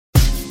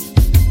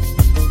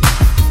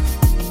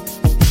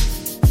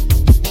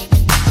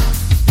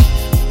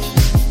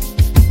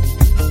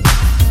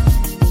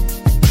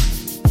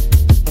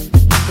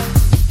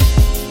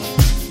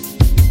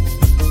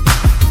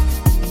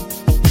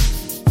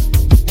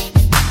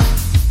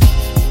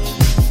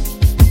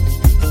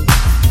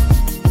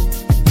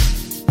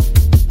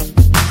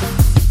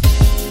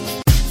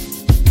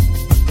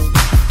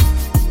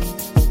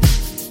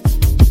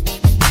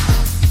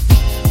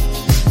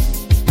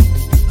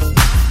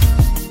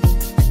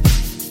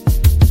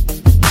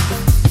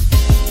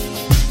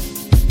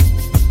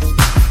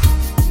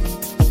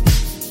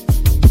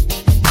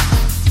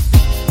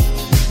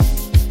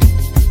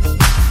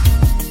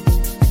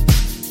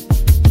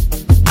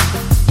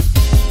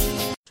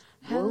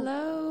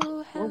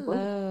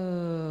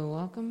Hello,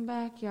 welcome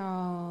back,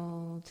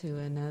 y'all, to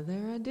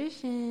another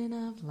edition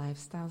of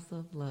Lifestyles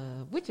of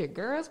Love with your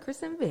girls,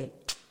 Chris and Vic.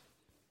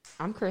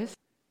 I'm Chris.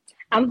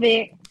 I'm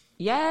Vic.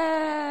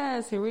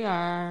 Yes, here we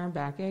are,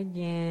 back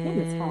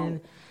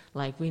again,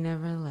 like we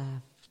never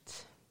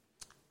left.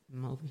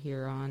 I'm over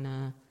here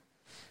on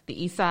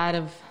the east side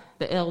of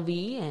the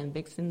LV, and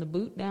Vic's in the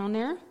boot down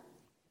there.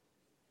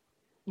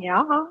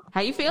 Yeah.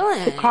 How you feeling?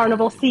 It's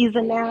carnival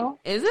season now.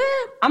 Is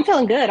it? I'm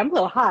feeling good. I'm a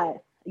little hot.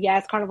 Yeah,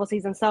 it's carnival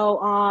season. So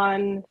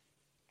on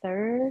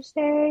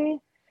Thursday,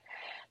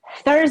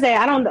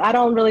 I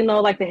don't really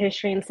know like the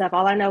history and stuff.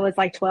 All I know is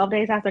like 12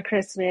 days after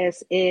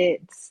Christmas,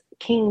 it's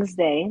King's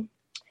Day,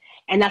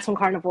 and that's when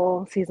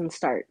carnival season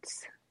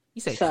starts.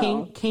 You say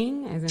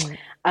king, as in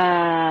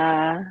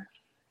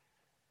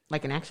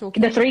like an actual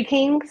king? The Three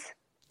Kings.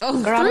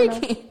 Oh, Girl, Three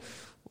Kings.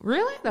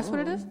 Really? That's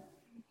what it is?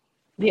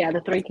 Yeah,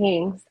 the Three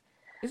Kings.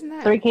 Isn't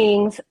that Three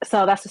Kings?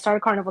 So that's the start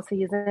of carnival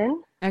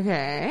season.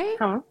 Okay.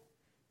 Huh?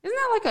 Isn't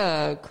that like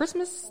a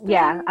Christmas thing?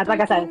 Yeah,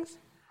 like I said.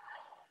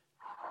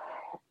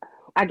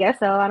 I guess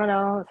so. I don't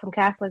know. Some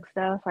Catholic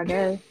stuff, I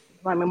guess.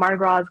 I mean, Mardi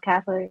Gras is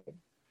Catholic,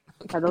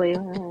 I believe.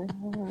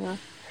 Girl,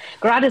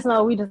 I just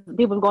know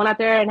people going out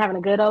there and having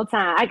a good old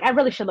time. I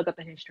really should look up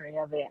the history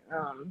of it.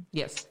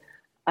 Yes.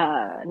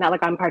 Not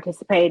like I'm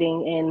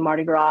participating in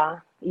Mardi Gras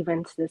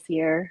events this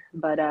year,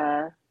 but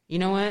you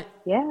know what?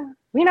 Yeah.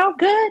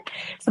 Good.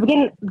 So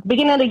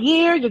beginning of the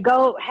year, just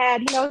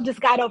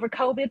got over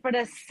COVID for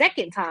the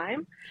second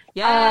time.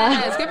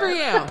 Yeah, it's good for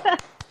you.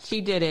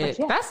 She did it.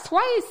 Yeah. That's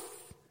twice.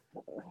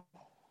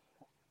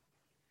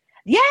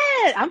 Yeah,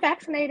 I'm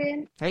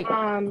vaccinated. Hey.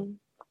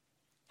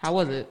 How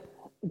was it?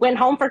 Went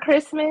home for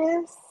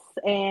Christmas,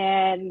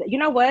 and you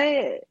know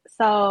what?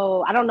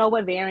 So I don't know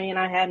what variant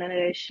I had, none of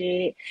this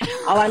shit.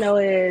 All I know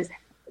is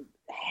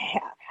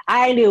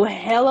I knew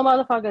hella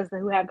motherfuckers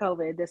who had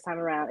COVID this time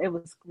around. It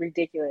was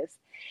ridiculous.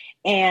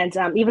 And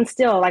even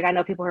still, like, I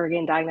know people who are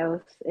getting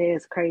diagnosed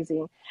is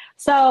crazy.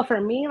 So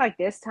for me, like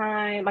this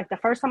time, like the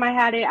first time I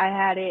had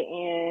it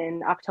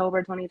in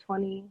October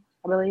 2020,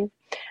 I believe.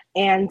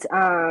 And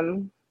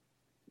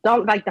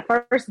the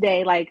first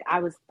day, like I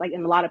was like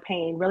in a lot of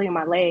pain, really in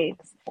my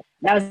legs.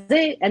 That was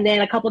it. And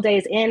then a couple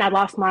days in, I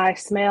lost my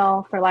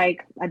smell for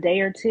like a day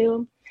or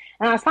two.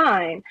 And I was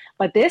fine.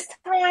 But this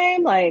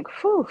time, like,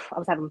 I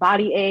was having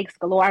body aches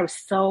galore. I was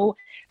so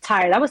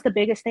tired. That was the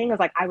biggest thing, was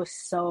like I was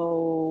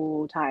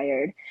so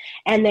tired.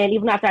 And then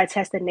even after I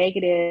tested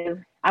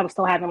negative, I was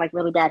still having like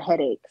really bad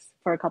headaches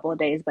for a couple of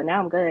days. But now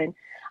I'm good.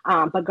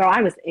 But girl,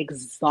 I was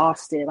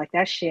exhausted. Like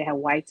that shit had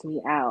wiped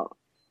me out.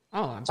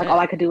 Oh, like all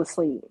I could do was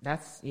sleep.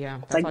 That's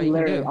like all you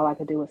literally can do. All I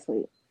could do was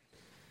sleep.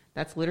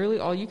 That's literally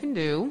all you can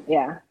do.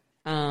 Yeah.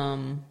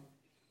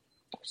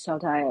 So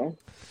tired.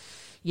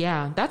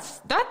 Yeah, that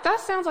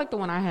sounds like the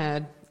one I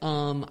had.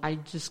 I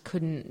just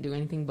couldn't do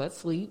anything but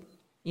sleep.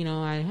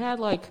 I had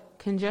like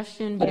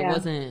congestion, but it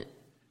wasn't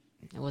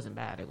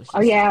bad. It was just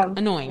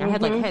annoying. Mm-hmm. I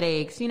had like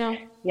headaches,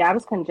 Yeah, I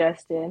was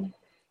congested.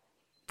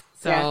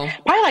 So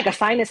probably like a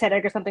sinus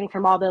headache or something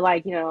from all the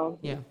like,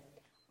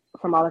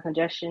 from all the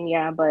congestion.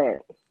 Yeah,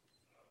 but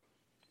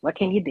what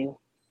can you do?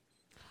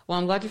 Well,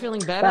 I'm glad you're feeling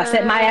better. I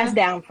set my ass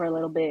down for a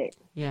little bit.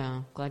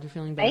 Yeah, glad you're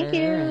feeling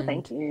better.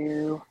 Thank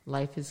you.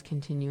 Life is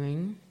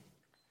continuing.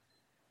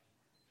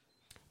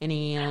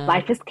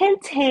 Life is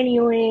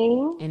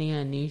continuing.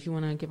 Any news you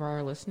want to give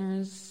our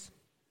listeners?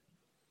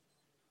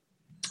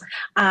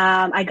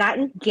 I got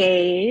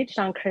engaged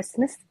on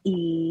Christmas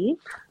Eve.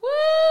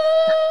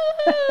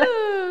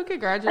 Woo!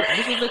 Congratulations.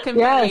 This is the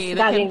confetti. Yes,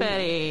 the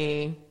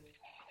confetti.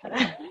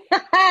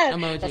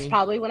 Emoji. That's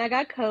probably when I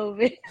got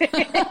COVID.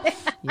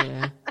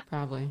 Yeah,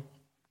 probably.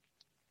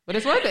 But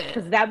it's worth it.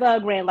 Because that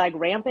bug ran like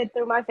rampant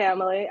through my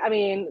family. I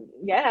mean,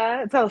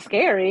 yeah, it's so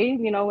scary,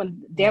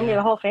 when damn near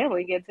the whole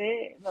family gets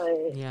it.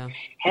 But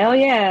hell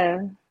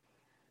yeah,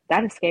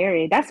 that is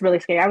scary. That's really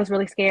scary. I was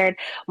really scared,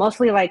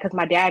 mostly like because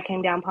my dad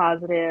came down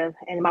positive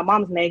and my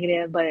mom's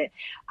negative. But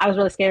I was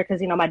really scared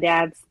because, my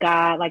dad's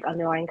got like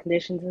underlying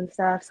conditions and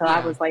stuff. So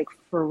I was like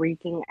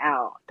freaking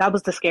out. That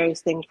was the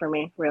scariest thing for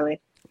me, really.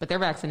 But they're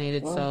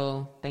vaccinated,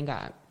 so thank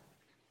God.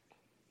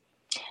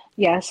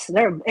 Yes,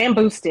 they're and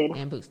boosted.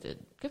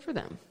 Good for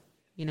them.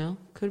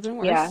 Could have been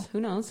worse. Yeah.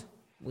 Who knows?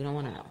 We don't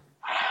want to know.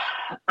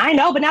 I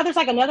know, but now there's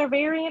like another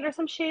variant or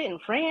some shit in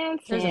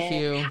France. There's a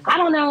few. I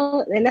don't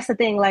know. And that's the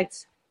thing. Like,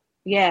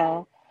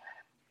 yeah.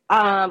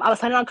 I was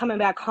planning on coming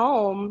back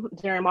home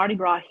during Mardi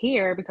Gras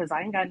here because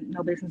I ain't got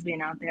no business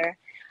being out there.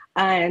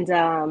 And,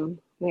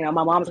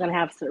 my mom's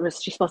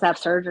she's supposed to have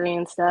surgery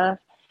and stuff.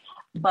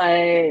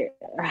 But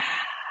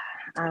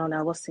I don't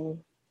know. We'll see.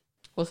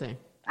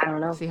 I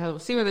don't know.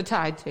 See where the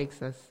tide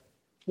takes us.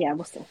 Yeah,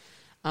 we'll see.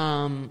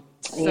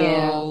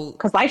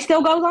 Because life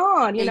still goes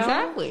on,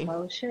 exactly.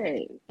 Oh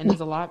shit. And there's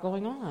a lot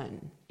going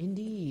on,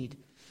 indeed.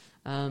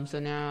 So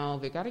now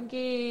they got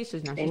engaged. So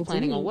now she's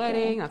planning a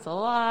wedding. That's a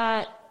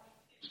lot.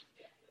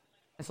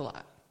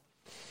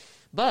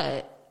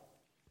 But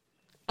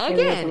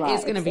again,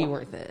 it's going to be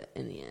worth it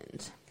in the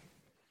end.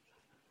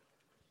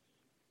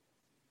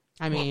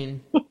 I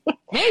mean,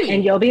 maybe.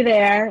 And you'll be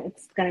there.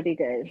 It's going to be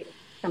good.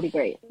 It's going to be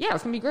great. Yeah,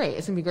 it's going to be great.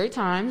 It's going to be great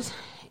times.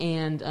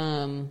 And,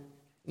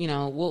 you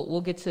know,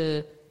 we'll get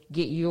to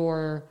get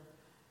your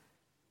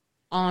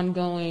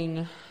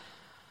ongoing,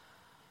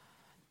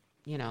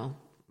 you know,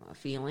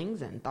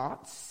 feelings and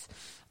thoughts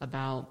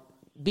about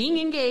being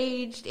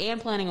engaged and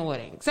planning a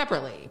wedding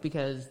separately,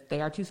 because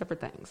they are two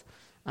separate things.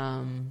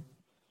 A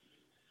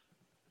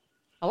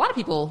lot of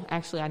people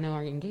actually I know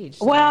are engaged.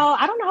 So. Well,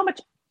 I don't know how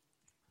much.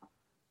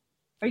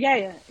 Oh,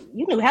 yeah.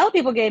 You knew hella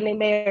people getting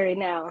married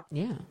now.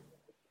 Yeah.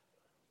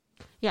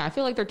 Yeah, I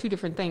feel like they're two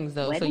different things,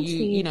 though. Wedding so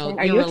you know,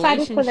 are your you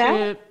excited for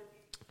that?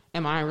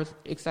 Am I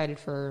excited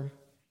for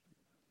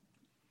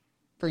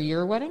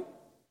your wedding?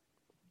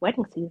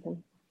 Wedding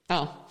season.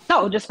 Oh.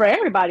 No, just for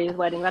everybody's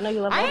weddings. I know you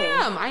love weddings.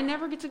 I am. I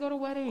never get to go to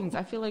weddings.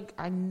 I feel like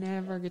I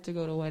never get to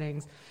go to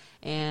weddings.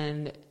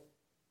 And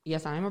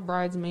yes, I am a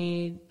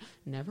bridesmaid.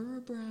 Never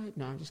a bride.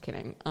 No, I'm just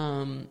kidding.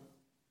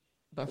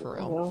 But for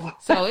real.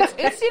 So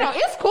it's you know,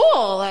 it's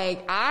cool.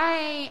 Like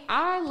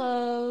I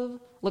love,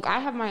 look, I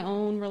have my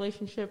own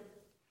relationship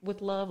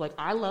with love. Like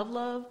I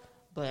love,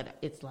 but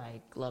it's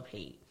like love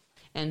hate.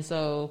 And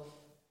so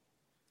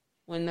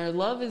when their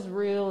love is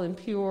real and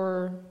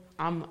pure,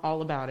 I'm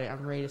all about it.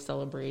 I'm ready to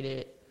celebrate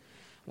it.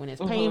 When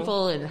it's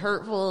painful and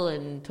hurtful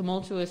and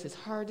tumultuous, it's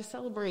hard to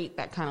celebrate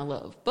that kind of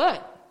love.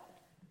 But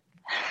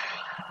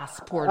I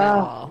support it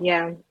all.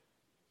 Yeah.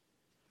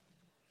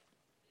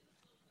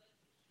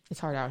 It's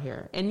hard out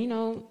here. And, you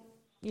know,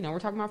 we're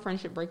talking about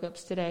friendship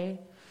breakups today.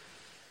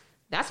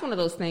 That's one of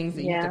those things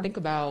that you have to think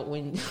about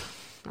when,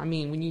 I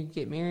mean, when you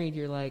get married,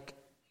 you're like,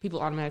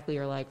 people automatically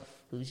are like,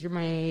 who's your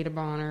maid of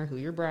honor? Who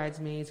your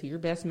bridesmaids? Who your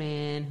best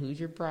man? Who's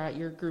your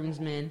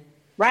groomsmen?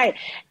 Right.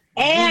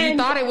 And who you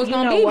thought it was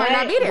going to be might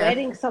not be there.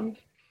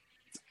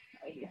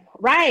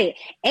 Right.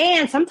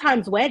 And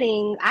sometimes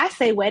I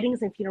say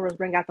weddings and funerals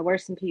bring out the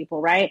worst in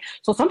people, right?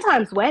 So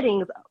sometimes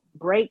weddings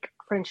break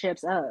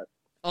friendships up.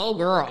 Oh,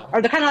 girl.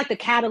 Or they're kind of like the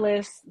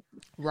catalyst,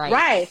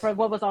 right, for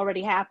what was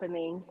already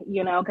happening,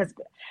 you know, because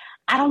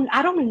I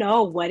don't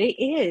know what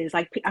it is.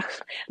 Like,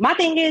 my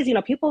thing is, you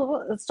know,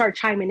 people start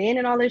chiming in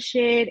and all this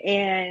shit,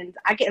 and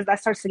I guess that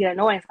starts to get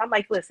annoying. So I'm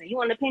like, listen, you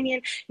want an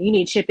opinion? You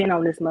need to chip in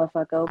on this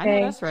motherfucker, okay? I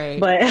know that's right.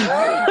 But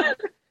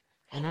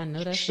and I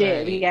know that's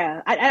shit, right.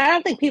 Yeah. I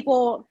don't think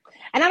people,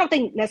 and I don't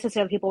think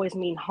necessarily people always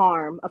mean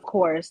harm. Of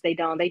course, they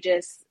don't.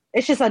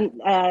 It's just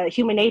a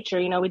human nature,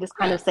 you know, we just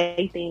kind of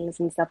say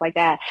things and stuff like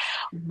that.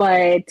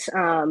 But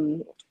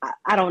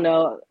I don't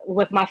know,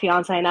 with my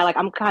fiance and I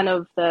kind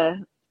of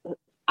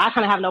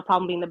have no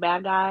problem being the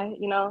bad guy,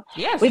 you know?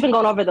 Yes. We've been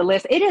going over the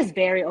list. It is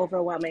very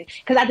overwhelming.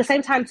 Because at the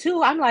same time,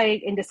 too, I'm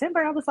like, in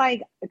December, I was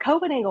like,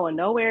 COVID ain't going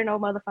nowhere, no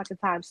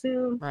motherfucking time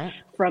soon. Right.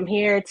 From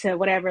here to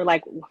whatever,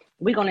 like,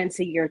 we're going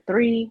into year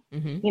 3,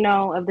 you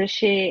know, of this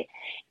shit.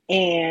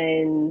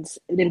 And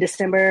in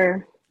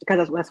December,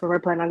 because that's where we're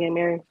planning on getting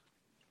married,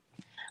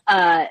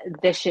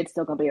 this shit's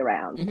still gonna be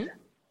around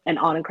and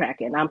on and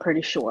cracking. I'm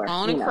pretty sure.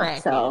 On and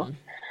cracking. So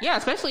yeah,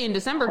 especially in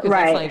December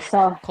because it's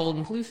like cold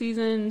and flu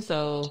season.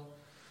 So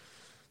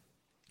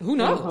who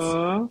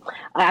knows?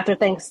 After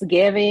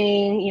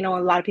Thanksgiving, you know,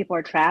 a lot of people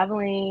are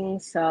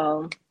traveling.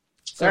 So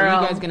are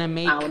you guys gonna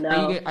make?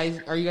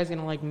 Are you guys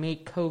gonna like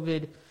make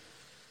COVID,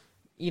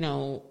 you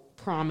know,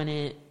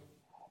 prominent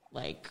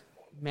like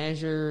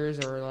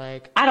measures or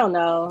like I don't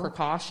know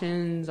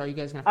precautions? Are you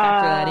guys gonna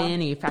factor that in?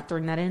 Are you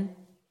factoring that in?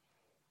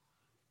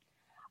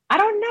 I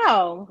don't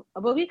know,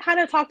 but we kind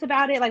of talked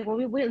about it. Like when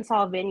we went and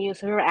saw a venue,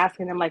 so we were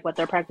asking them like what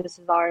their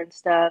practices are and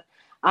stuff.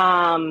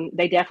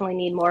 They definitely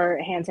need more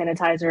hand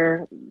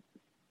sanitizer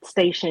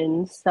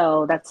stations,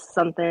 so that's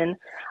something.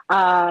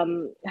 I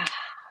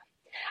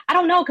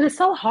don't know because it's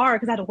so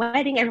hard. Because at a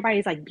wedding,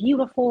 everybody's like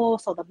beautiful,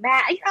 so the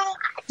mat, you know,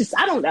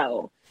 I don't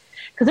know.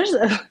 Because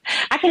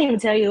I can't even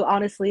tell you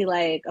honestly,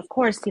 like, of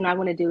course, you know, I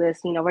want to do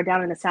this, you know, we're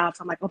down in the South.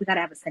 So I'm like, oh, we got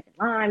to have a second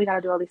line. We got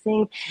to do all these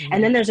things.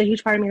 And then there's a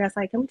huge part of me that's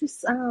like, can we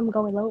just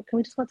go elope? Can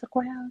we just go to the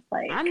courthouse?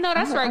 Like, I know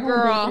that's right,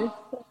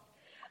 girl.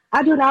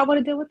 I do not want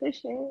to deal with this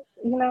shit, you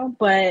know,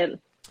 but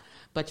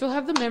you'll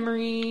have the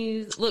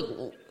memories.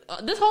 Look,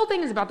 this whole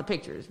thing is about the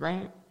pictures,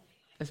 right?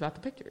 It's about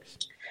the pictures.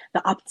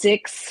 The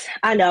optics,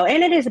 I know,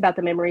 and it is about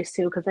the memories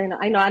too. Because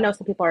I know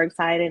some people are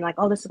excited, and like,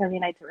 oh, this is gonna be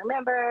a night to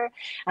remember.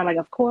 I'm like,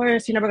 of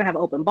course, you're never gonna have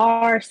an open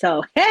bar,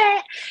 so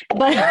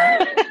but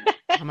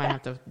I might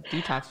have to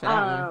detox for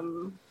that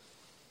one.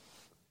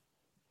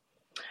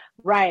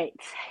 Right,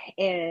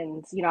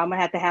 and you know, I'm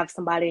gonna have to have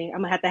somebody. I'm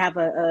gonna have to have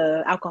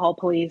a alcohol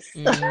police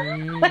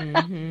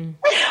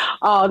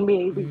on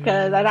me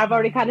because, and I've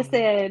already kind of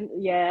said,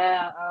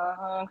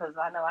 because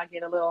I know I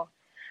get a little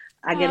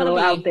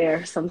out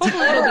there sometimes.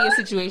 Hopefully it'll be a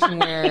situation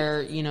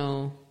where, you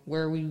know,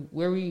 where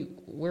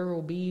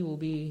we'll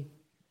be,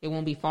 it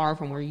won't be far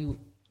from where you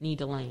need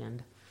to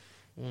land.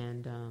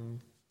 And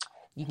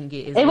you can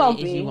get as late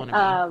as you want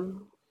to be.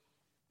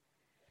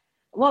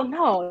 Well,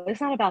 no,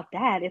 it's not about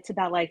that. It's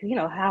about like, you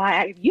know,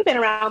 how you've been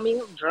around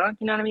me drunk,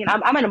 you know what I mean?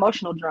 I'm an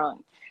emotional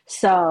drunk.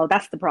 So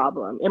that's the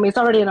problem. I mean, it's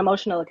already an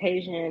emotional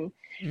occasion.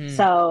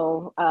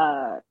 So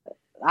I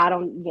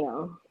don't, you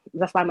know,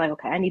 that's why I'm like,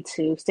 okay, I need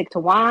to stick to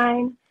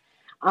wine,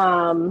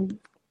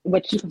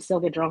 which you can still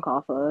get drunk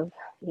off of,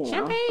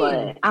 Champagne.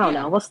 But I don't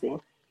know. We'll see.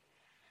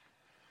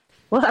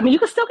 Well, I mean, you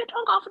can still get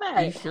drunk off of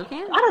that. You sure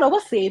can. I don't know. We'll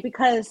see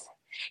because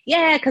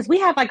we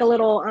have like a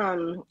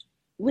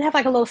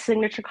little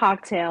signature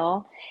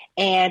cocktail,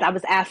 and I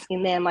was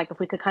asking them like if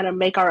we could kind of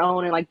make our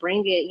own and like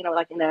bring it,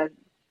 like in a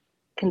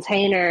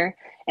container,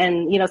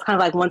 and it's kind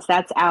of like once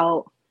that's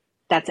out,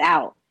 that's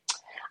out.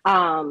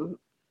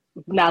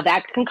 Now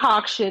that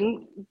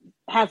concoction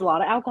has a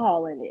lot of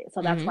alcohol in it,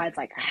 so that's why it's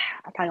like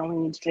I probably only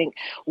need to drink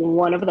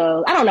one of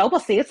those. I don't know.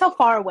 We'll see. It's so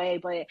far away,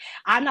 but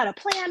I'm not a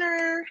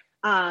planner.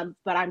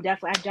 But I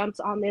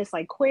jumped on this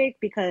like quick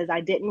because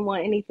I didn't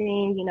want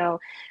anything,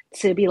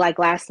 to be like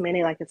last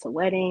minute, like it's a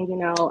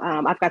wedding,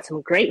 I've got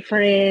some great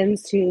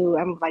friends who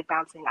I'm like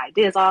bouncing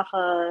ideas off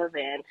of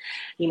and,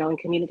 in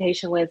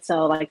communication with.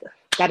 So like,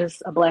 that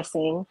is a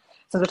blessing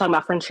since we're talking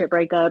about friendship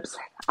breakups.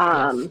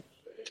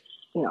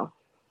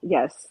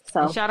 Yes.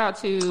 So and shout out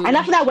to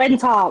enough of that wedding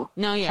talk.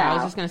 No, yeah, child. I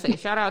was just going to say,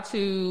 shout out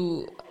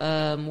to,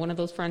 one of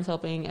those friends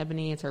helping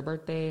Ebony. It's her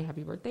birthday.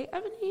 Happy birthday,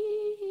 Ebony.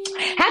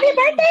 Happy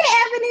birthday,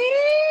 Ebony!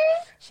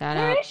 Shout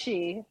out. Where is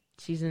she?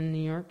 She's in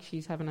New York.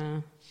 She's having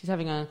a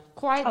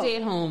quiet day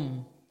at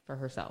home for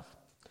herself.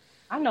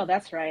 I know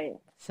that's right.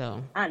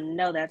 So I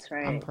know that's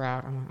right. I'm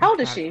proud. How old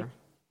is she?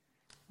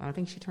 I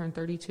think she turned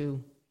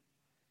 32.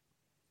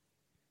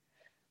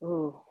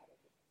 Ooh.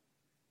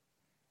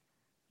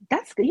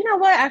 That's good. You know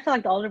what? I feel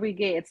like the older we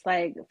get, it's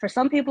like for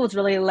some people it's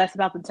really less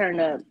about the turn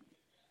up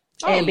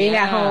and being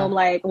at home.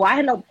 Like, well, I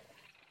had no.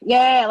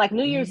 Yeah, like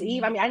New Year's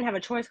Eve. I mean, I didn't have a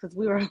choice because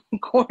we were in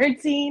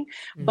quarantine,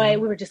 but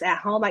we were just at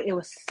home. Like, it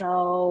was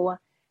so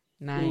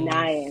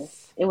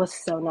nice. It was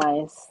so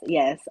nice.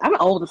 Yes. I'm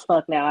old as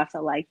fuck now, I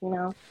feel like,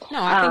 No,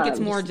 I think it's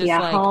more just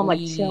like home, we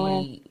like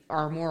chilling.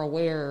 Are more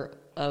aware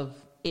of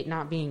it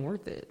not being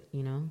worth it,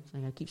 It's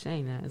like I keep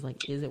saying that. It's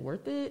like, is it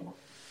worth it?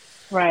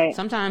 Right.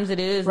 Sometimes it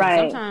is,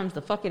 right. And sometimes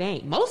the fuck it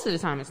ain't. Most of the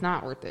time, it's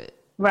not worth it.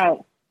 Right.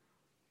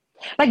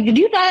 Like, did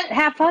you not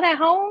have fun at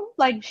home?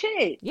 Like,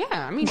 shit. Yeah,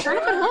 I mean, turn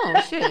up at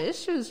home. Shit,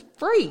 this shit's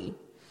free.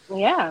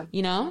 Yeah.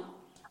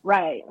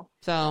 Right.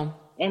 So.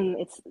 And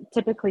it's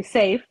typically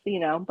safe,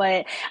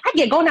 but I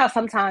get going out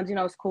sometimes,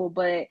 it's cool.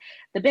 But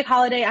the big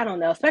holiday, I don't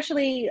know.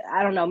 Especially,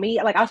 I don't know,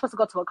 me, like I was supposed to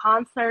go to a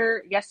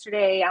concert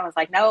yesterday. I was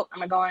like, nope,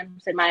 I'm not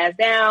going, sit my ass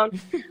down.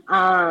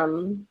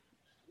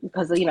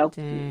 Because of,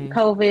 Dang.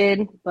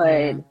 COVID.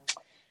 But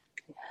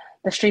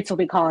the streets will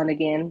be calling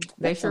again.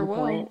 They sure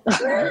will.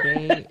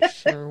 They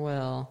sure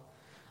will.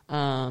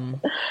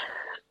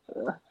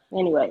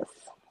 Anyways.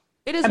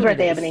 It is Happy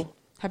birthday, Ebony.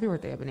 Happy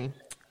birthday, Ebony.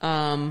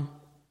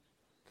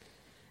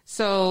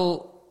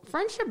 So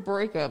friendship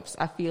breakups,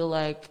 I feel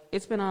like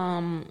it's been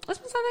something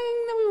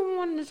that we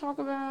wanted to talk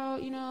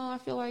about. I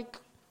feel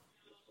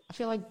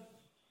like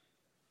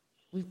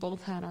we've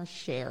both had our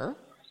share.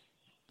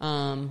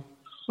 I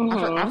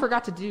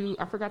forgot to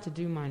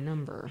do my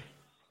number.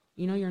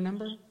 You know your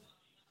number?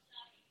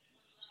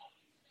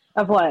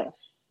 Of what?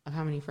 Of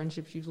how many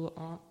friendships you've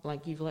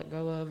let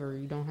go of, or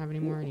you don't have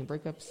anymore, any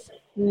breakups?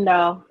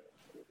 No.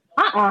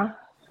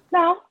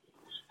 No.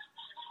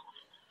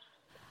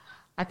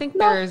 I think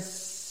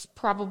there's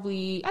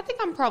probably. I think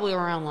I'm probably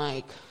around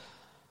like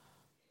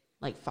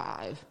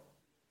 5.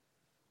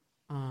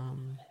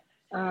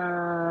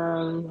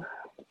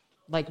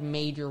 Like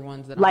major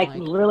ones that like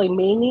I'm really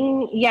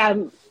meaning. Yeah,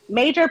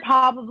 major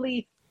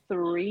probably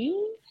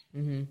 3.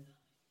 Mm-hmm.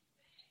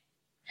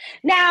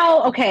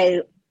 Now,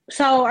 okay.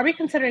 So, are we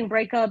considering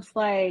breakups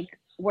like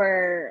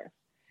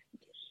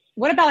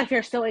what about if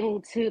you're still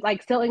in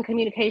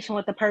communication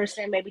with the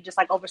person, maybe just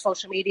like over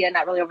social media,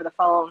 not really over the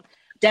phone,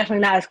 definitely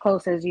not as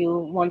close as you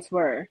once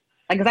were?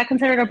 Like, is that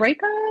considered a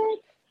breakup?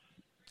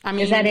 I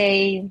mean, is that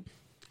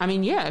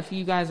yeah, if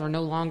you guys are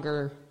no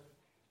longer,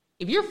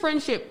 if your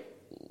friendship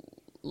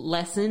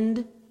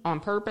lessened on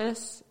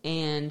purpose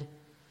and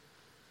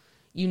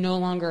you no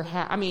longer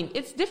have,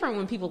 it's different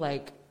when people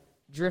like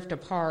drift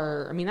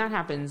apart. That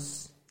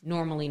happens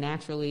normally,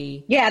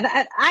 naturally.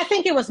 Yeah, I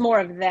think it was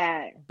more of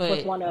that. But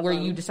with one of where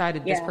them. you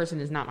decided this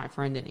person is not my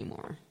friend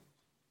anymore.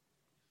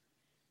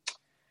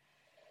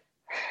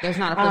 There's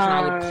not a person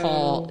I would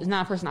call. It's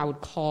not a person I would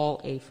call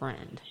a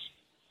friend.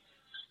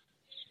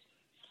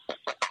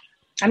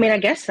 I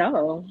guess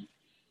so.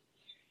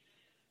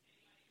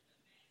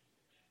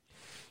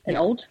 An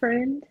old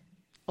friend.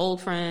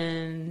 Old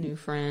friend, new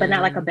friend. But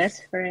not like a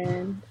best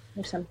friend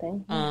or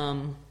something.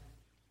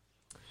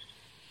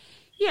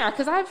 Yeah,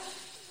 because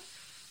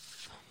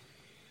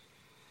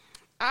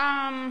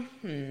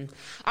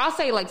I'll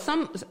say like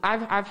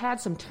I've had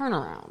some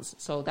turnarounds,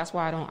 so that's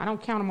why I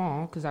don't count them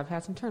all, because I've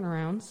had some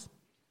turnarounds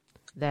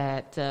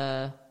that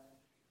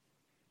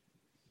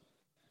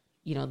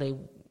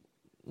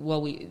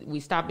we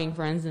stopped being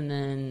friends, and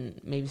then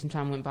maybe some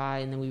time went by,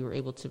 and then we were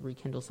able to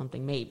rekindle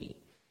something maybe.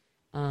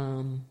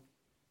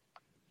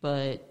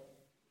 But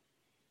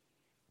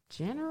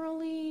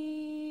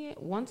generally,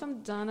 once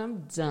I'm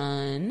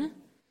done,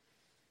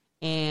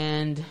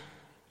 and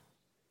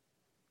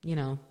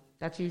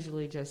that's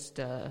usually just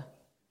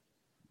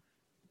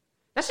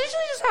That's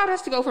usually just how it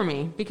has to go for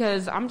me,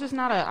 because I'm just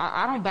not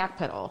I don't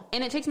backpedal.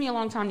 And it takes me a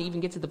long time to even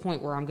get to the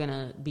point where I'm going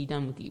to be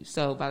done with you.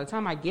 So by the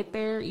time I get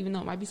there, even though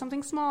it might be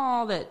something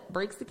small that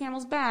breaks the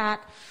camel's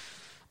back,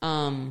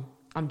 I'm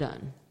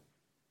done.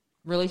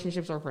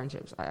 Relationships or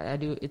friendships. I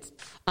do.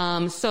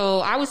 So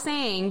I was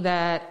saying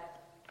that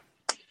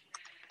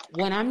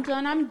when I'm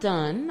done, I'm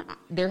done.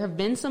 There have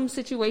been some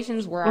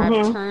situations where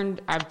I've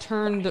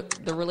turned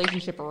the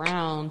relationship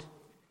around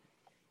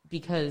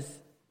because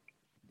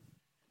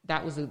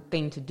that was a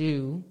thing to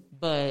do,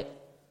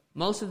 but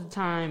most of the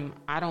time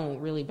I don't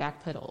really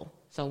backpedal.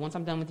 So once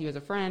I'm done with you as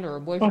a friend or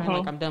a boyfriend,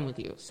 like, I'm done with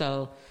you.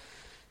 So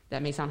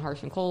that may sound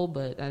harsh and cold,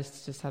 but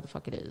that's just how the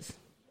fuck it is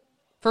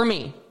for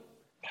me.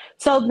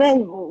 So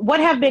then what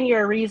have been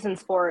your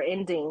reasons for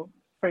ending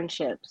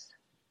friendships?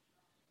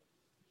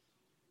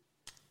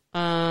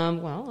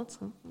 Well, let's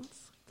do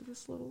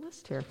this little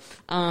list here.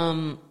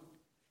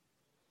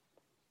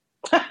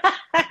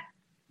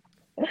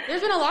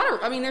 There's been a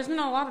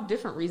lot of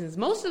different reasons.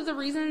 Most of the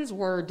reasons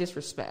were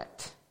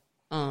disrespect.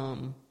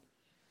 They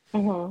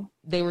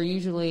were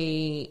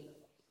usually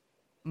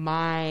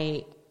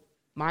my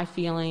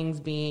feelings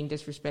being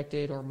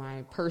disrespected, or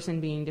my person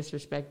being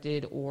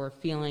disrespected, or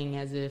feeling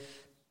as if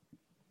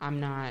I'm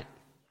not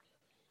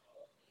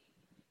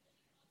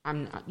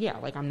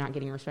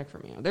getting respect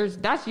from you.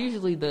 That's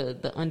usually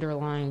the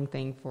underlying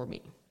thing for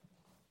me.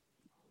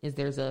 Is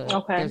there's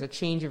a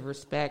change of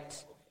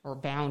respect or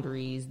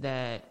boundaries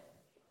that.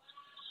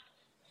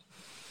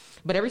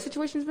 But every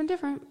situation's been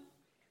different,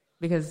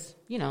 because,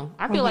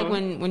 I feel like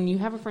when you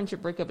have a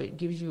friendship breakup, it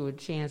gives you a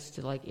chance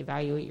to, like,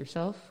 evaluate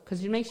yourself,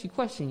 because it makes you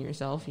question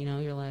yourself.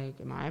 You're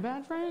like, am I a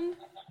bad friend?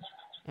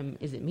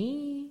 Is it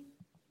me?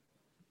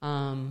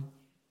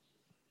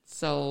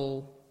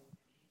 So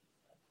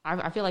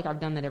I feel like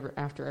I've done that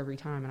after every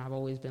time, and I've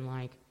always been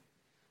like,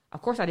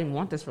 of course I didn't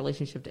want this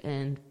relationship to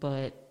end,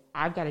 but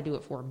I've got to do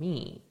it for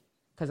me,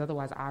 because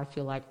otherwise I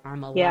feel like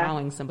I'm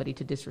allowing somebody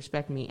to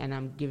disrespect me, and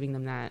I'm giving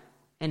them that.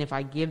 And if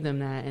I give them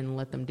that and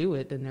let them do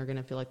it, then they're going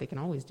to feel like they can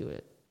always do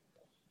it.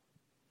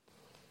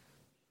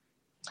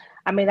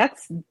 I mean,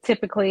 that's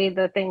typically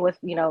the thing with,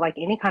 like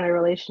any kind of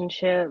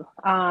relationship.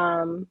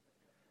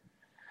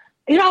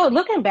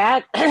 Looking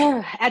back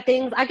at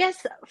things, I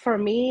guess for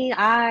me,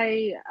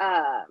 I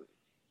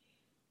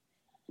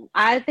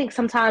think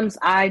sometimes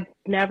I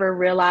never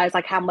realized,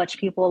 like, how much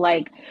people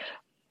like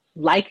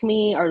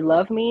me or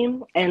love me.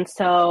 And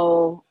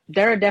so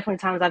there are definitely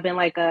times I've been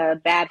like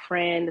a bad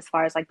friend, as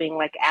far as like being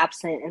like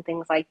absent and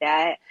things like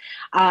that.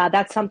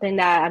 That's something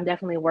that I'm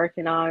definitely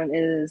working on.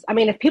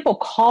 If people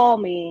call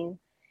me,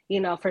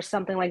 for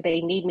something, like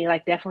they need me,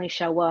 like definitely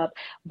show up,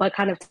 but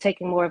kind of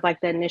taking more of like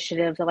the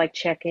initiative to like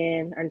check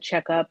in and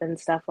check up and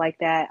stuff like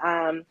that.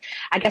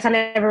 I guess I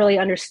never really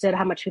understood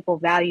how much people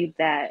valued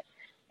that,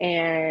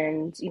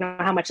 and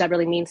how much that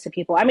really means to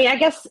people. I mean, I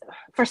guess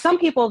for some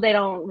people they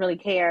don't really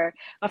care,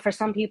 but for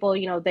some people,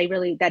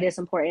 that is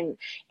important.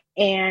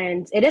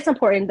 And it is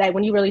important that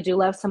when you really do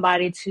love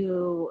somebody,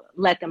 to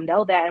let them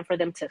know that and for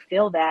them to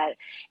feel that.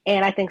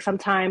 And I think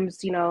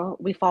sometimes,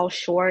 we fall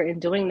short in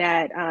doing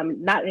that,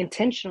 not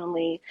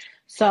intentionally.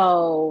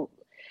 So,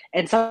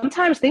 and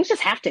sometimes things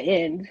just have to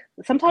end.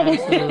 Sometimes,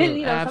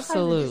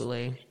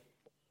 Absolutely.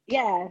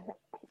 Yeah.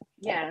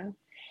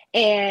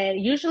 And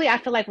usually I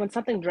feel like when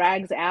something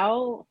drags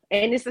out,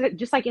 and it's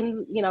just like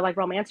in, like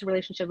romantic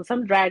relationships, when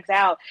something drags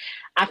out,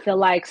 I feel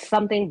like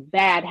something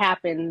bad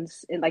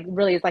happens, and like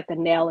really it's like the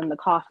nail in the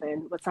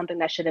coffin with something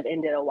that should have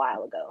ended a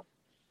while ago.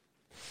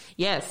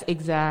 Yes,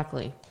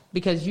 exactly.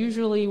 Because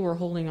usually we're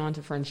holding on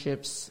to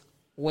friendships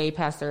way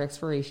past their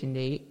expiration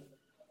date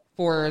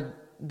for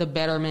the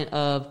betterment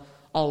of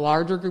a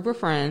larger group of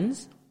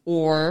friends,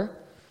 or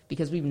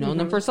because we've known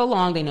them for so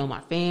long, they know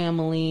my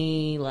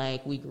family,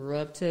 like we grew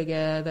up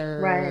together,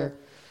 right?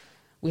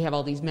 We have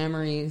all these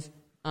memories,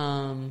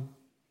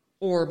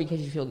 or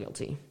because you feel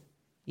guilty.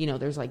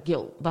 There's like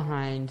guilt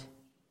behind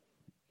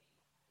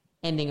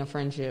ending a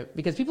friendship,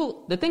 because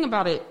the thing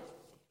about it,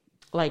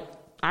 like,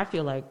 I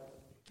feel like,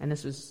 and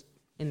this was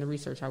in the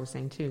research I was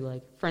saying too,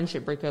 like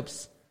friendship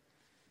breakups,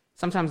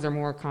 sometimes they're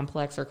more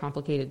complex or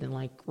complicated than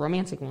like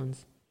romantic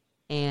ones.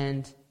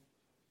 And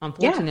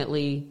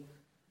unfortunately,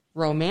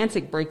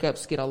 romantic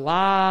breakups get a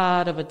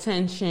lot of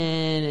attention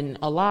and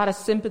a lot of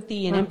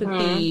sympathy and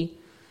empathy.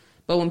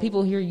 But when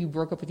people hear you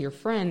broke up with your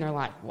friend, they're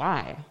like,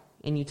 why?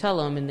 And you tell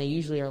them, and they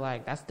usually are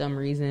like, that's a dumb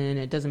reason.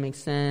 It doesn't make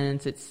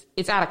sense.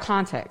 It's out of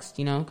context,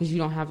 because you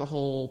don't have the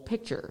whole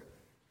picture.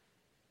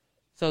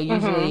 So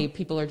usually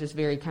people are just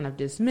very kind of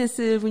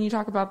dismissive when you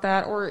talk about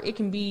that, or it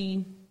can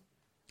be,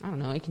 I don't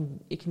know,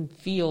 it can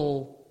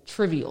feel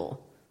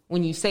trivial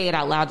when you say it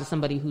out loud to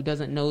somebody who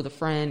doesn't know the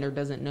friend or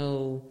doesn't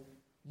know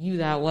you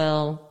that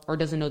well or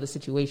doesn't know the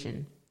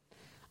situation.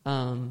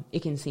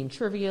 It can seem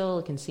trivial.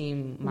 It can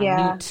seem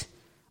minute,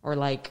 or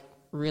like,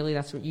 really,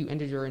 that's what you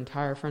ended your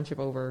entire friendship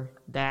over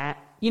that.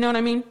 You know what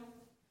I mean?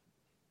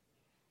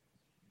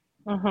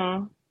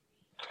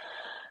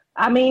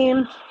 I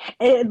mean,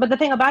 but the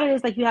thing about it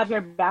is, like, you have your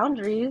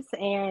boundaries,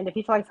 and if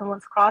you feel like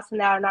someone's crossing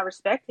that or not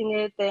respecting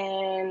it,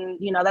 then,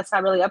 you know, that's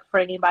not really up for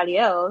anybody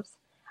else.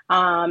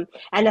 And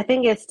the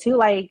thing is, too,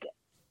 like,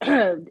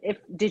 if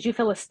did you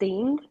feel a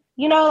sting?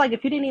 You know, like,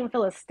 if you didn't even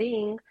feel a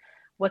sting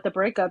with the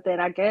breakup, then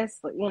I guess,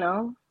 you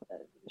know,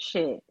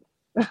 shit,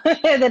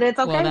 then it's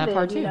Well, okay that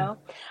part then, you too. know.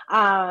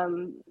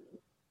 Um,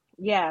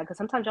 yeah, because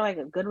sometimes you're like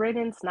a good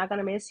riddance, not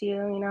gonna miss you,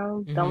 you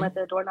know. Don't Hmm. let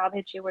the doorknob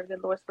hit you where the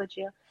Lord split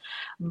you.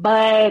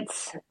 But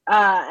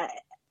uh,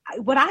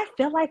 what I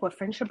feel like with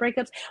friendship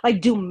breakups,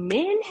 like, do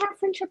men have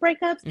friendship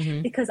breakups?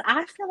 Hmm. Because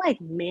I feel like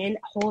men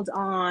hold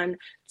on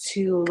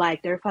to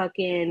like their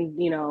fucking,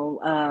 you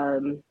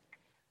know,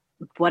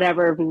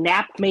 whatever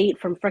nap mate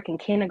from freaking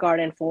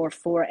kindergarten for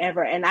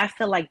forever. And I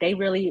feel like they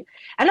really,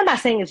 and I'm not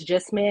saying it's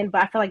just men,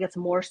 but I feel like it's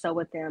more so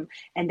with them.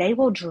 And they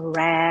will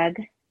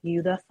drag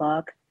you the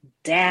fuck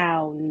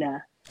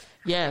down,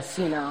 Yes.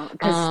 you know,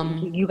 because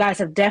Um, you guys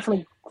have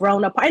definitely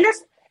grown apart. And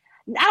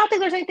I don't think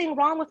there's anything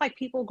wrong with like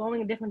people going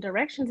in different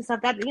directions and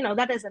stuff. That, you know,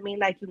 that doesn't mean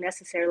like you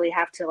necessarily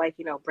have to, like,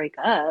 you know, break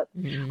up.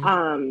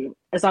 mhm.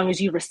 As long as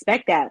you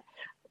respect that.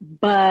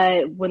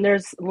 But when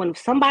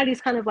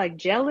somebody's kind of like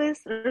jealous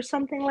or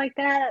something like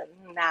that,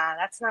 nah,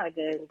 that's not a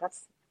good.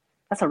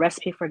 That's a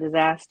recipe for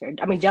disaster.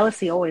 I mean,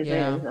 jealousy always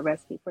Yeah. is a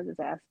recipe for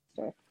disaster.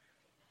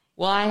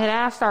 Well, I had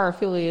asked our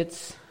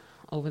affiliates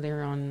over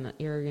there on the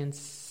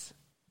Arrogance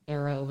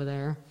era over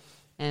there,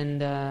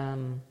 and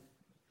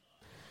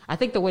I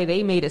think the way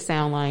they made it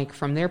sound like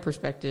from their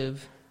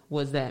perspective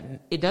was that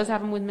it does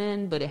happen with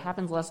men, but it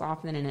happens less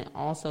often, and it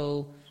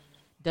also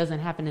doesn't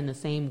happen in the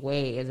same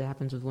way as it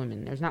happens with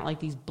women. There's not like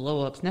these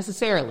blow ups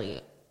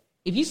necessarily.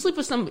 If you sleep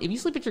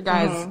with your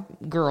guy's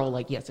girl,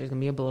 like, yes, there's gonna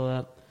be a blow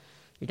up.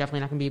 You're definitely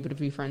not gonna be able to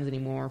be friends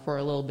anymore for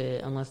a little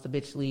bit unless the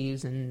bitch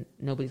leaves and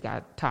nobody's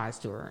got ties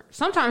to her.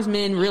 Sometimes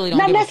men really don't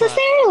Not give a fuck.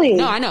 necessarily.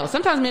 No, I know.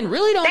 Sometimes men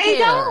really don't They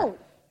care. don't.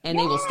 And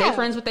they will stay Yeah,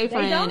 friends with their they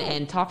friend don't.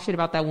 and talk shit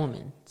about that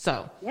woman.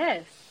 So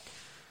Yes.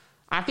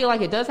 I feel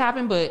like it does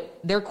happen, but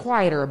they're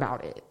quieter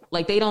about it.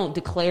 Like, they don't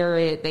declare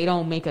it. They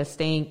don't make a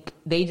stink.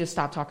 They just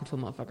stop talking to a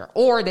motherfucker.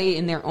 Or they,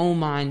 in their own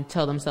mind,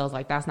 tell themselves,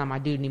 like, that's not my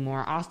dude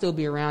anymore. I'll still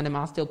be around him.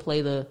 I'll still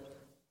play the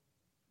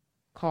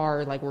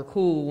card like we're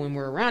cool when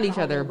we're around each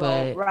other,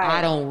 but Right.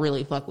 I don't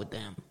really fuck with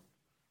them.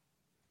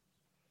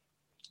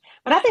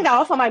 But I think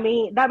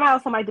that might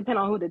also might depend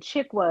on who the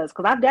chick was,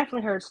 because I've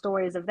definitely heard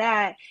stories of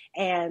that,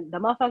 and the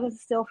motherfuckers are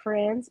still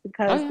friends Oh,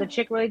 because yeah. the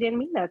chick really didn't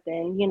mean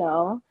nothing. You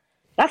know,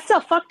 that's still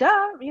fucked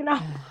up. You know.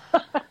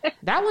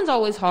 That one's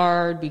always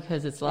hard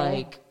because it's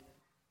like,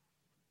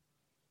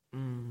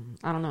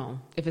 I don't know.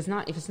 If it's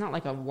not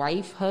like a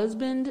wife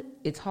husband,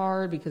 it's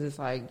hard because it's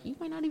like, you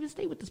might not even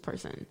stay with this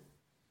person.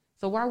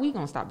 So why are we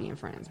gonna stop being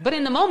friends? But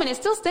in the moment, it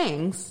still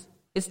stings.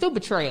 It's still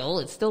betrayal.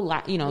 It's still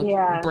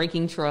Yeah.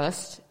 breaking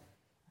trust,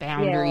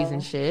 boundaries Yeah.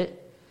 and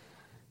shit.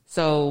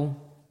 So,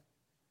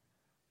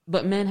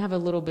 but men have a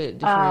little bit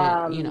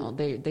different.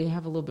 They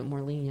have a little bit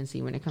more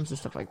leniency when it comes to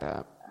stuff like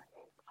that.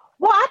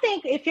 Well, I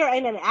think if you're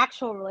in an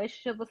actual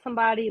relationship with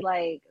somebody,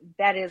 like,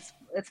 it's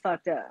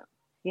fucked up.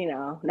 You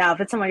know. Now, if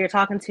it's someone you're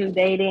talking to,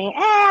 dating,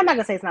 I'm not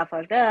gonna say it's not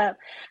fucked up,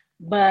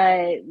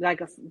 but like,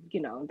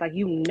 like,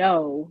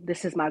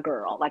 this is my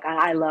girl. Like,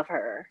 I love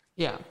her.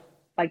 Yeah.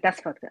 Like,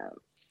 that's fucked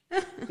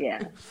up.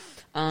 Yeah.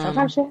 Um,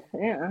 Sometimes shit.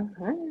 Yeah.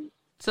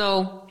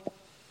 So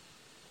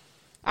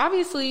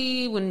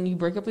obviously, when you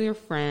break up with your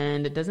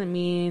friend, it doesn't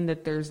mean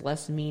that there's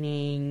less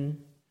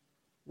meaning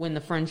when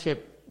the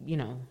friendship,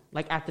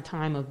 like at the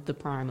time of the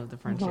prime of the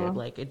friendship.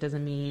 Like, it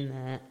doesn't mean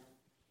that,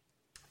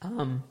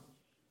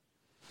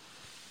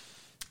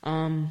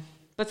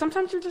 but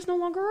sometimes you're just no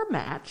longer a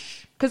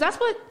match, because that's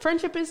what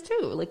friendship is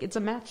too. Like, it's a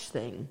match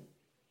thing.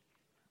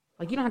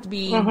 Like, you don't have to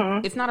be.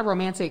 It's not a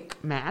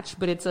romantic match,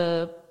 but it's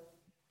like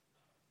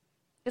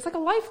a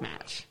life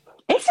match.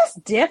 It's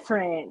just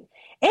different.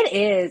 It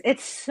is.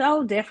 It's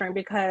so different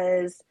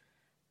because,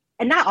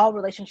 and not all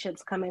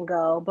relationships come and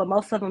go, but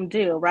most of them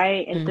do,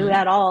 right? And through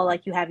that all,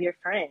 like, you have your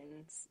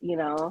friends,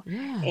 Yeah.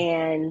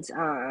 and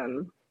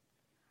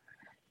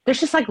there's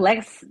just like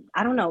less,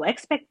 I don't know,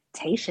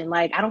 expectation.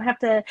 Like, I don't have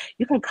to,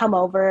 you can come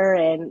over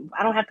and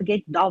I don't have to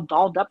get all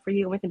dolled up for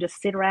you. We can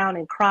just sit around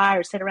and cry,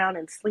 or sit around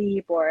and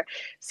sleep, or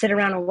sit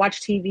around and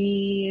watch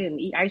TV and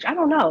eat. I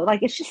don't know.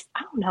 Like, it's just,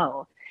 I don't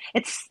know.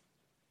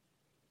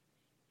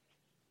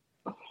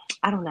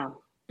 I don't know.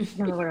 I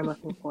don't know what I'm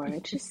looking for.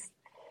 It's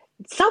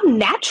so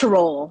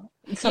natural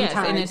sometimes.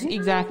 Yes, and it's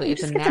exactly.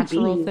 It's a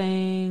natural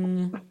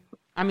thing.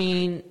 I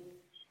mean,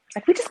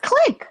 like, we just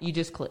click. You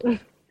just click.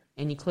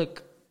 And you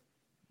click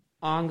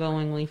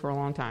ongoingly for a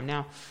long time.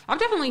 Now, I've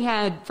definitely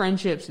had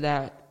friendships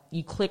that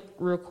you click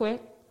real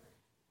quick,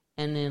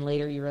 and then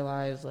later you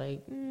realize,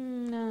 like,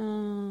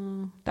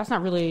 no,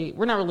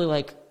 we're not really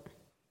like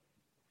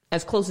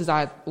as close as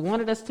I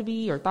wanted us to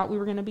be or thought we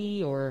were going to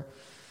be, or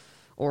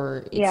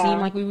it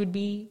seemed like we would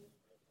be.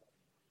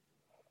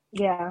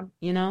 Yeah.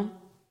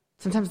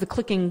 Sometimes the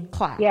clicking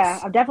claps. Yeah,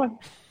 I've definitely.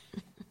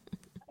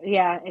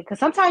 Yeah, because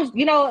sometimes,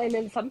 and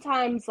then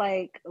sometimes,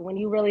 like, when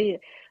you really,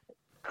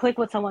 click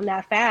with someone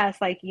that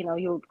fast, like,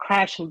 you'll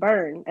crash and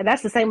burn. And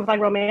that's the same with like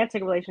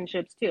romantic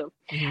relationships too.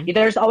 Mm-hmm.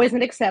 There's always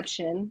an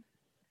exception,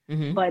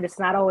 Mm-hmm. but it's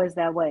not always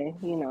that way.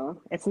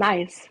 It's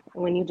nice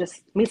when you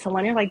just meet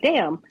someone, you're like,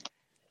 damn,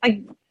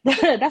 like,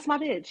 that's my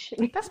bitch.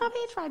 That's my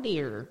bitch right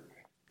there.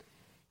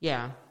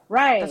 Yeah.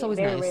 Right. That's always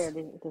very nice. rare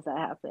does that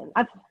happen.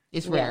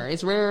 It's rare.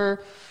 It's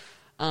rare.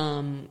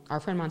 Our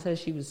friend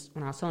Montez,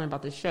 when I was telling her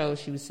about this show,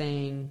 she was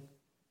saying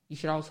you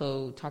should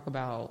also talk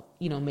about,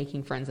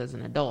 making friends as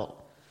an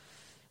adult,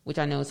 which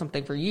I know is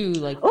something for you,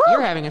 like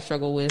you're having a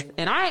struggle with.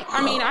 And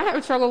I mean, I have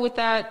a struggle with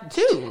that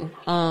too.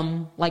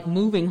 Like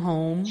moving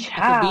home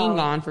after being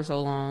gone for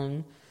so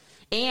long.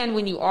 And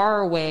when you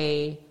are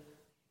away,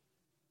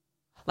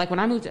 like when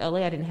I moved to LA,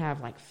 I didn't have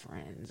like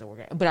friends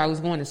but I was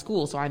going to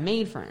school, so I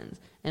made friends.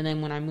 And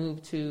then when I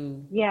moved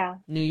to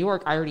New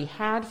York, I already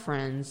had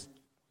friends.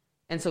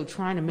 And so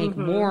trying to make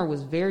more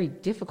was very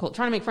difficult.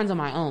 Trying to make friends on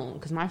my own,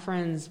 because my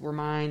friends were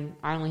mine.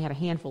 I only had a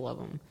handful of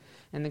them.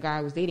 And the guy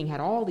I was dating had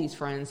all these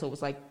friends. So it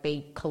was like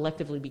they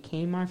collectively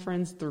became my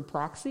friends through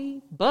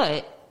proxy.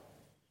 But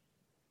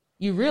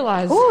you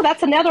realize... Oh,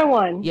 that's another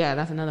one. Yeah,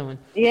 that's another one.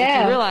 Yeah.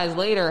 But you realize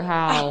later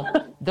how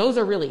those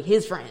are really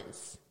his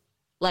friends.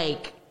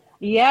 Like...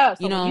 Yeah,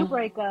 so when you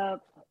break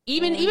up...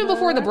 Even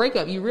before the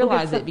breakup, you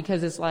realize it,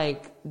 because it's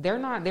like they're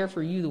not there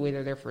for you the way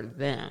they're there for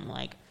them.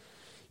 Like...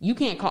 You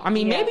can't call. I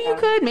mean, maybe you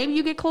could. Maybe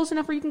you get close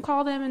enough where you can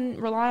call them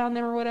and rely on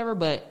them or whatever.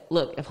 But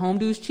look, if home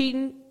dude's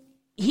cheating,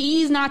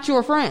 he's not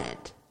your friend.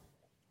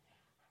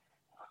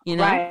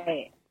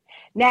 Right.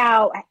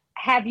 Now,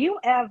 have you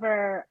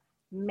ever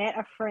met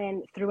a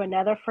friend through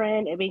another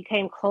friend and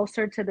became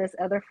closer to this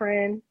other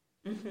friend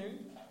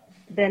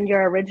than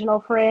your original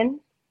friend?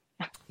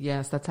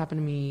 Yes, that's happened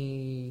to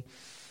me.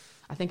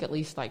 I think at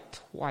least like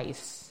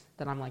twice,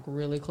 that I'm like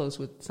really close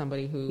with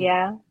somebody who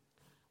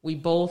we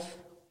both...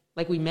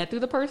 Like, we met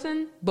through the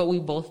person, but we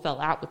both fell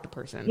out with the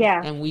person.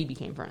 Yeah. And we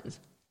became friends.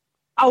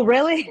 Oh,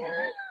 really?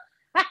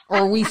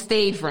 Or we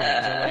stayed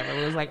friends or whatever.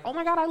 It was like, oh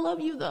my God, I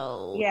love you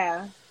though.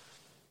 Yeah.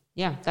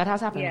 Yeah, that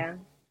has happened. Yeah.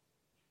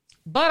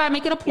 But I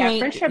make it a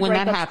point when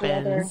that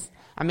happens.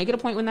 I make it a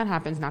point when that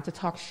happens not to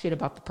talk shit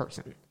about the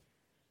person.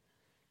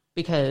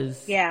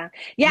 Because... Yeah,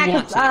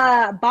 because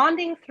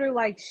bonding through,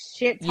 like,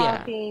 shit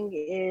talking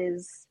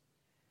is...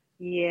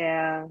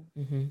 Yeah,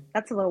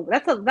 that's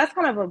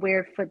kind of a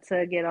weird foot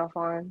to get off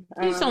on.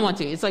 You just don't want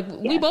to. It's like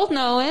we both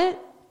know it.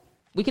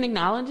 We can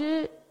acknowledge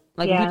it.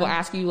 Like when people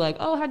ask you, like,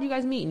 "Oh, how would you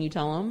guys meet?" and you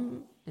tell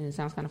them, and it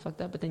sounds kind of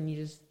fucked up. But then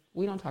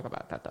we don't talk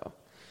about that though.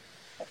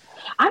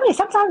 I mean,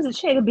 sometimes the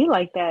shit could be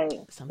like that.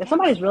 If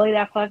somebody's really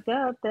that fucked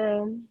up,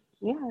 then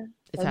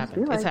it's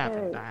happened. It's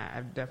happened.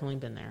 I've definitely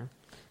been there.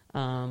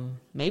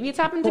 Maybe it's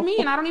happened to me,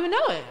 and I don't even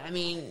know it. I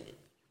mean,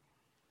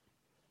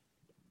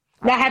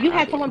 now have you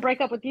had someone break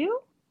up with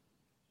you?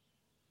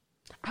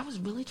 I was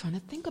really trying to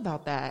think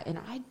about that, and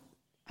I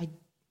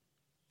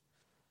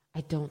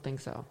don't think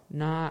so.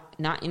 Not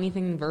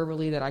anything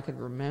verbally that I could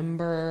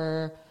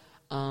remember.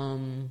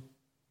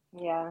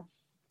 Yeah.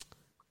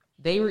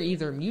 They were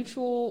either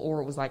mutual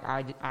or it was like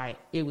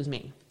it was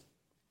me.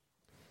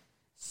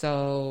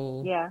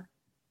 So yeah.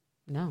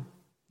 No,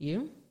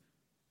 you?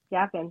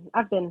 Yeah,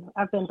 I've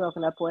been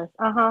broken up with.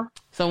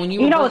 So when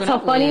you were what's so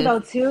funny though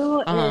too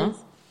is,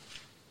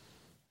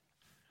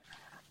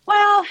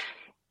 well.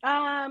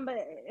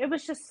 It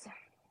was just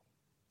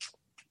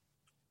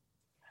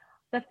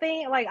the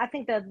thing. Like, I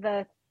think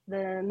the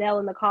nail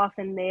in the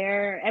coffin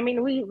there. I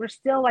mean, we were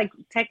still like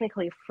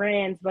technically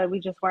friends, but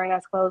we just weren't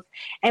as close.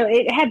 And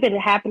it had been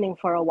happening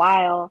for a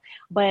while.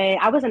 But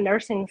I was in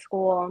nursing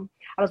school.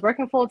 I was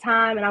working full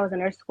time, and I was in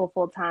nursing school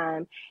full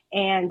time.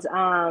 And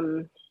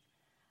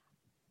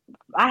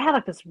I had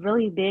like this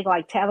really big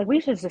like test. Like, we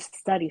should just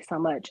study so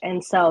much.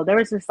 And so there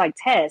was this like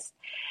test,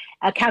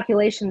 a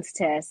calculations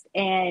test.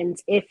 And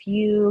if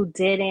you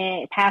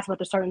didn't pass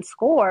with a certain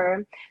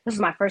score, this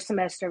was my first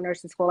semester of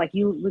nursing school, like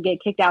you would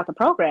get kicked out the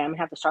program and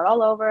have to start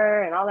all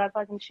over and all that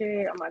fucking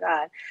shit. Oh my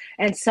God.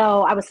 And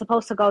so I was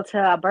supposed to go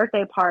to a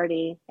birthday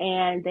party.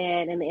 And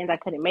then in the end, I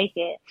couldn't make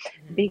it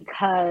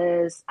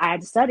because I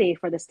had to study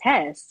for this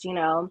test,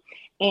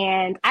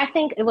 And I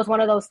think it was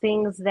one of those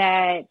things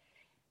that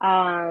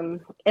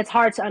it's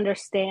hard to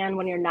understand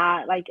when you're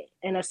not like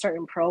in a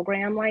certain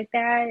program like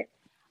that.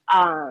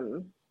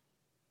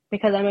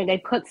 Because I mean, they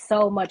put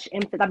so much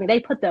emphasis. I mean, they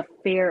put the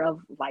fear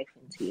of life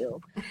into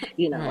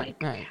you, right.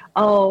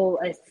 Oh,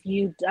 if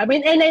you, I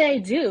mean, and they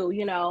do,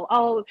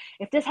 oh,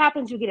 if this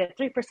happens, you get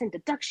a 3%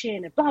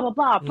 deduction and blah, blah,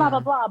 blah, blah, blah,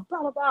 blah,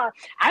 blah, blah, blah.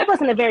 I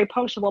wasn't a very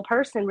punctual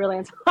person really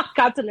until I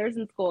got to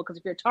nursing school, because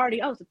if you're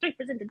tardy, it's a 3%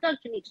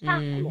 deduction each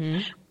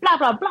time, blah,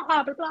 blah, blah,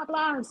 blah, blah,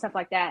 blah, and stuff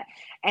like that.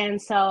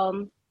 And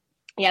so,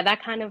 yeah,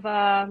 that kind of,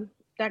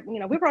 that,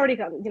 we were already,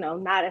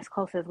 not as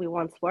close as we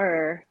once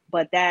were,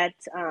 but that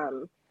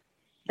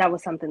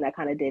was something that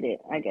kind of did it,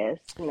 I guess,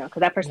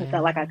 because that person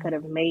felt like I could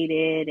have made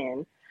it.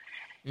 And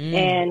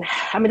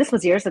I mean, this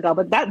was years ago,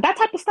 but that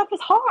type of stuff is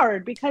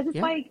hard because it's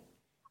like,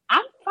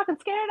 I'm fucking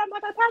scared I'm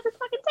not going to pass this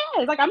fucking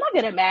test. Like, I'm not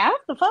good at math,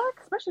 the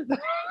fuck? Especially,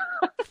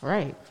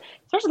 right.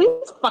 Especially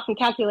these fucking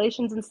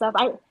calculations and stuff.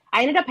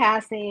 I ended up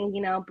passing,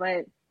 you know,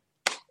 but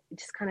it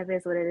just kind of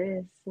is what it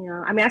is, you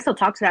know. I mean, I still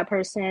talk to that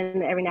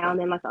person every now and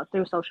then, like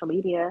through social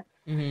media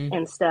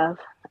and stuff.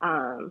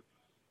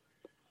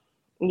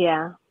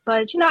 Yeah.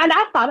 But, you know, and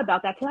I've thought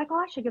about that too. Like, oh,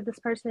 I should give this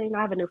person, you know,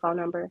 I have a new phone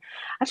number.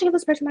 I should give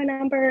this person my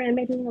number and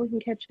maybe, you know, we can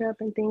catch up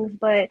and things.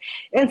 But,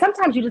 and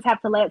sometimes you just have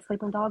to let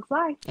sleeping dogs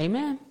lie.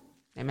 Amen.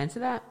 Amen to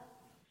that.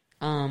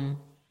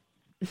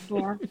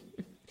 Yeah.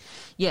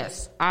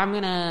 Yes. I'm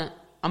gonna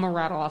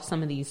rattle off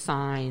some of these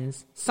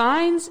signs.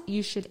 Signs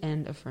you should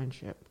end a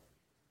friendship.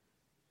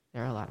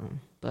 There are a lot of them,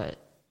 but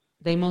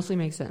they mostly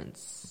make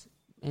sense.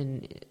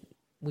 And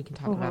we can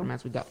talk about them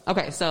as we go.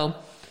 Okay. So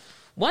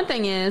one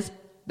thing is,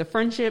 the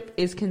friendship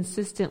is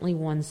consistently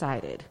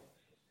one-sided.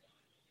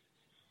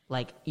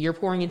 Like, you're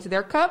pouring into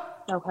their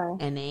cup,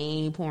 and they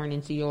ain't pouring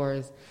into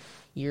yours.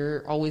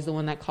 You're always the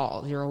one that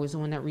calls. You're always the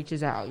one that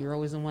reaches out. You're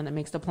always the one that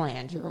makes the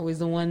plans. You're always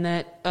the one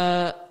that,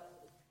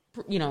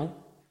 you know,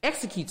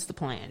 executes the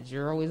plans.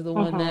 You're always the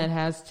one that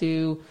has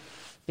to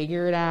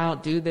figure it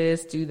out, do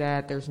this, do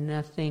that. There's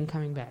nothing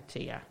coming back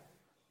to you.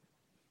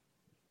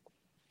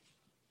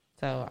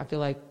 So I feel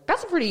like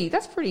that's pretty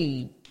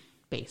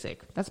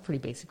basic. That's a pretty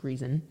basic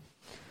reason.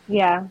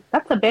 Yeah,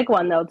 that's a big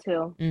one though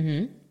too.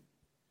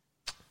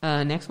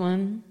 Next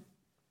one,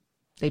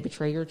 they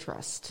betray your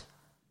trust.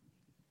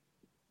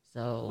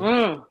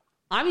 So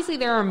obviously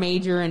there are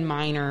major and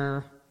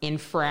minor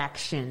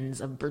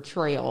infractions of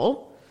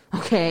betrayal.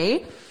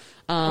 Okay.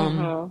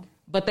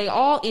 But they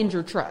all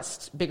injure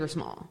trust, big or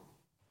small.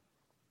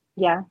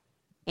 Yeah.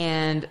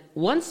 And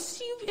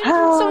once you've injured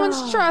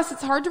someone's trust,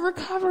 it's hard to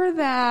recover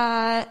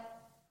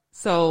that.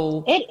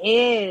 So it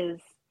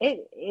is.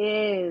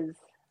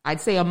 I'd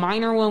say a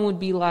minor one would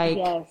be like,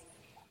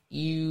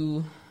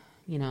 you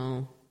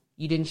know,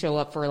 you didn't show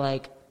up for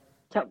like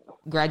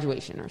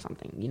graduation or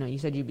something. You know, you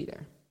said you'd be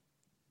there.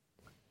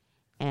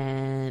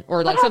 And,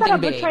 or like something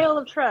big. Betrayal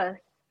of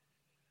trust.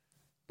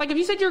 Like if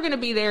you said you're going to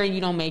be there and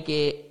you don't make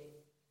it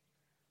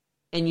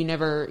and you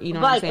never, you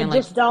know like, what I'm saying? Like,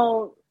 just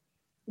don't,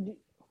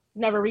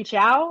 never reach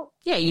out?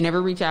 Yeah, you never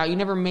reach out. You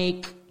never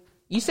make,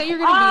 you say you're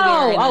going to be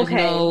there and there's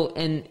no,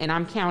 and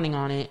I'm counting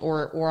on it,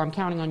 or I'm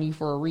counting on you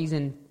for a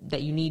reason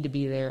that you need to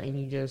be there, and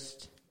you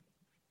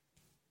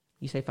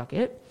say fuck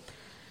it.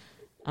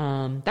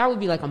 That would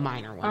be like a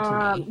minor one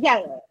to me.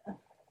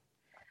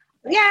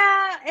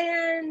 Yeah,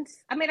 and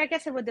I mean, I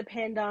guess it would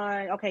depend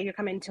on, okay, you're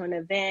coming to an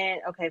event,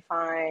 okay,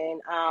 fine.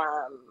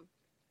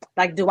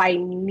 Like, do I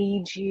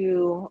need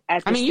you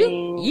at this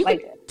thing? You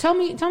like, tell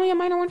me a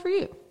minor one for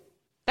you.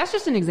 That's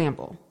just an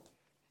example.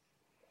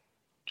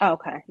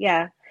 Okay,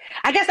 yeah.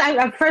 I guess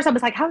at first I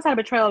was like, how is that a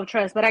betrayal of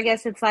trust? But I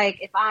guess it's like,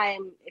 if I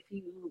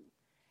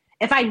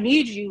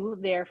need you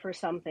there for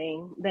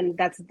something, then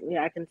that's, you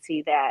know, I can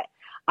see that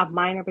a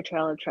minor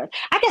betrayal of trust.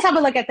 I guess I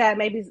would look at that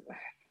maybe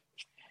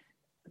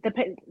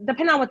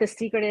depend on what the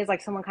secret is,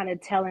 like someone kind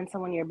of telling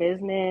someone your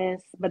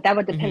business, but that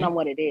would depend on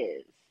what it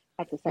is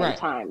at the same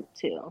time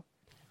too.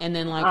 And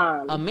then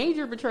like a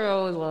major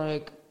betrayal is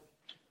like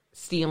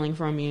stealing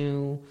from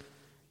you,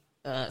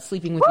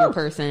 sleeping with your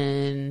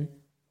person.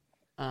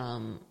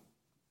 Have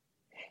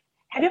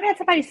you ever had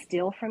somebody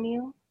steal from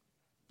you?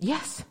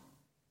 Yes.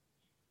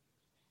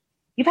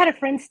 You've had a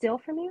friend steal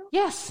from you?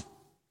 Yes.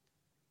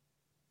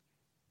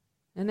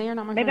 And they are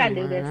not my friend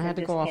anymore. I knew this. I had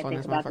to go off on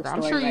this motherfucker.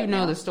 I'm sure you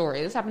know the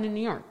story. This happened in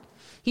New York.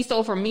 He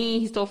stole from me.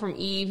 He stole from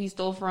Eve. He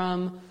stole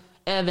from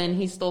Evan.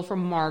 He stole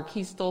from Mark.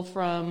 He stole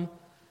from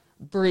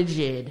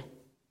Bridget.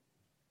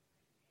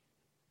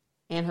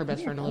 And her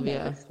best friend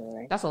Olivia.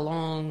 That's a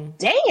long.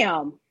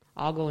 Damn.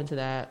 I'll go into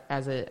that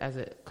as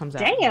it comes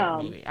out.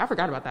 Damn. Maybe. I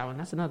forgot about that one.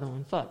 That's another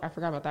one. Fuck. I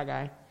forgot about that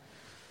guy.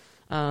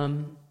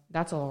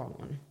 That's a long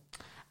one.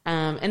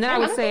 And then I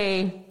would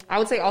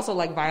say also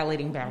like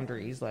violating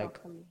boundaries, like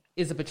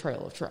is a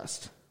betrayal of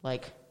trust.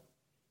 Like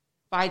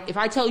if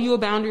I tell you a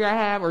boundary I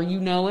have or you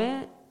know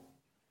it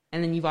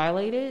and then you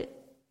violate it,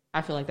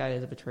 I feel like that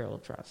is a betrayal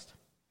of trust.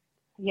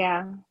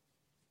 Yeah.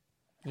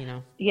 You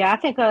know? Yeah, I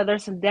think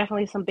there's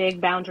definitely some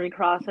big boundary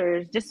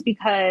crossers just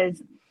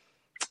because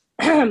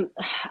I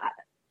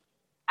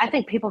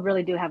think people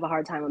really do have a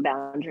hard time with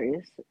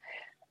boundaries.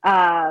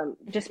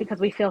 Just because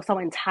we feel so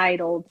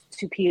entitled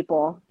to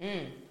people.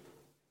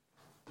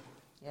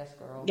 Yes,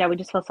 girl. Yeah, we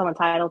just feel so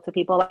entitled to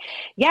people. Like,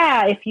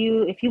 yeah, if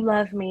you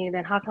love me,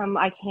 then how come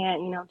I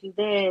can't, you know, do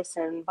this?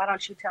 And why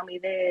don't you tell me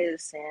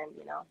this? And,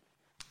 you know,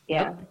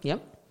 yeah.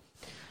 Yep.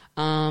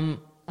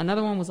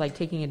 Another one was like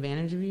taking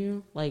advantage of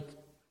you. Like,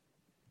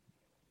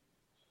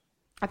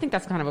 I think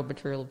that's kind of a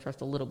betrayal of trust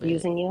a little bit.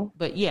 Using you?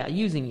 But yeah,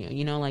 using you,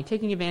 you know, like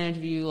taking advantage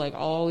of you, like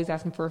always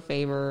asking for a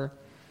favor,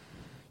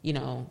 you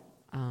know,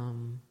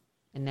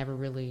 and never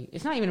really,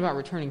 it's not even about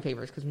returning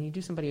favors, because when you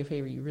do somebody a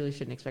favor, you really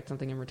shouldn't expect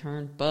something in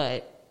return.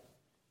 But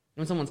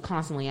when someone's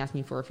constantly asking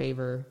you for a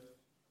favor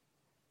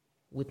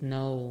with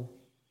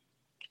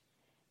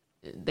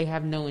they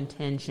have no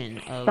intention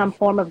of some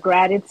form of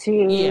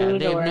gratitude. Yeah,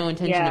 they have no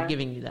intention of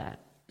giving you that.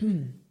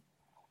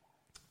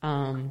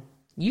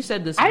 You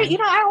said this.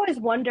 I always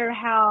wonder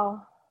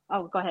how.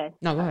 Oh, go ahead.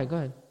 No, go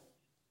ahead.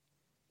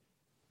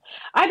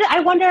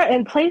 I wonder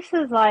in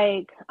places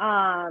like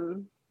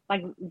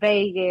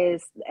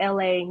Vegas,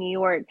 LA, New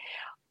York,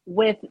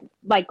 with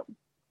like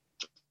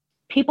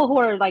people who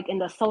are like in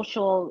the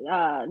social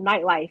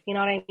nightlife, you know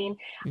what I mean?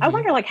 I Mm-hmm.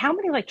 wonder like how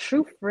many like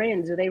true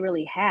friends do they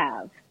really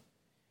have?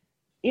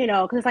 You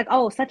know, because it's like,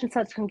 oh, such and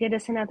such can get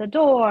us in at the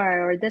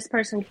door, or this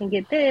person can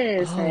get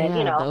this, Oh and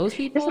yeah, those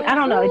just I people.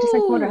 don't know. It just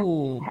makes me wonder.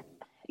 Ooh.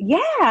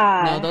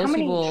 No, Yeah, how those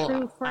many people,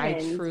 true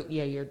friends?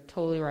 yeah, you're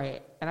totally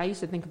right. And I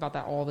used to think about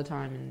that all the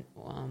time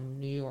in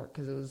New York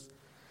because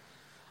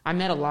I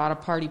met a lot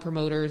of party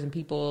promoters and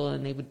people,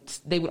 and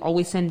they would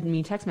always send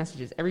me text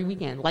messages every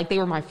weekend, like they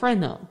were my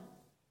friend though.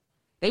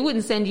 They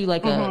wouldn't send you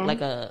like Mm-hmm.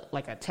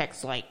 a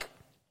text like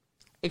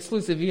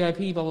exclusive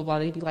VIP, blah blah blah.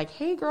 They'd be like,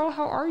 "Hey girl,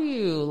 how are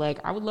you? Like,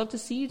 I would love to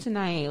see you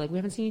tonight. Like, we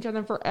haven't seen each other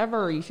in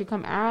forever. You should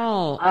come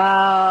out.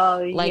 Oh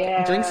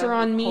Like, drinks yeah, are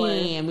of on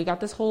course. me, and we got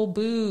this whole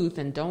booth,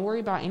 and don't worry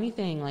about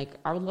anything. Like,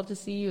 I would love to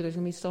see you. There's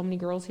gonna be so many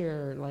girls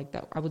here, like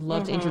that. I would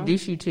love to Mm-hmm.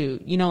 introduce you to,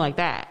 like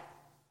that."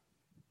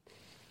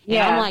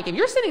 And I'm Yeah. like, if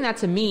you're sending that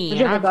to me, Did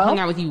and you ever I've hung go?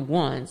 out with you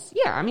once,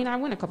 yeah, I mean, I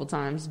went a couple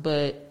times,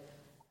 but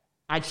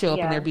I'd show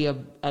up and Yeah, there'd be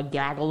a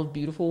gaggle of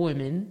beautiful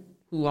women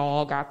who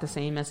all got the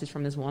same message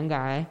from this one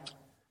guy,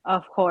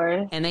 of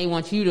course. and they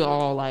want you to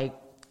all like,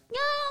 "No,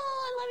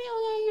 I love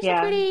you. You're so Yeah.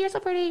 pretty. You're so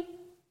pretty."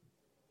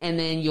 And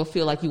then you'll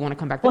feel like you want to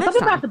come back the Well, some next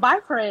people have time. to buy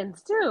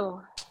friends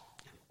too.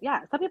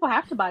 Yeah, some people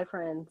have to buy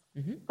friends.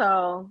 Hmm.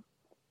 So,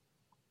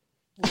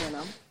 you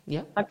know,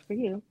 Yep. sucks for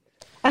you.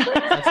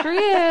 Sucks for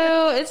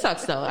you. It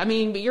sucks though. I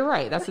mean, but you're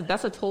right. That's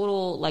a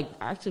total like.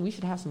 Actually, we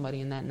should have somebody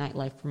in that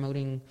nightlife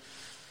promoting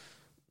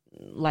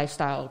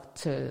lifestyle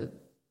to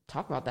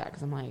talk about that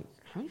because I'm like,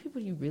 how many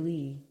people do you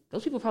really?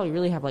 Those people probably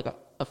really have like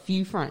a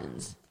few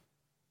friends,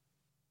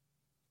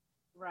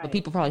 but Right.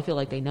 people probably feel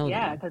like they know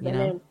Yeah, them. because You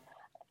know?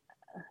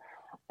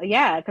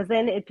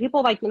 then if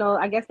people like,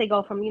 I guess they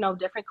go from,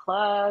 different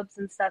clubs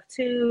and stuff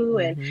too.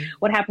 And Hmm.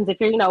 what happens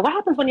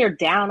when you're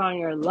down on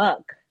your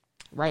luck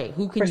Right?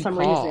 Who for can you some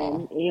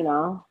reason,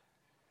 call?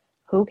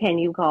 who can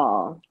you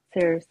call?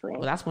 Seriously.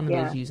 Well, that's one of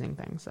those Yeah. using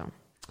things. So,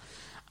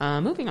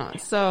 moving on.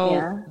 So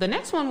Yeah. the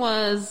next one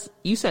was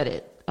you said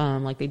it.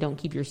 Like they don't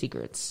keep your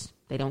secrets.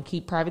 They don't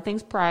keep private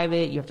things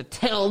private. You have to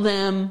tell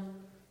them.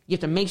 You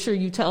have to make sure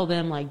you tell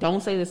them. Like,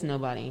 don't say this to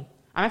nobody.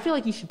 I feel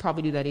like you should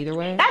probably do that either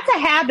way. That's a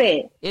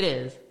habit. It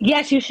is.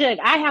 Yes, you should.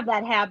 I have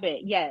that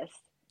habit. Yes.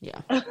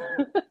 Yeah.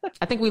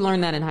 I think we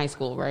learned that in high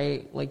school,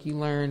 right? Like you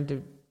learn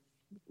to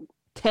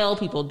tell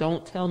people,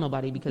 don't tell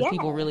nobody because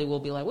people Yeah. really will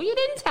be like, well, you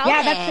didn't tell Yeah,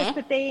 me. that's just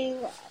the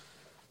thing.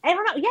 I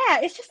don't know.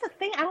 Yeah, it's just a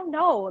thing. I don't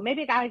know.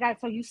 Maybe I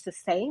got so used to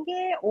saying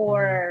it,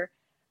 Mhm. or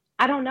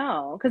I don't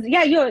know. Because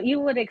yeah, you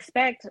would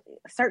expect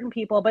certain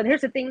people, but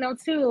here's the thing though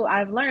too.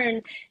 I've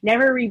learned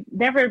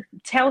never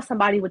tell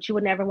somebody what you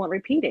would never want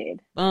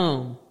repeated.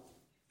 Boom.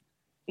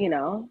 You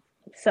know,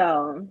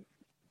 so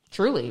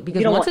Truly. if Because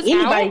you don't once want it's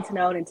anybody out, to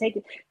know, then take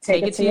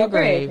take it it to to your your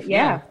grave. grave.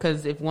 Yeah. Yeah,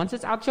 Because if once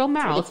it's out your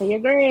take it mouth, to your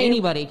grave.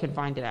 anybody can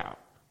find it out.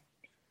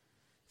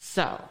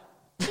 So,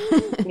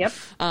 Yep,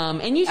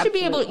 and you should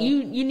be able, absolutely.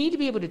 you need to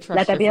be able to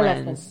Let trust that your be a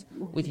friends lesson.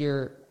 with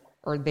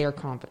or their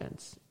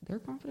confidence. Their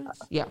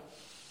confidence? Yeah.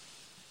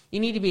 You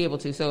need to be able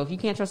to. So if you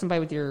can't trust somebody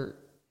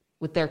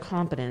with their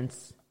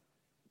confidence,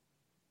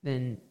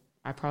 then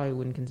I probably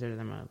wouldn't consider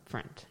them a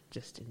friend,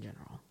 just in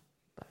general.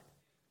 But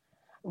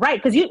Right,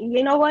 because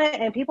you know what,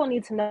 and people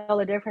need to know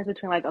the difference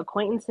between like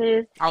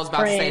acquaintances, I was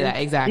about to say friends. that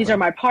These are exactly.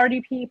 my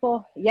party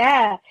people.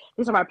 Yeah,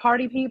 these are my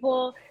party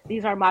people.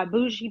 These are my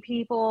bougie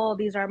people.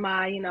 These are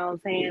my, what I'm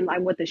saying,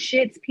 like with the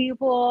shits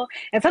people.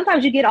 And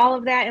sometimes you get all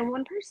of that in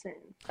one person.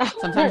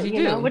 Sometimes you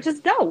do. Which is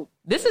dope.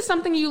 This is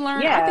something you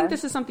learn. I think Yeah,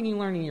 this is something you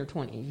learn in your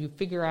 20s. You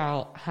figure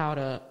out how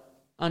to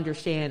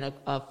understand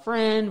a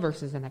friend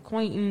versus an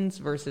acquaintance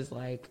versus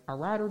like a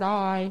ride or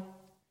die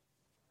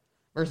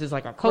versus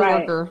like a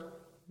right, coworker.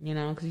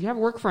 Because you have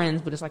work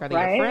friends, but it's like, are they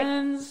your right.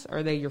 friends or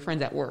are they your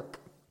friends at work?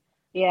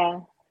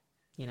 Yeah,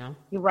 You know,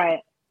 you're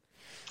right.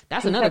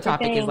 that's Two another separate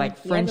topic is things. like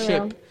Yes,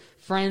 ma'am.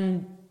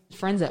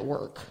 friends at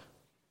work.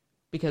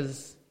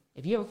 Because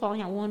if you have a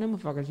falling out with one of them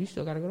motherfuckers, you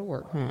still got to go to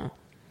work, huh?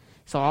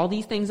 So all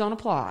these things don't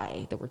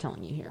apply that we're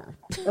telling you here.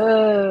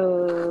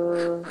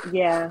 Oh,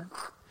 yeah.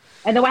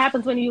 And then what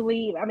happens when you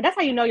leave? I mean, that's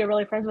how you know you're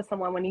really friends with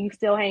someone when you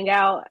still hang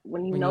out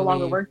when you When no you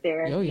longer leave. work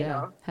there. Oh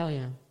yeah, hell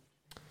yeah.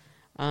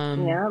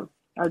 Yeah,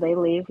 or they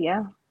leave.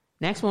 Yeah.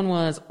 Next one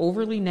was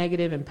overly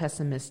negative and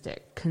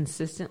pessimistic,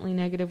 consistently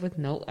negative with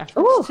no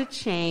Ooh, efforts to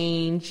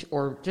change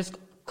or just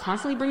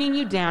constantly bringing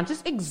you down,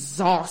 just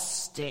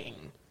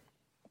exhausting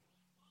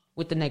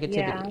with the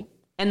yeah, negativity.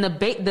 And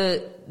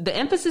the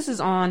emphasis is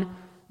on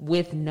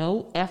with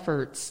no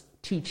efforts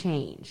to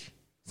change.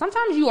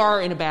 Sometimes you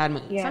are in a bad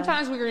mood. yeah.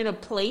 Sometimes we're in a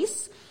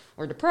place,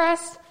 we're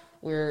depressed,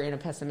 we're in a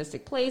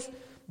pessimistic place,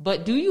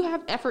 but do you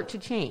have effort to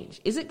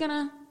change?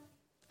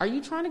 Are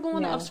you trying to go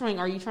on the Yeah. upswing?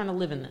 Or are you trying to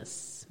live in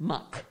this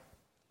muck?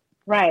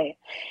 Right.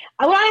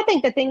 Well, I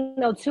think the thing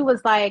though too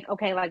is like,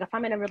 okay, like if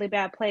I'm in a really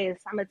bad place,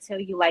 I'm gonna tell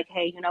you like,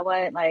 hey, you know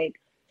what? Like,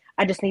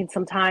 I just need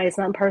some time. It's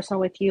nothing personal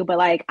with you, but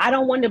like, I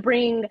don't want to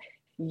bring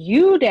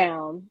you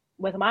down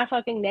with my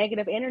fucking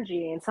negative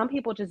energy, and some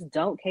people just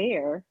don't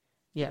care.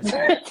 Yes.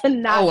 To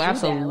not do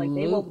absolutely. that. Like,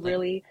 they will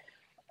really,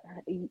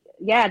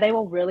 they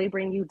will really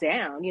bring you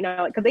down, you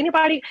know, because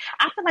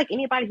I feel like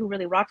anybody who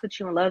really rocks with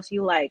you and loves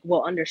you, like,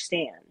 will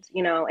understand,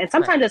 you know, and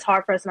sometimes it's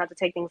hard for us not to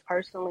take things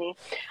personally.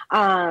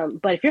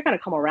 But if you're going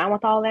to come around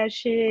with all that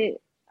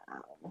shit,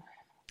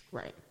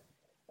 right.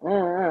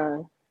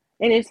 And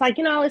it's like,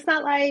 you know, it's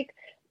not like,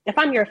 if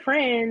I'm your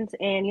friend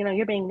and, you know,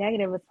 you're being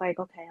negative, it's like,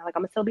 okay, like,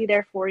 I'm gonna still be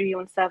there for you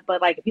and stuff.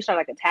 But, like, if you start,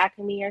 like,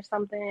 attacking me or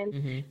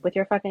something with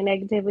your fucking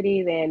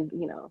negativity, then,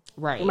 you know,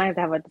 we might have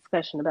to have a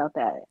discussion about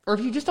that. Or if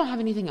you just don't have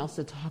anything else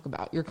to talk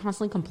about, you're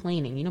constantly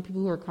complaining. You know,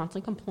 people who are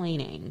constantly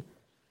complaining,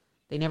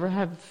 they never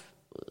have,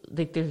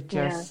 like, they're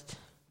just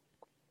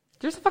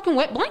a fucking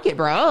wet blanket,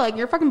 bro. Like,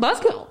 you're a fucking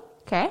buzzkill,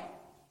 okay?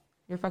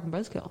 You're a fucking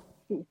buzzkill.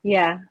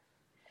 Yeah.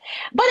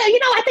 But, you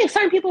know, I think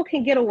certain people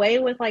can get away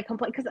with, like,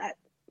 complain, because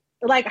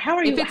like, how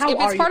are you? If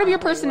it's part of your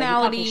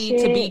personality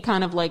to be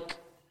kind of like,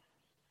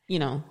 you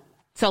know,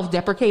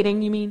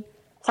 self-deprecating, you mean?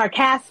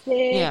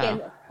 Sarcastic. Yeah.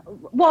 And,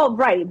 well,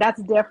 right.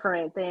 That's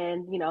different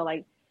than, you know,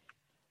 like,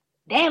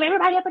 damn,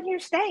 everybody up in here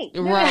stink.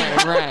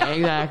 Right,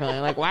 exactly.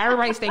 Like, why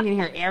everybody stinking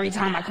here every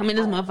time I come in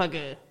this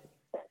motherfucker?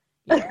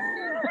 Yeah.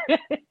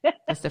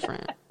 That's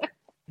different.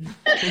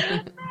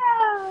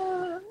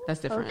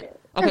 That's different.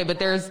 Okay, but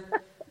there's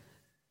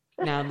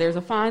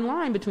a fine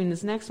line between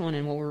this next one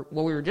and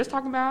what we were just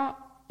talking about.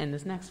 And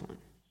this next one.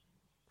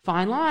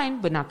 Fine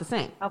line, but not the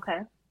same. Okay.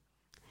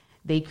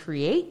 They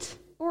create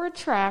or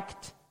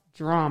attract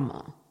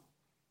drama.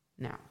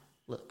 Now,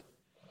 look,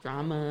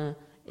 drama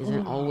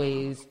isn't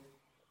always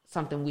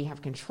something we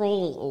have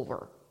control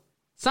over.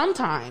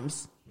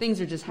 Sometimes things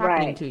are just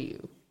happening to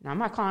you. Now, I'm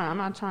not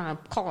trying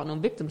to call out no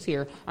victims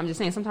here. I'm just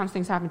saying sometimes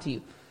things happen to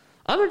you.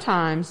 Other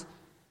times,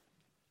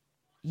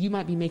 you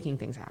might be making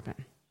things happen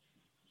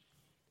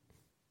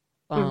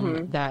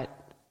that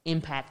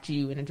impact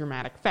you in a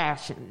dramatic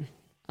fashion.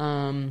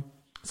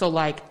 So,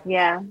 like,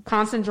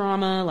 constant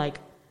drama, like,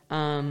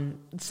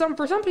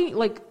 for some people,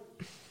 like,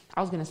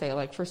 I was going to say,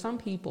 like, for some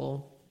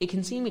people, it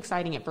can seem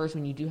exciting at first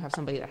when you do have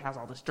somebody that has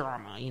all this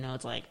drama, you know,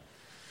 it's like,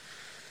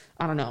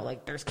 I don't know,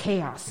 like, there's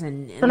chaos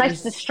and it's a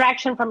nice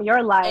distraction from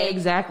your life.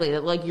 Exactly.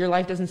 Like, your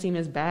life doesn't seem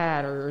as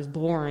bad or as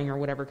boring or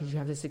whatever because you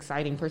have this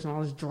exciting person,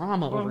 all this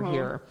drama over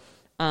here.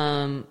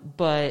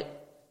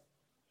 But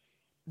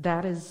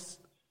that's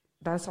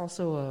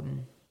also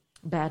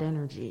bad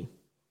energy.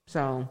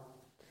 So,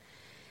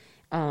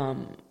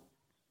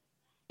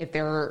 if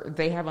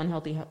they have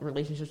unhealthy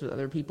relationships with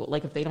other people,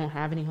 like if they don't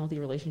have any healthy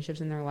relationships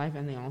in their life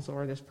and they also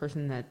are this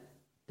person that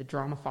the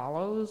drama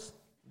follows,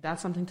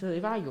 that's something to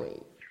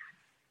evaluate.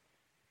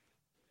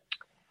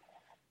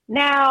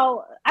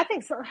 Now, I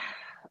think so.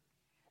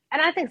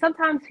 And I think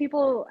sometimes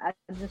people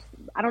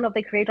I don't know if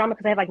they create drama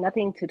because they have, like,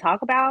 nothing to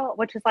talk about,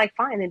 which is, like,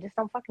 fine, and just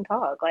don't fucking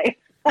talk. Like,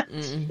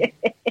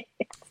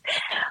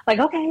 like,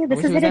 okay, this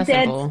is in a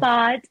dead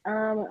spot.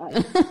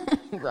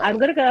 I'm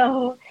gonna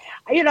go.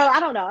 You know, I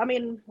don't know. I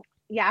mean,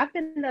 yeah, I've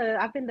been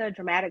the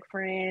dramatic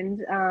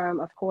friend.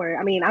 Of course.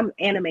 I mean, I'm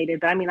animated,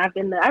 but I mean, I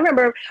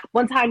remember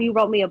one time you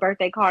wrote me a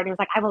birthday card and it was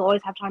like, I will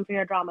always have time for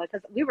your drama,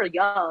 because we were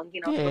young,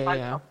 you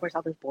know. Of course,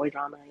 all this boy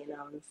drama, you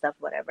know, and stuff,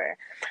 whatever.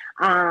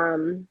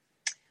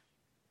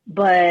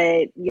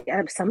 But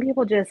yeah, some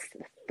people just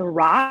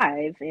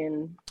thrive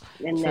in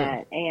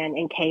that and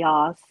in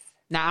chaos.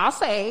 Now, I'll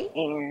say,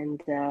 and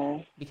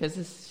because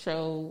this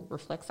show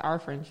reflects our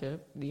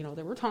friendship, you know,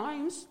 there were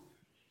times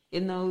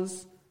in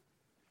those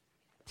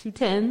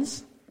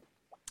 210s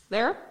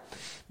there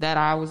that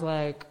I was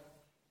like,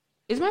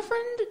 is my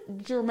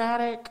friend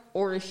dramatic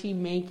or is she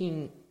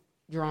making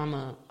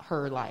drama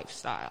her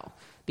lifestyle?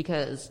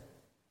 Because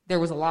there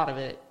was a lot of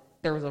it.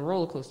 There was a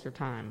roller coaster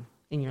time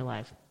in your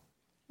life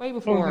way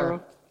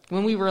before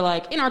when we were,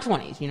 like, in our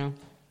 20s, you know?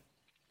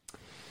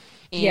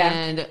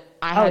 And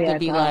I had to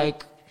be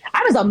like,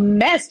 I was a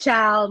mess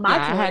child. I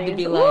had to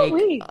be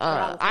like,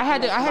 I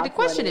had to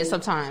question it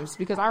sometimes,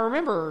 because I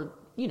remember,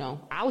 you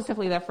know, I was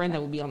definitely that friend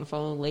that would be on the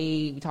phone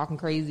late, talking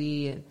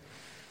crazy,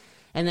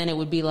 and then it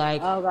would be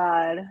like, oh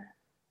God,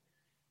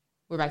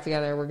 we're back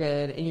together, we're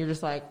good, and you're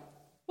just like,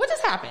 what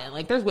just happened?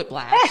 Like, there's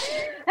whiplash,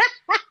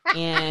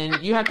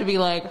 and you have to be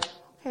like,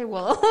 okay,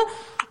 well,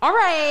 all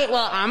right,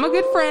 well, I'm a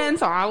good friend,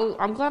 so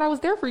I'm glad I was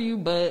there for you,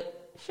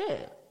 but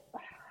shit,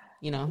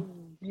 you know.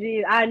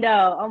 Gee, I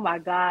know. Oh my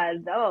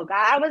God. Oh God.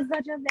 I was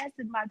such a mess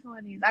in my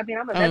 20s. I mean,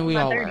 I'm a mess in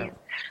my 30s.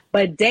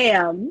 But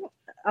damn.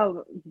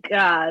 Oh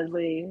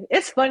golly.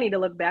 It's funny to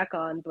look back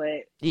on,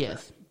 but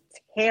yes.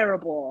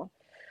 Terrible.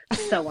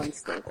 So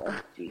unstable.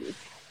 Jeez.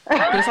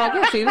 But it's all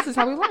good. See, this is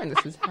how we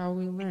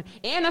learn.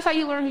 And that's how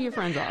you learn who your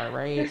friends are,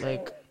 right?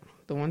 Like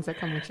the ones that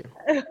come with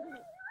you.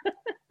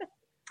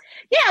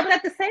 Yeah, but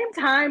at the same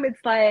time,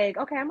 it's like,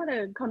 okay, I'm going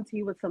to come to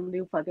you with some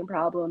new fucking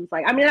problems.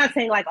 Like, I mean, I'm not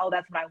saying, like, oh,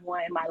 that's what I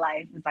want in my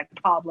life. It's, like,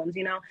 problems,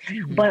 you know?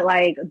 Mm-hmm. But,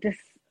 like, just,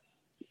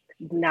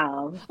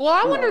 no. Well,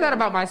 I wonder that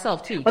about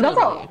myself, too. But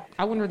totally.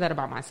 I wonder that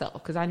about myself,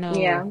 because I know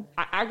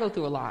I go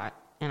through a lot,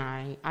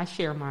 and I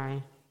share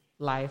my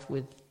life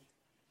with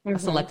a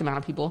select amount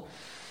of people.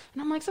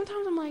 And I'm like,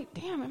 sometimes I'm like,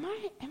 damn, am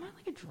I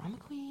like a drama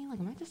queen? Like,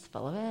 am I just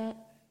full of it?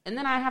 And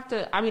then I have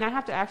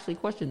to actually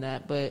question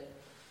that. But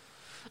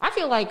I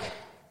feel like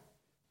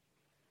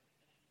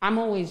I'm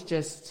always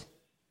just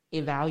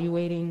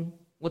evaluating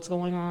what's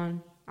going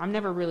on. I'm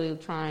never really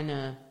trying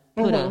to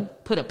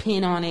put a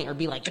pin on it or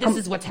be like, this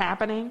is what's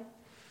happening.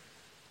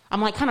 I'm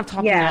like kind of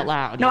talking out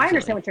loud. No, I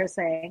understand what you're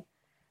saying.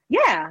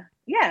 Yeah.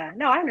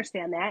 No, I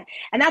understand that.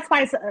 And that's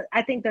why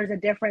I think there's a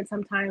difference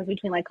sometimes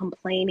between like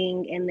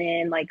complaining and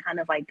then like kind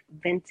of like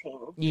venting.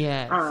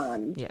 Yes.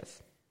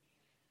 Yes.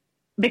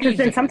 Because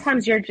then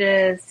sometimes you're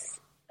just,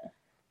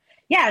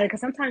 because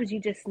sometimes you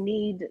just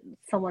need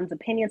someone's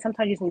opinion.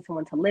 Sometimes you just need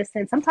someone to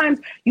listen. Sometimes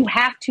you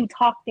have to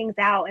talk things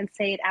out and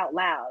say it out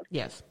loud.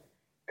 Yes.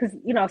 Because,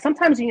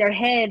 sometimes in your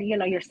head,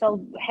 you're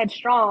so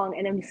headstrong.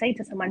 And then you say it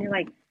to someone, you're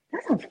like,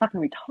 that sounds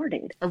fucking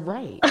retarded.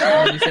 Right.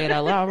 When you say it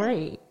out loud,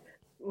 right.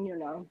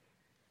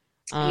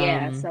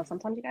 So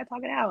sometimes you gotta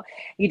talk it out.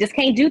 You just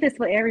can't do this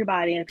with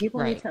everybody, and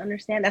people need to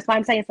understand. That's why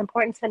I'm saying it's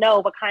important to know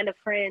what kind of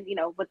friend,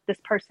 what this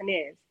person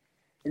is.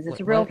 Is this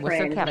a real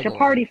friend? Is this your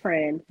party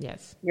friend?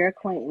 Yes. Your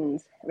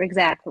acquaintance.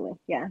 Exactly.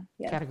 Yeah.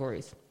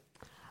 Categories.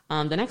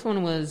 The next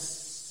one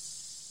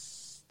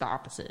was the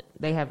opposite.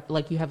 They have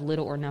you have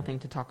little or nothing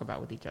to talk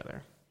about with each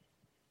other.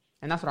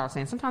 And that's what I was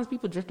saying. Sometimes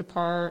people drift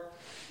apart.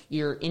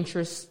 Your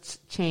interests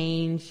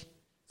change.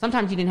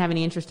 Sometimes you didn't have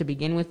any interest to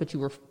begin with, but you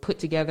were put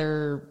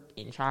together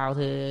in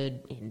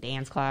childhood, in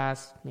dance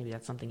class. Maybe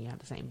that's something you have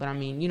the same. But I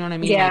mean, you know what I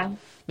mean? Yeah. Like,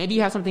 maybe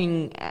you have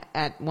something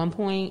at one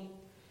point,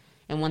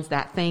 and once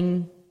that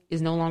thing is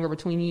no longer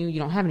between you, you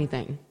don't have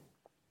anything.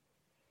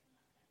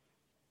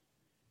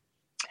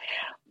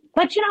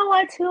 But you know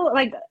what, too?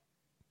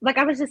 Like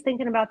I was just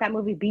thinking about that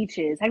movie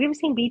Beaches. Have you ever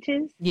seen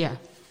Beaches? Yeah.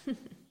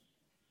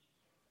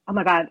 Oh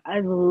my God, I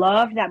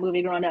loved that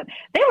movie growing up.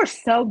 They were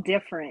so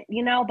different,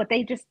 but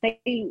they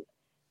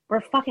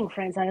were fucking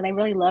friends and they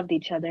really loved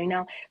each other,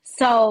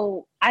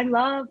 So I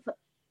love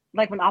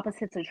like when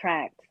opposites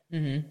attract.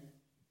 Mm-hmm.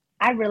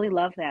 I really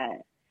love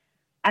that.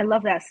 I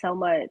love that so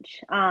much.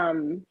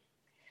 And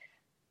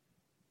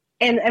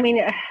I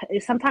mean,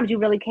 sometimes you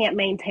really can't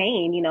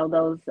maintain,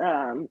 those,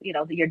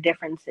 your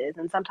differences.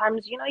 And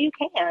sometimes, you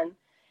can.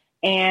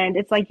 And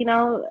it's like,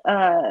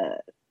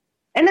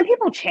 and then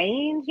people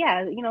change.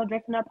 Yeah.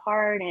 Drifting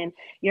apart and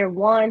your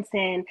wants.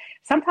 And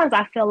sometimes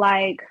I feel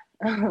like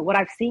what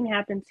I've seen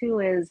happen too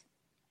is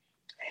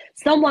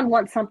someone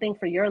wants something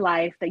for your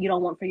life that you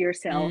don't want for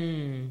yourself.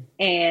 And,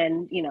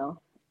 it's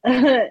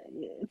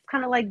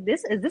kind of like,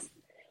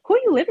 who are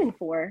you living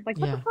for? Like,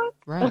 what the fuck?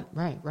 Right.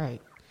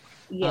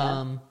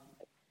 Yeah.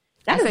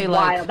 That is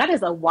wild. That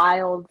is a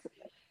wild.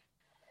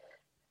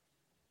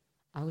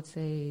 I would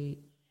say,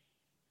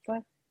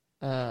 what?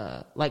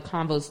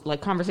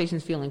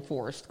 Conversations feeling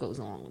forced goes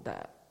along with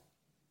that.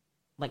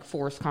 Like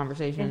forced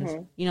conversations.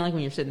 Mm-hmm. Like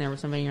when you're sitting there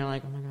with somebody and you're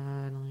like, oh my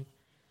God, like,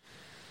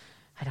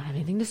 I don't have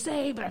anything to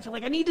say, but I feel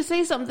like I need to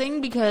say something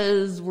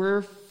because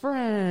we're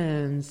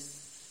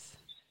friends.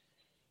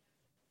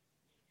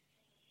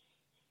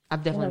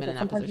 I've definitely been in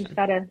that position. You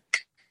gotta,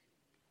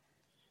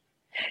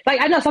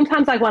 I know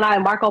sometimes when I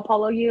Marco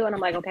Polo you and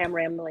I'm like, okay, I'm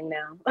rambling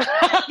now.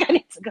 I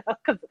need to go.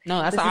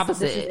 No, that's the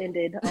opposite. This has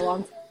ended a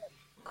long time.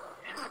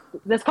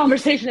 This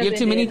conversation has You have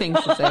too many things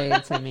to say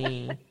to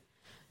me.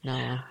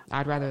 No,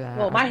 I'd rather that.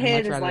 Well, my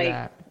head is like,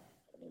 that.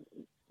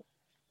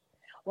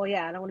 Well,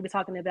 yeah, I don't want to be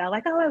talking about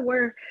like, oh, I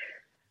wear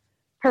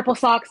purple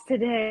socks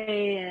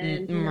today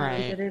and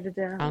right. I don't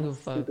give a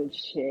fuck. Stupid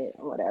shit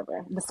or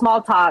whatever. The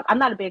small talk. I'm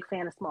not a big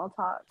fan of small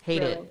talk.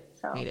 Hate it.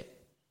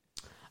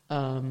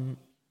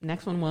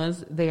 Next one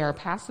was they are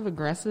passive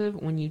aggressive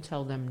when you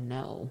tell them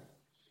no.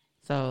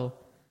 So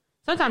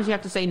sometimes you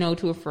have to say no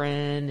to a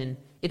friend, and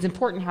it's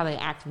important how they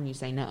act when you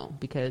say no,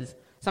 because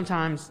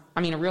sometimes,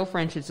 I mean, a real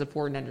friend should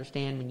support and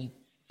understand when you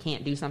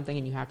can't do something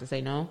and you have to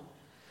say no.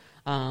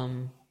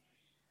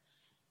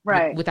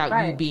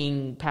 Without you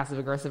being passive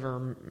aggressive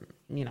or,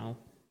 you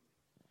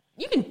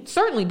can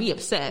certainly be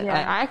upset.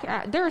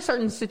 Yeah. There are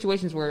certain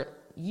situations where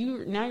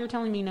you're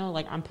telling me no,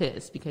 like I'm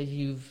pissed because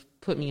you've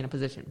put me in a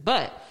position.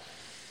 But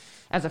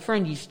as a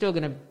friend, you're still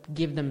going to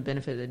give them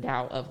benefit of the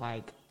doubt of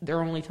like,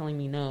 they're only telling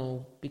me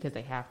no because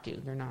they have to.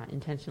 They're not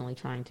intentionally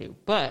trying to.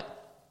 But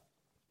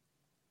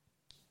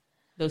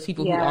those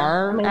people who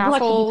are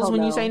assholes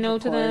when you say no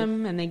to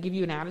them and they give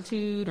you an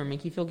attitude or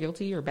make you feel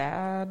guilty or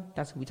bad,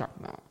 that's what we talk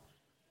about.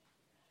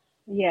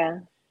 Yeah.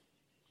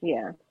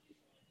 Yeah.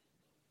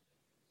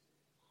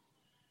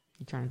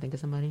 You trying to think of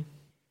somebody?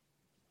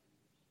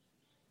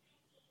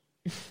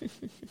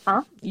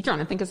 Huh? You trying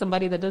to think of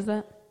somebody that does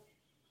that?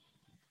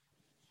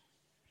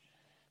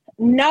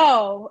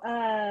 No.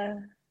 No.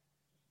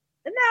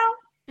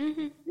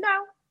 Mm-hmm.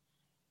 No.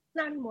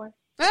 Not anymore.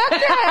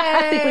 Okay.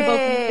 I think we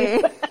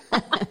both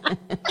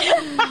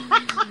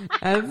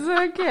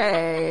That's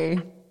okay.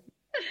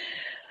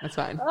 That's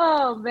fine.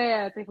 Oh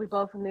man, I think we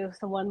both knew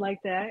someone like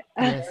that.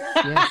 Yes.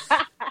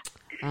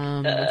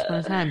 Once upon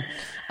a time.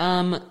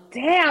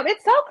 Damn,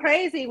 it's so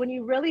crazy when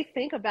you really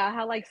think about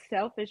how like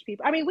selfish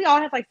people. I mean, we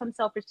all have like some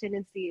selfish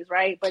tendencies,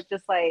 right? But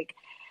just like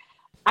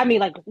I mean,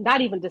 like,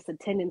 not even just a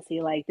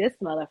tendency. Like, this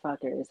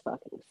motherfucker is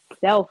fucking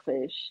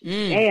selfish.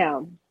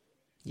 Damn.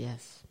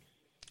 Yes.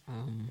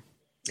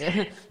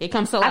 It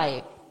comes to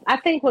light. I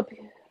think what...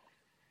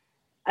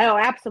 Oh,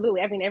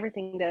 absolutely. I mean,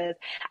 everything does.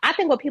 I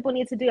think what people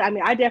need to do, I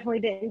mean, I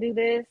definitely didn't do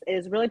this,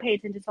 is really pay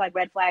attention to, like,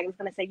 red flags. It's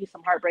going to save you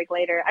some heartbreak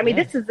later. I mean,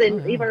 this is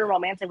even in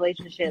romantic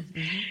relationships.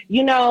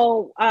 You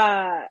know,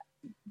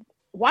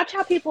 watch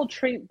how people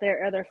treat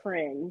their other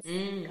friends,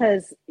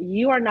 because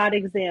you are not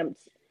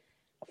exempt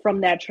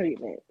from that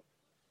treatment.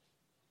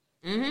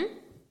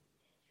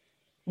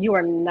 You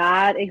are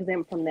not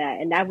exempt from that,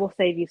 and that will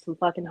save you some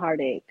fucking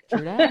heartache.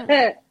 True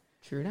that.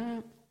 True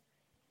that.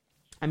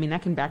 I mean,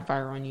 that can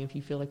backfire on you if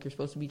you feel like you're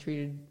supposed to be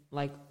treated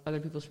like other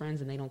people's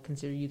friends and they don't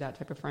consider you that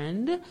type of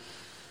friend.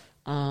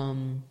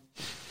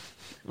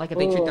 Like if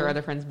they treat their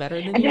other friends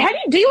better than you.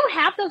 Do you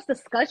have those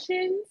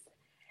discussions?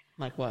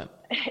 Like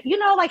what? You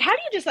know, like how do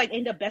you just like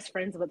end up best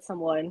friends with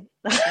someone?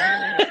 Like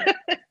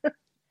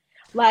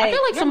I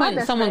feel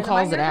like someone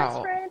calls it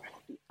out.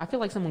 I feel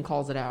like someone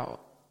calls it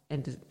out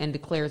and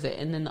declares it,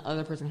 and then the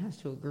other person has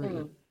to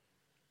agree.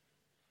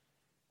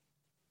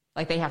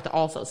 Like they have to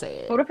also say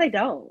it. What if they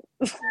don't?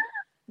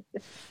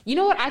 You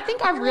know what? I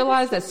think I've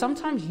realized that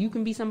sometimes you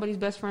can be somebody's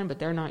best friend, but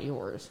they're not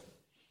yours.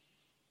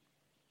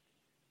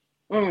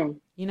 You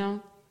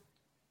know?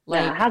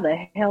 Like, yeah, how the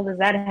hell does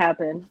that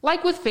happen?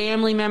 Like with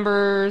family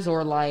members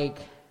or like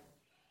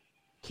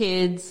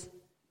kids,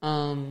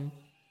 or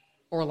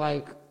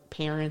like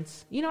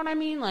parents. You know what I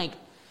mean? Like,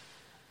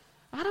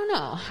 I don't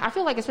know. I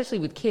feel like especially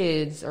with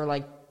kids or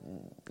like,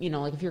 you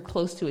know, like if you're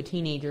close to a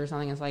teenager or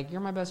something, it's like,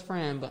 you're my best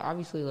friend, but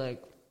obviously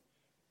like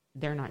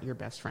they're not your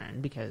best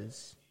friend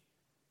because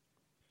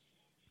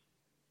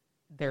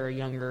they're a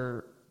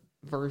younger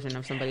version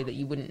of somebody that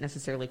you wouldn't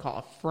necessarily call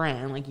a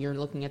friend. Like you're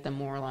looking at them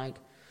more like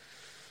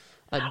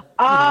a like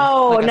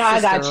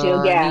I got you.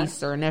 Or yeah, a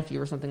niece or a nephew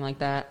or something like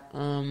that.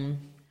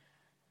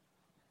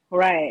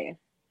 Right.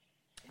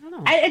 I don't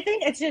know. I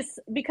think it's just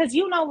because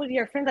you know with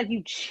your friends, like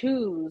you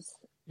choose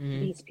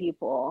these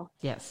people.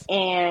 Yes.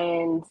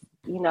 And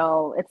you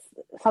know, it's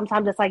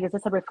sometimes it's like, is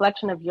this a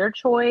reflection of your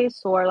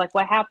choice or like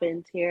what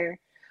happened here?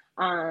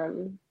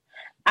 I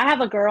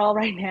have a girl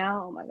right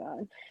now. Oh my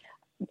God.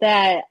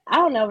 That I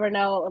don't ever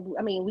know.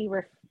 I mean, we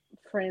were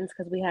friends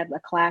because we had a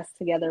class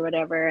together or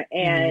whatever,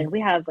 and we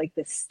have like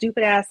this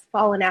stupid ass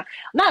falling out.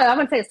 Not, I'm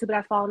gonna say a stupid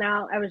ass falling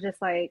out. I was just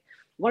like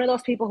one of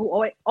those people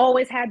who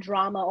always had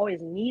drama,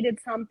 always needed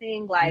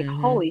something. Like,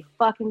 holy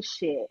fucking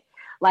shit.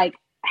 Like,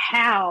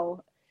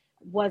 how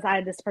was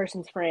I this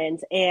person's friend?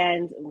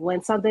 And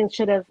when something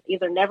should have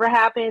either never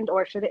happened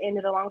or should have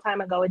ended a long time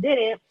ago, it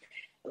didn't.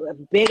 A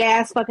big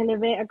ass fucking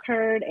event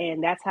occurred,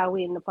 and that's how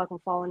we ended up fucking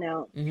falling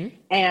out.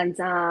 And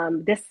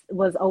this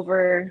was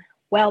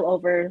well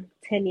over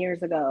 10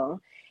 years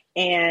ago,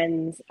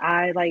 and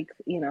I like,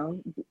 you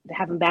know,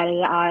 haven't batted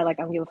an eye. Like,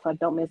 I don't give a fuck,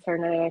 don't miss her,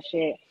 none of that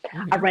shit.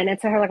 I ran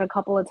into her like a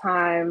couple of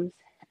times,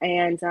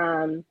 and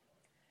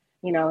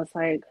you know, it's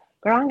like,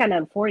 girl, I ain't got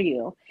nothing for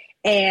you.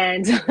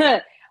 And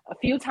a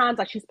few times,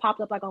 like, she's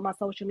popped up like on my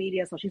social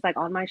media, so she's like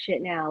on my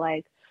shit now,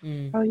 like,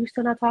 oh, you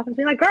still not talking to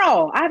me? Like,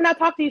 girl, I have not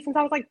talked to you since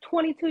I was like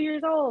 22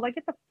 years old. Like,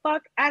 get the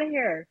fuck out of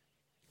here.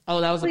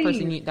 Oh, that was the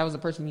person. That was the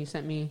person you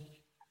sent me.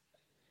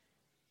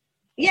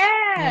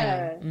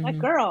 Yeah. Like,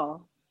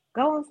 girl,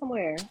 go on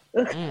somewhere.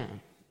 Man,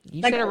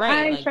 you like, said it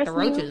right. Like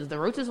the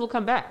roaches will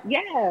come back.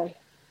 Yeah.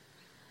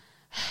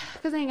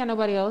 Because they ain't got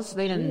nobody else.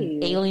 They done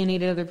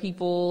alienated other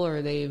people,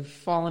 or they've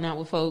fallen out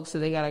with folks, so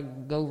they gotta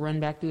go run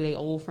back through their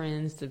old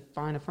friends to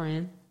find a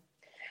friend.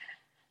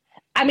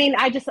 I mean,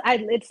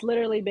 it's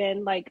literally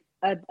been like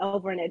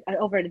over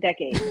a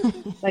decade.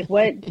 Like,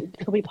 what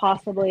could we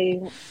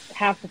possibly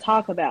have to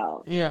talk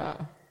about? Yeah.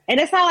 And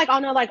it's not like, oh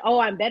no, like, oh,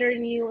 I'm better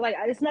than you. Like,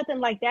 it's nothing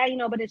like that, you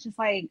know, but it's just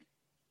like,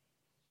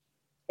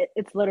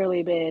 it's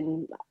literally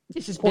been,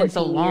 it's just been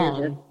so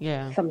long.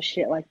 Yeah. Some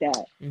shit like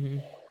that.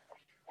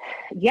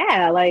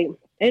 Yeah. Like,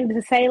 and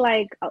to say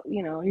like,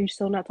 you know, you're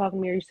still not talking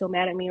to me, or you're still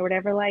mad at me or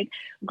whatever, like,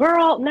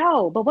 girl,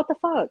 no, but what the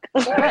fuck?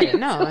 Right.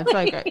 No, it's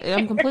like,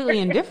 I'm completely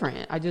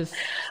indifferent.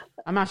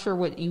 I'm not sure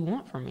what you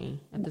want from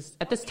me at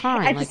this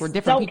time. Like, we're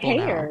different people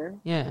now.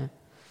 Yeah.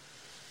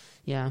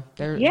 Yeah.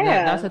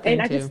 That's the thing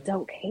too. And I just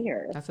don't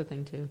care. That's the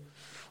thing too.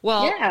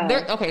 Well,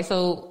 okay.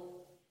 So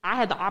I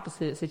had the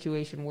opposite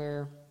situation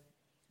where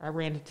I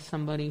ran into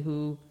somebody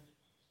who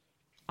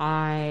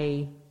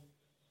I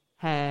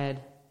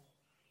had,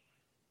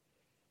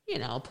 you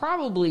know,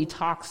 probably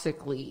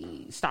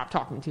toxically stopped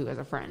talking to as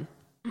a friend.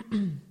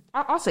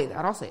 I'll say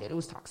that. I'll say it. It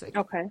was toxic.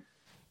 Okay.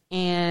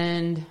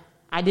 And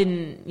I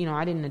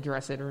didn't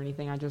address it or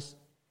anything. I just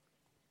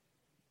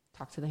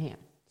talked to the hand.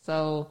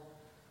 So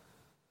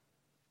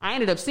I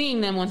ended up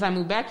seeing them once I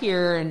moved back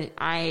here, and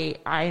I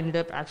ended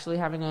up actually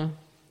having a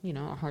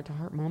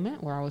heart-to-heart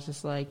moment where I was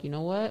just like, you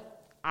know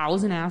what? I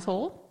was an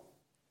asshole,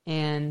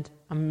 and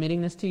I'm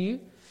admitting this to you.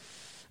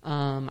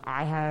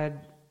 I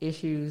had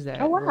issues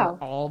that were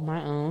all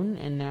my own,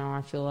 and now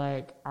I feel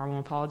like I'm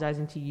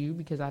apologizing to you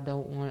because I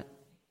don't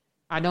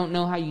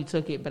know how you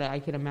took it, but I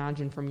could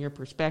imagine from your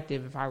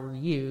perspective, if I were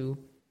you,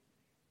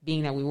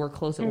 being that we were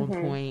close at one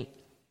point,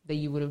 that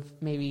you would have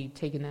maybe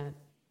taken that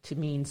to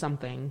mean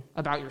something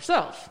about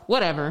yourself.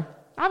 Whatever.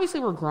 Obviously,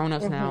 we're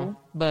grown-ups now,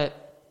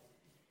 but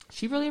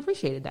she really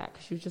appreciated that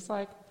because she was just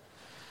like,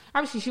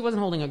 obviously, she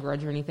wasn't holding a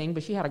grudge or anything,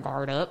 but she had a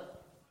guard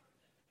up,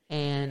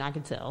 and I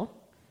could tell.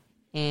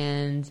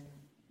 And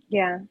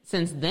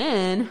since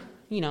then,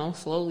 you know,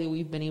 slowly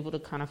we've been able to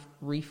kind of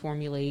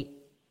reformulate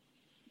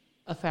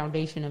a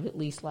foundation of at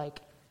least like,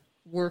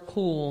 we're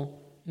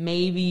cool.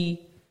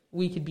 Maybe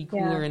we could be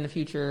cooler in the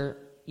future,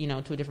 you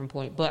know, to a different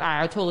point. But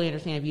I totally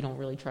understand if you don't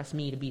really trust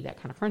me to be that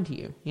kind of friend to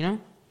you, you know?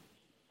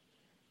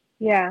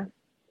 Yeah.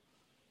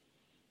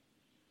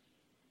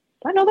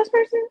 Do I know this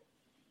person?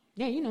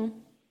 Yeah, you know.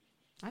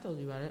 I told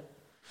you about it.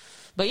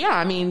 But yeah,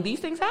 I mean, these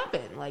things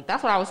happen. Like,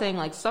 that's what I was saying.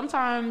 Like,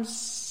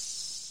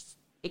 sometimes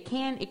it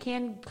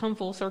can come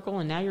full circle,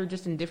 and now you're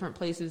just in different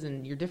places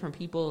and you're different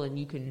people, and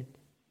you can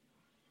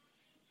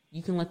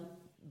let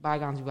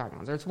bygones be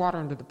bygones. There's water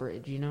under the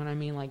bridge, you know what I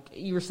mean? Like,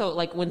 you were so,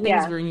 like, when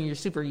things were, you're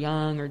super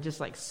young or just,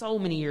 like, so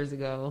many years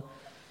ago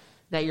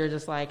that you're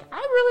just like, I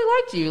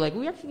really liked you. Like,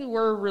 we actually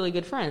were really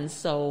good friends.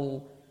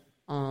 So,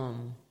 I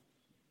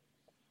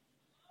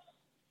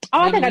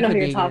think I know who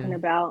you're talking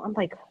about. I'm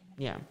like...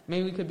 Yeah,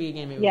 maybe we could be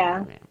again. Maybe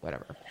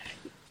whatever.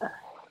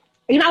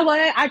 You know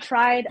what? I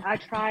tried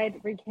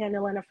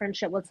rekindling a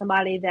friendship with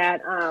somebody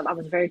that I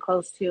was very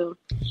close to,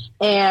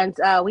 and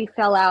we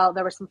fell out.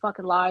 There were some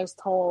fucking lies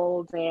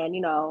told, and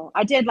you know,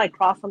 I did like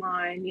cross the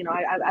line. You know,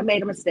 I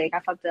made a mistake. I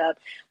fucked up,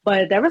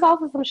 but there was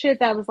also some shit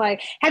that was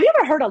like, have you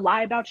ever heard a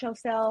lie about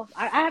yourself?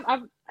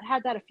 I've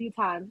had that a few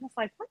times. It's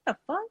like, what the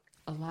fuck?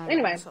 A lie anyway,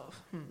 about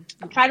myself.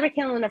 I tried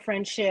rekindling a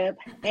friendship,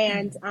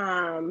 and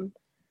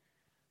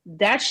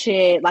that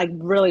shit like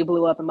really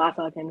blew up in my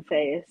fucking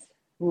face.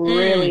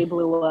 Really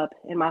blew up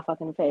in my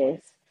fucking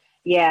face.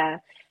 Yeah.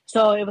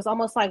 So it was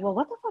almost like, well,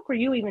 what the fuck were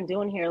you even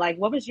doing here? Like,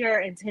 what was your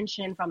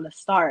intention from the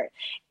start?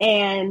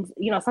 And,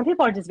 you know, some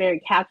people are just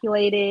very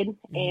calculated,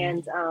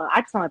 and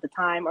I just don't have the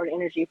time or the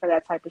energy for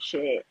that type of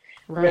shit.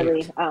 Right.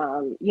 Really.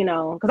 You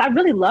know, because I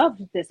really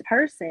loved this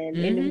person,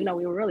 and, you know,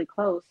 we were really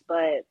close,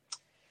 but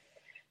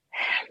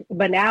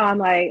now I'm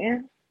like,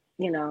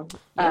 you know,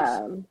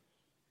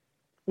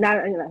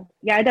 not, you know,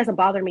 yeah, it doesn't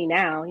bother me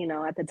now, you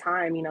know, at the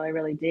time, you know, it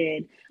really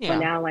did. But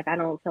now, like, I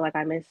don't feel like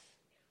I'm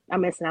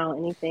missing out on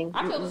anything.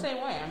 I feel the same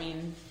way. I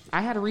mean,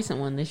 I had a recent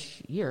one this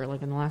year,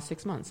 like in the last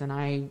 6 months, and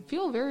I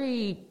feel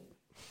very,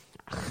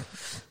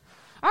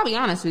 I'll be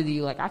honest with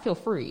you, like, I feel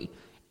free.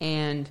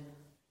 And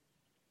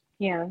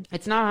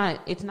it's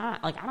not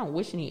like I don't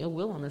wish any ill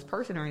will on this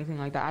person or anything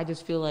like that. I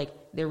just feel like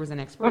there was an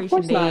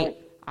expiration date. Not.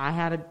 I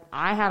had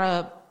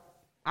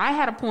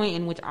a point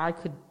in which I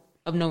could,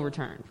 of no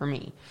return for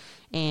me.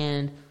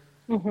 And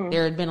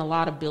there had been a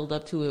lot of build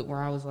up to it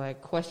where I was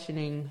like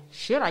questioning,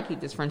 should I keep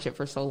this friendship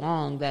for so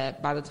long,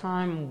 that by the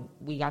time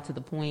we got to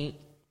the point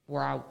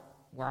where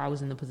I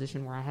was in the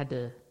position where I had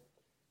to,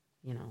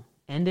 you know,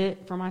 end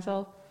it for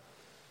myself,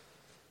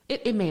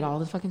 it made all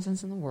the fucking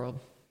sense in the world,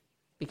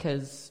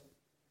 because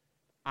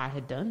I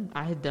had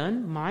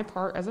done my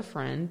part as a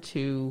friend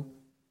to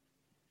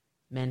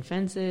mend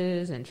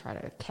fences and try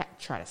to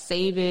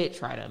save it,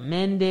 try to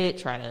mend it,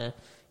 try to,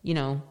 you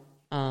know,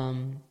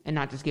 and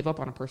not just give up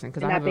on a person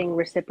because not being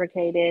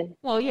reciprocated.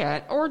 Well,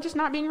 yeah, or just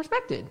not being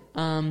respected.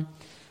 I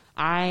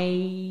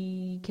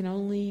can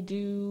only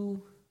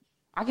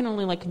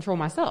like control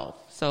myself.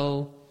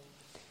 So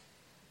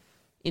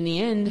in the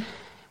end,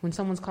 when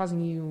someone's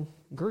causing you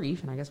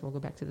grief, and I guess we'll go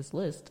back to this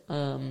list,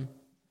 and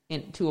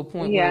to a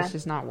point where it's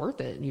just not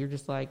worth it, and you're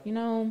just like, you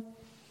know,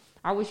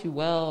 I wish you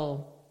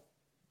well.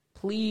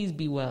 Please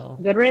be well.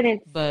 Good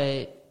riddance.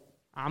 But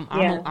I'm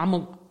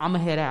a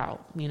head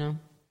out, you know.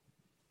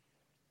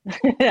 All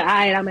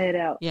right, I'm head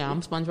out. Yeah,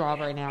 I'm SpongeBob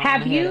right now.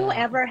 Have you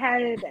ever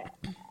had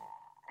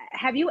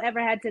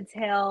to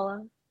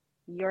tell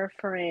your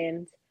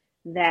friend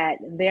that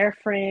their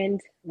friend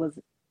was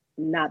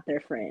not their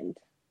friend?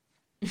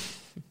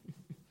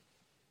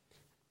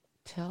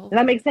 Tell Does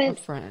that make sense?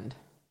 A friend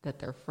that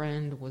their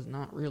friend was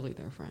not really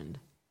their friend.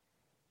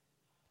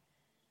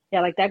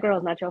 Yeah, like that girl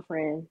is not your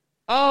friend.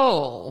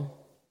 Oh.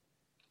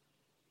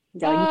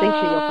 Yeah, you think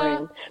she's your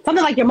friend.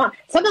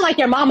 Something like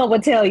your mama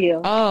would tell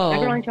you. Oh. That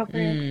girl ain't your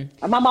friend.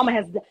 My mama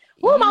has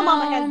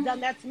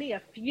done that to me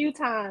a few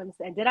times.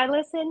 And did I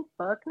listen?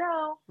 Fuck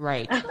no.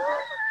 Right.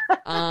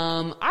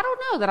 I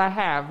don't know that I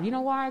have. You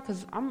know why?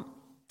 Because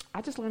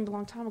I just learned a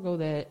long time ago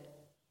that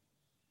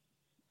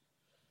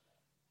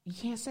you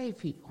can't save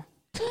people.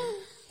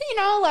 You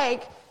know,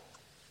 like,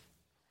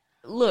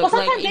 look,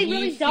 like, if you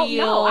really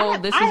feel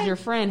this is your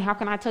friend, how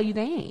can I tell you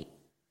they ain't?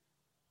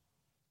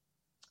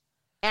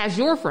 As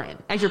your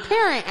friend, as your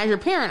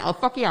parent, oh,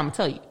 fuck yeah, I'm gonna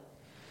tell you.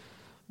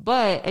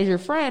 But as your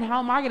friend, how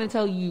am I gonna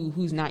tell you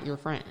who's not your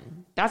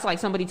friend? That's like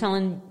somebody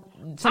telling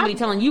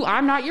you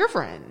I'm not your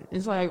friend.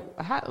 It's like,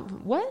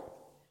 what?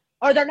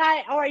 Or they're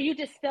not, or you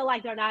just feel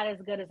like they're not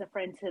as good as a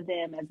friend to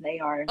them as they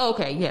are.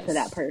 Okay, yes, to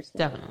that person.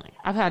 Definitely,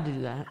 I've had to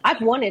do that.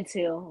 I've wanted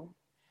to.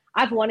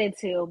 I've wanted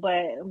to, but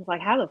I was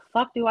like, how the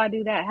fuck do I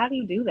do that? How do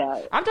you do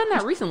that? I've done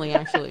that recently,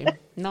 actually.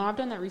 No, I've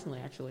done that recently,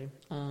 actually.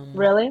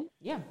 Really?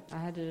 Yeah, I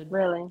had to.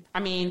 Really?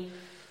 I mean,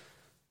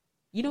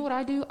 you know what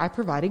I do? I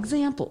provide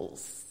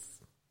examples.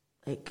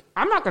 Like,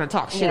 I'm not going to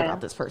talk shit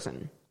about this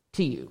person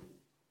to you.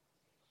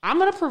 I'm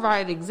going to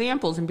provide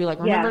examples and be like,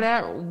 remember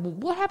that?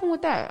 What happened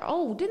with that?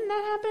 Oh, didn't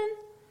that happen?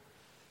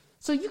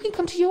 So you can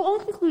come to your own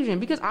conclusion,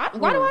 because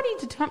why do I need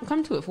to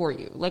come to it for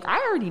you? Like,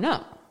 I already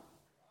know.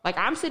 Like,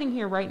 I'm sitting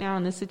here right now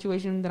in this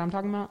situation that I'm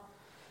talking about,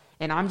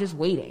 and I'm just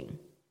waiting.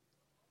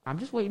 I'm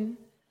just waiting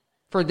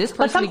for this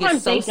person to get so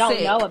sick. But sometimes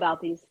they don't know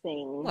about these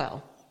things.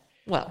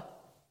 Well.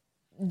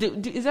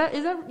 Is that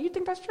you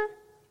think that's true?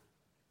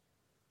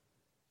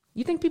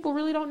 You think people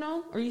really don't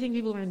know, or you think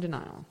people are in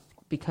denial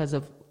because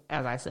of,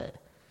 as I said?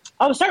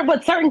 Oh,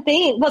 certain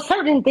things.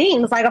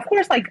 Like, of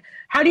course, like,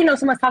 how do you know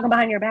someone's talking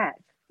behind your back?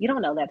 You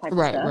don't know that type of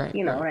stuff. Right,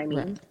 you know what I mean?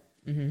 Right.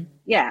 Mm-hmm.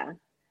 Yeah,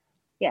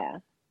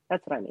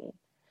 that's what I mean.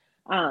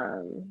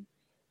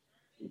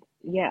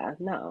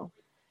 No.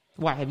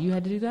 Why have you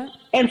had to do that?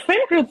 And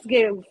friend groups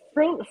get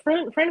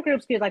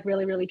like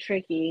really, really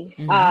tricky.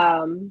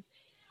 Mm-hmm.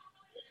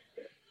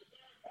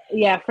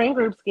 Friend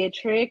groups get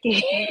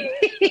tricky.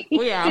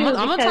 Well, yeah, I'm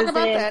gonna talk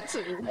about that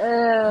too.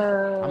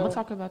 I'm gonna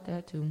talk about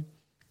that too.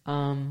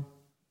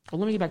 Well,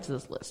 let me get back to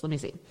this list. Let me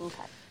see.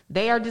 Okay.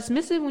 They are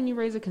dismissive when you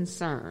raise a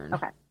concern.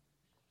 Okay.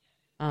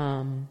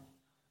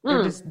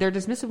 They're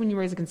dismissive when you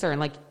raise a concern.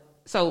 Like,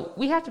 so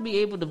we have to be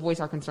able to voice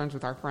our concerns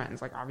with our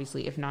friends. Like,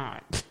 obviously, if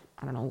not,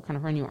 I don't know what kind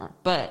of friend you are.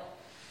 But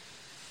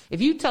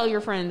if you tell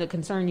your friend the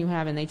concern you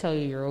have and they tell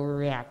you you're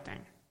overreacting,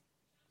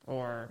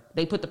 or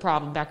they put the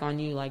problem back on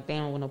you, like they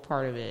don't want no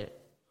part of it,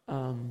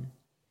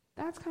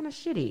 that's kind of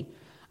shitty.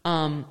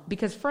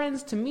 Because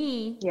friends, to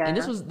me, and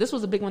this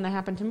was a big one that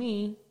happened to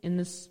me in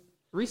this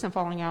recent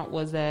falling out,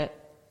 was that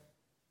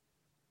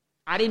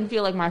I didn't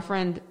feel like my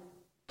friend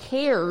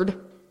cared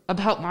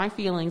about my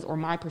feelings or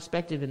my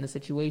perspective in the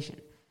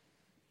situation.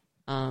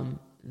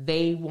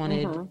 They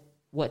wanted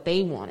what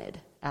they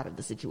wanted out of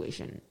the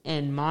situation,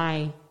 and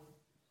my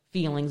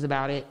feelings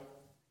about it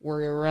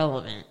were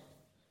irrelevant.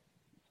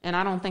 And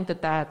I don't think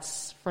that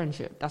that's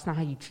friendship. That's not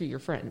how you treat your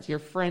friends. Your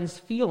friends'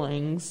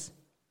 feelings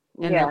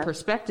and their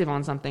perspective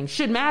on something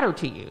should matter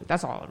to you.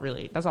 That's all I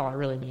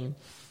really mean.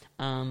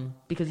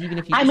 Because even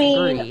if you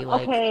disagree,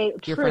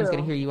 your friend's going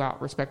to hear you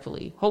out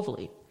respectfully,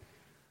 hopefully.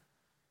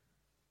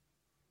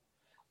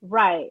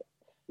 Right.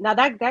 Now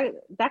that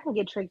can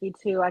get tricky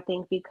too, I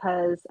think,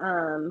 because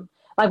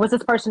like, was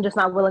this person just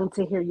not willing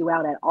to hear you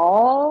out at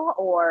all,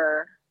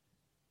 or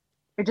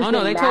it just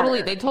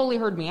they totally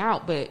heard me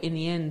out, but in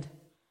the end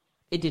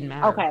it didn't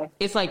matter. Okay.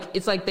 It's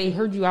like they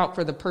heard you out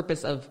for the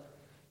purpose of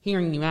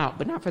hearing you out,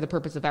 but not for the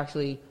purpose of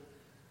actually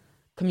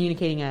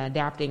communicating and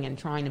adapting and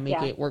trying to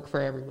make it work for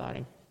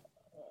everybody.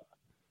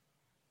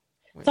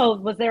 So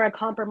was there a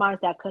compromise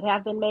that could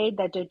have been made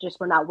that they just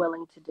were not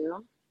willing to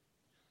do?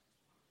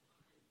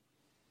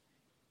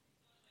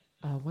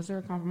 Was there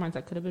a compromise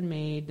that could have been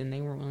made and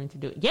they weren't willing to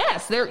do it?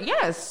 Yes, there were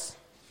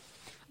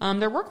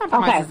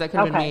compromises that could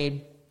have been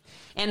made.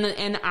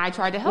 And I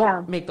tried to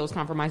help make those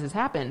compromises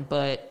happen,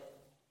 but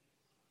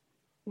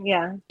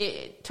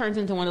it turns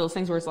into one of those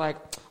things where it's like,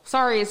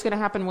 sorry, it's going to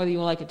happen whether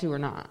you like it to or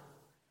not.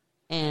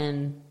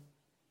 And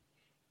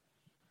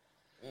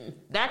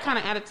that kind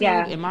of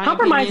attitude, in my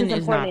opinion,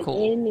 is not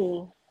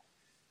cool.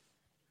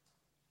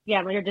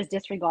 When you're just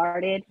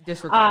disregarded.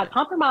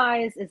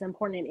 Compromise is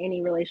important in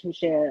any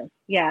relationship.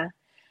 Yeah.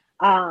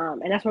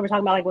 And that's what we're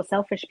talking about, like with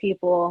selfish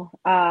people.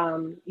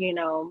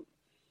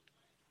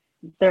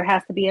 There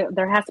has to be a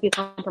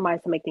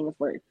compromise to make things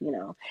work.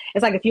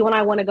 It's like if you and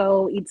I want to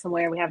go eat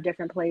somewhere, we have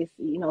different place,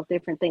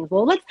 different things.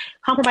 Well, let's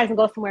compromise and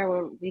go somewhere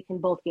where we can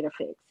both get a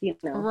fix.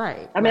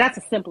 Right. I mean, that's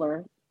a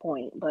simpler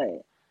point,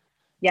 but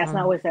it's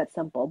not always that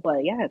simple.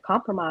 But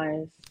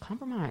compromise.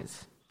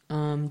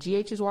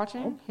 GH is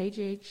watching. Hey,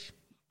 GH.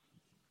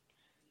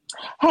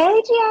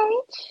 Hey,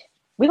 GH.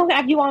 We're gonna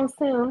have you on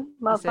soon,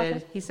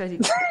 motherfucker. He said,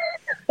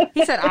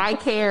 I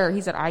care. He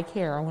said, I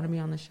care. I want to be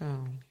on the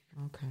show.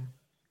 Okay.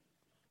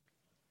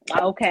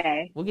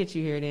 We'll get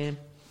you here then.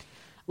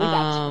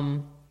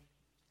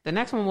 The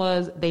next one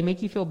was they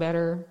make you feel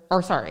better.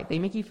 They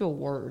make you feel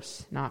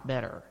worse, not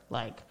better.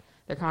 Like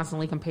they're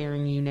constantly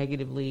comparing you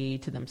negatively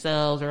to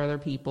themselves or other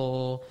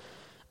people.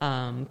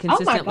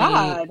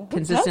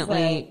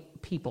 Consistently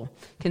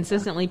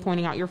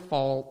pointing out your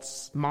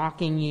faults,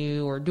 mocking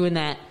you, or doing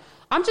that.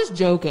 I'm just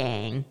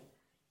joking.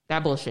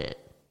 That bullshit.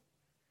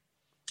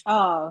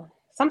 Oh,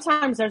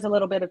 sometimes there's a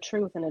little bit of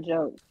truth in a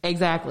joke.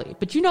 Exactly.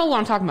 But you know what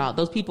I'm talking about.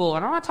 Those people,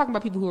 and I'm not talking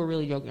about people who are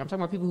really joking. I'm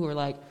talking about people who are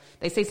like,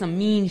 they say some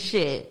mean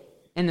shit,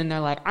 and then they're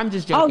like, I'm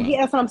just joking. Oh,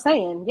 yeah, that's what I'm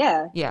saying.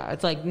 Yeah. Yeah,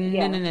 it's like, no.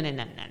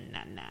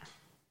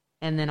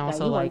 And then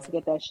also, like, to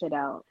get that shit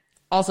out.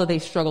 Also, they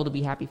struggle to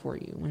be happy for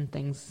you when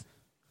things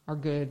are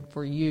good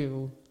for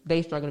you.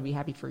 They struggle to be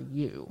happy for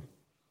you.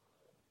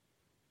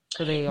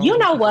 So you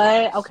know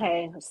what?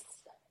 Okay.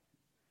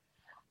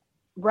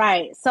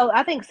 Right. So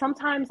I think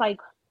sometimes, like,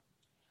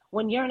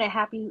 when you're in a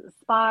happy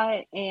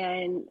spot,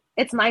 and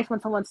it's nice when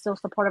someone's still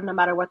supportive no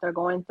matter what they're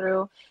going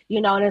through,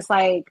 you know, and it's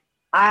like,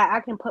 I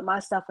can put my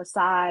stuff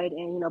aside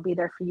and, you know, be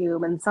there for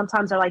you. And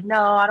sometimes they're like,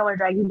 no, I don't want to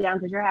drag you down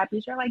because you're happy.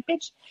 So you're like,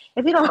 bitch,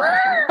 if you don't,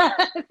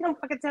 if you don't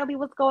fucking tell me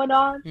what's going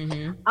on.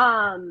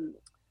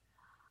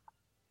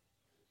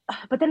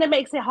 But then it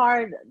makes it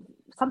hard.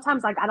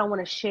 Sometimes, like, I don't want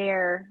to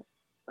share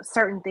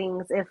certain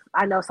things if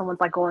I know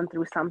someone's like going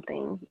through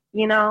something,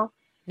 you know?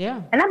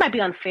 Yeah. And that might be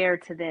unfair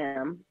to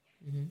them.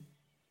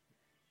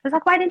 It's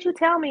like, why didn't you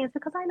tell me? It's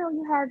because I know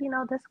you have, you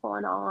know, this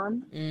going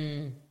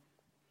on.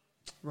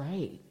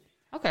 Right.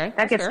 Okay.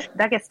 That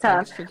gets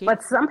tough.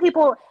 But some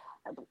people,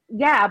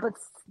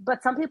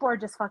 but some people are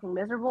just fucking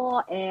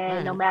miserable,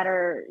 and no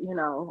matter, you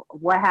know,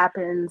 what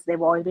happens, they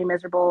will always be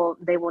miserable.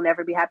 They will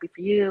never be happy for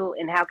you.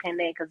 And how can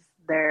they? Because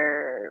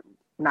they're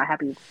not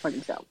happy for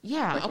themselves.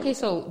 Yeah. Okay.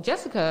 So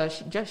Jessica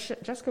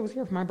was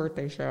here for my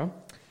birthday show.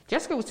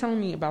 Jessica was telling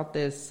me about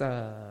this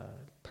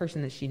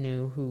person that she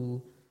knew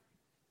who.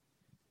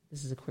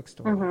 This is a quick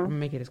story. I'm gonna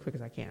make it as quick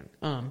as I can.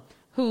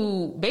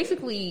 Who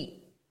basically.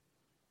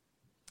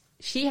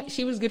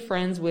 She was good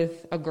friends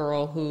with a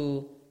girl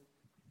who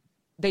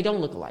they don't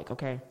look alike,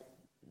 okay?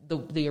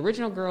 The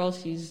original girl,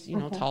 she's, you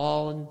know,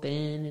 tall and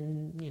thin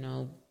and, you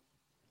know,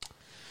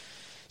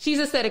 she's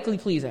aesthetically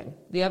pleasing.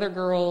 The other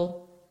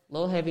girl, a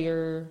little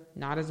heavier,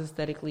 not as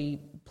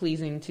aesthetically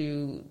pleasing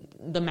to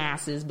the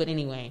masses, but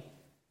anyway,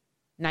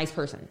 nice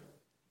person.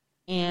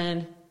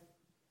 And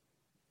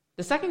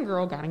the second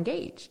girl got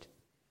engaged.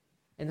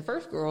 And the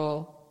first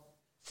girl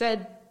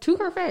said to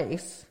her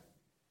face,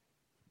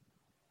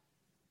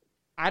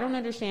 I don't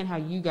understand how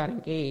you got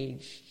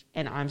engaged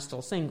and I'm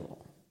still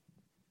single.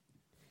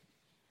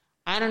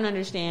 I don't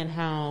understand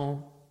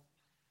how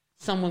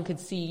someone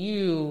could see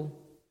you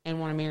and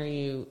want to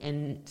marry you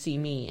and see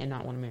me and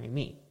not want to marry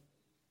me.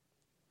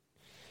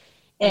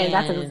 And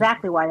that's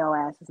exactly why your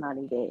ass is not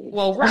engaged.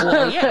 Well,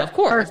 yeah, of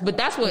course. But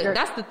that's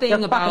the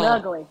thing about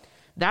ugly.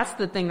 That's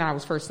the thing that I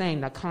was first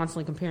saying, that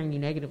constantly comparing you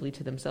negatively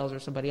to themselves or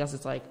somebody else.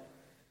 It's like,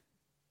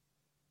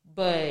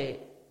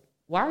 but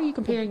why are you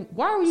comparing?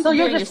 So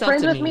you're just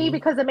friends with me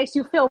because it makes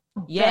you feel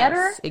better?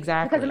 Yes,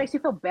 exactly. Because it makes you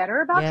feel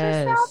better about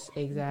yourself?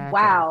 Yes, exactly.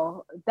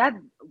 Wow.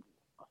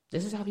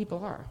 This is how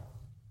people are.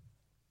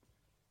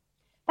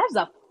 That's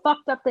a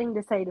fucked up thing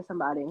to say to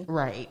somebody.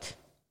 Right.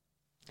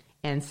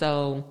 And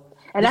so...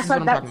 And that's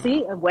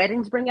what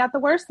weddings bring out the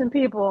worst in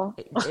people.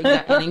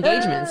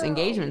 And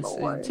engagements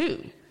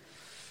too.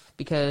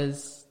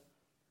 Because...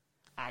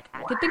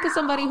 I could think of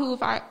somebody who,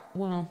 I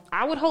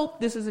would hope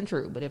this isn't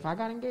true, but if I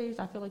got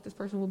engaged, I feel like this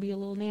person would be a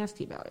little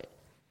nasty about it.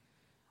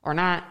 Or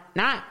not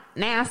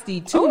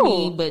nasty to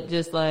me, but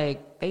just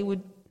like, they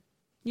would,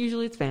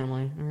 usually it's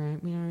family, all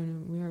right?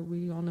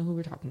 We all know who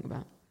we're talking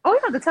about. Oh, you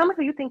have to tell me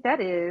who you think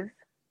that is.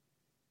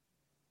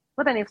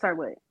 What that name start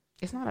with?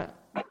 It's not a,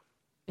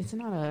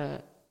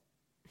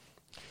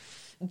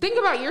 think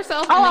about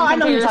yourself and then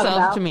compare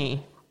yourself to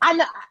me. I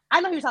know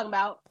who you're talking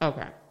about.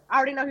 Okay. I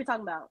already know who you're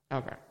talking about.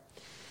 Okay.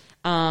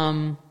 What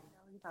are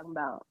you talking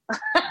about?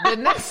 The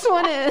next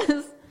one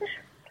is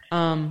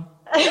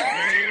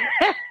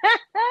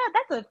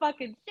that's a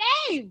fucking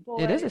shame, boy.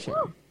 It is a shame.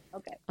 Woo.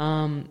 Okay.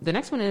 The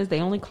next one is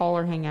they only call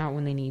or hang out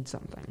when they need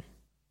something.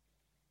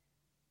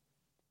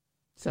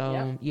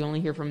 So you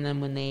only hear from them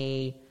when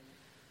they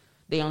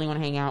only want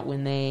to hang out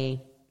when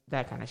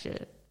that kind of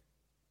shit.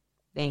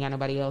 They ain't got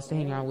nobody else to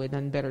hang out with,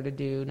 nothing better to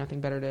do,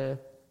 nothing better to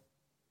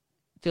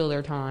fill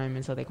their time,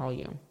 and so they call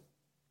you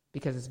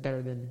because it's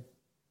better than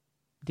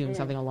doing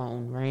something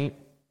alone, right?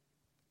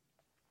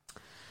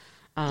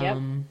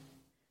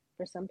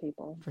 For some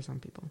people.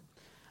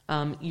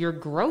 Your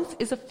growth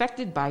is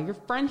affected by your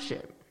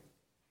friendship.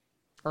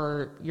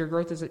 Or your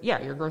growth is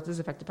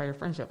affected by your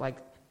friendship. Like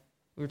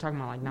we were talking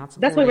about, like not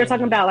supporting. That's what we were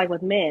talking about, like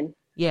with men.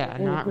 Yeah,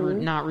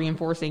 not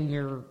reinforcing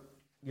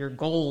your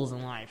goals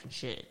in life and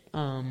shit.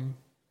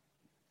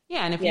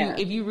 Yeah, and if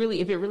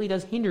it really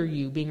does hinder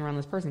you being around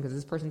this person because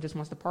this person just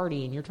wants to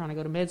party and you're trying to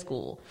go to med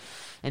school,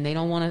 and they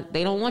don't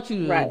want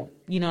you to,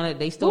 you know,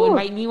 they still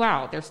inviting you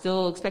out, they're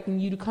still expecting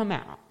you to come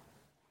out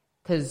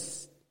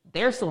because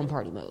they're still in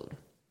party mode,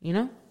 you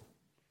know?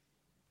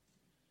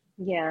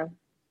 Yeah.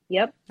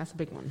 Yep. That's a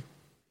big one.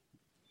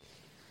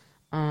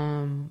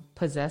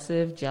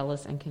 Possessive,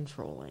 jealous, and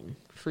controlling.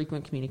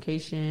 Frequent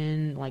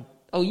communication, like.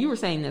 Oh, you were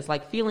saying this,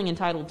 like feeling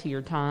entitled to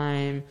your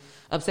time,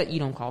 upset you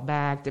don't call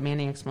back,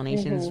 demanding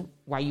explanations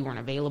why you weren't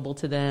available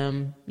to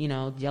them, you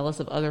know,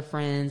 jealous of other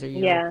friends or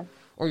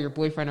your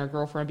boyfriend or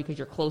girlfriend because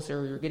you're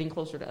closer or you're getting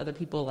closer to other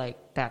people,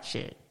 like that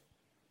shit.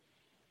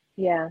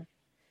 Yeah.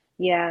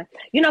 Yeah.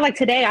 You know, like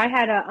today I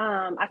had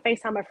I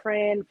FaceTimed a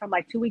friend from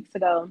like 2 weeks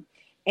ago,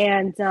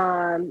 and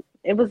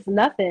it was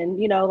nothing,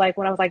 you know, like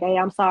when I was like, hey,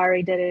 I'm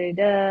sorry,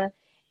 da-da-da-da.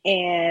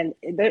 And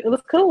it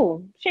was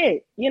cool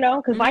shit, you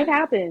know, because life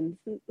happens.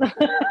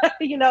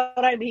 You know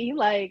what I mean?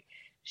 Like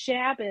shit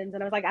happens.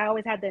 And I was like, I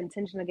always had the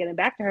intention of getting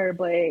back to her,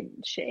 but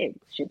shit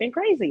been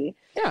crazy.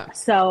 Yeah.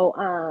 So,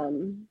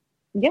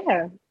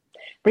 yeah.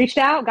 reached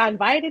out, got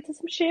invited to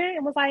some shit,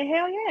 and was like,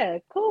 hell yeah,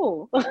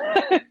 cool.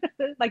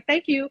 Like,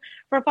 thank you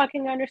for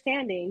fucking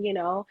understanding, you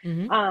know?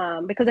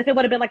 Because if it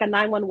would have been like a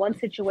 911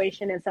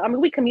 situation, and so, I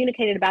mean, we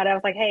communicated about it. I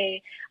was like,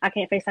 hey, I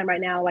can't FaceTime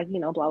right now, like, you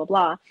know, blah,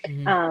 blah,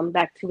 blah,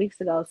 back 2 weeks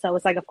ago. So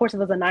it's like, of course, if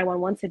it was a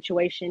 911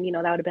 situation, you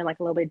know, that would have been like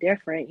a little bit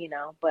different, you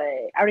know, but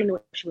I already knew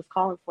what she was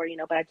calling for, you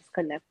know, but I just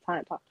couldn't have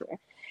time to talk to her.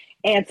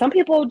 And some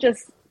people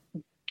just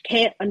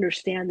can't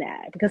understand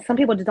that because some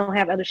people just don't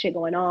have other shit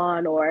going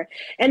on,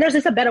 and there's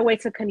just a better way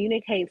to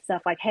communicate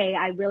stuff like, hey,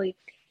 I really,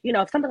 you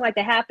know, if something like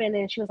that happened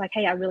and she was like,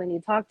 hey, I really need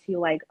to talk to you,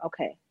 like,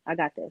 okay, I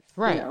got this,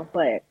 right? You know,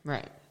 but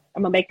right,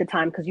 I'm gonna make the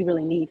time because you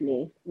really need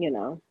me, you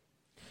know.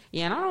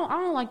 Yeah, and I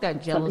don't like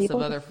that jealous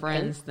of other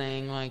friends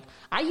thing. Like,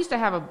 I used to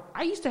have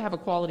a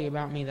quality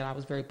about me that I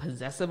was very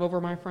possessive over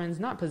my friends,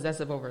 not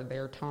possessive over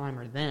their time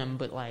or them,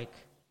 but like,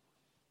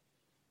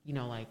 you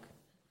know, like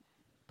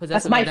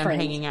possessive of them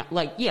hanging out.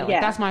 Like, yeah, like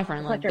that's my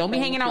friend. Like, don't be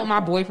hanging out with my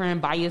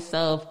boyfriend by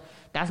yourself.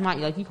 That's my,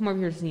 like, you come over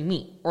here to see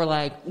me. Or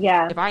like,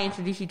 if I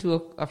introduce you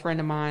to a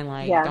friend of mine,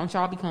 like, don't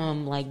y'all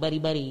become like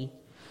buddy.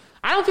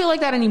 I don't feel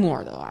like that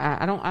anymore though.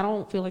 I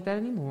don't feel like that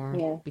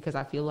anymore because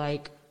I feel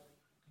like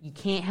you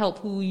can't help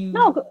who you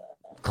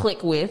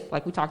click with,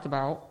 like we talked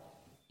about.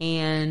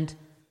 And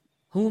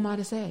who am I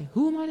to say?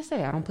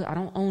 I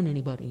don't own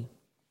anybody.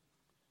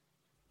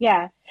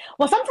 Yeah.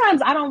 Well,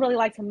 sometimes I don't really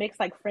like to mix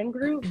like friend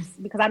groups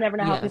because I never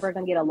know how people are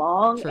going to get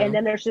along. True. And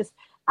then there's just,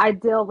 I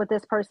deal with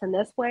this person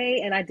this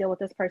way and I deal with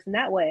this person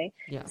that way.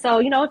 Yeah. So,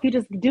 you know, if you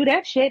just do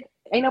that shit,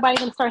 ain't nobody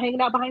going to start hanging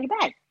out behind your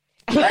back.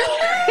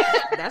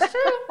 That's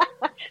true.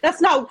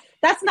 That's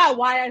not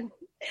why I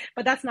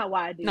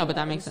do. No, but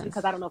that makes sense.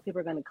 Because I don't know if people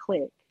are going to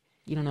click.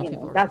 You don't know if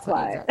people are That's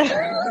why.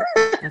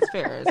 Exactly. That's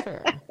fair. It's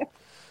fair.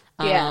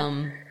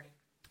 Yeah.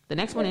 The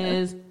next one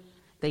is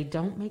they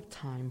don't make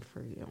time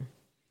for you.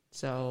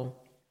 So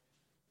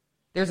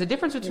there's a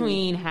difference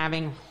between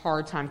having a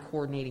hard time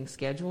coordinating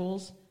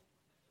schedules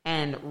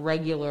and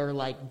regular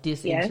like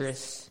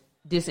disinterest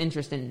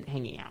in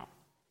hanging out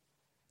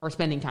or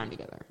spending time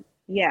together.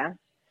 Yeah.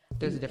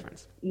 There's a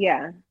difference.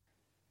 Yeah.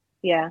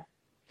 Yeah.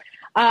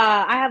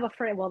 I have a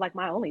friend, well, like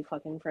my only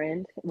fucking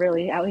friend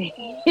really out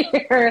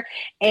here,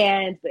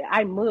 and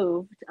I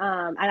moved,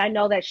 and I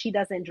know that she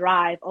doesn't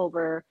drive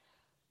over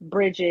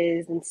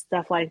bridges and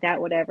stuff like that,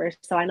 whatever.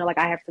 So I know like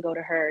I have to go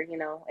to her, you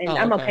know, and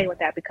I'm okay with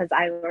that because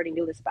I already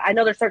knew this. But I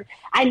know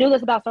I knew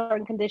this about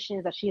certain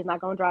conditions that she is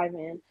not going to drive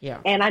in. Yeah.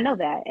 And I know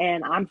that,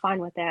 and I'm fine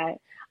with that.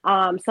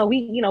 So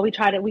we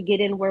get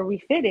in where we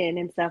fit in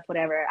and stuff,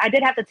 whatever. I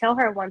did have to tell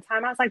her one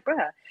time, I was like,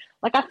 bruh,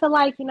 like, I feel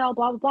like, you know,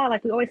 blah, blah, blah.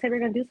 Like we always say we're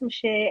going to do some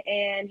shit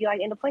and you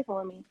like end up playing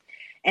with me.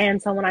 And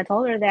so when I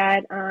told her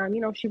that, you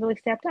know, she really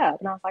stepped up.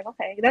 And I was like,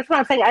 okay, that's what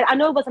I'm saying. I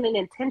know it wasn't an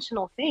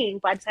intentional thing,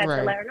 but I just had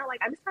to let her know,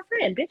 like, I'm just my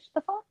friend, bitch,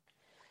 the fuck?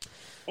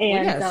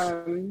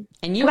 And,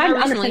 and you and I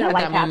recently had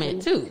that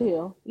moment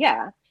too.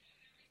 Yeah.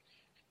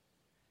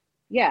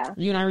 Yeah.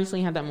 You and I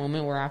recently had that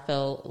moment where I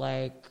felt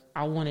like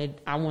I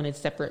wanted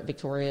separate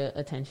Victoria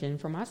attention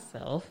for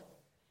myself.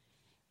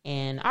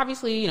 And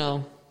obviously, you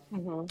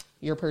know,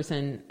 your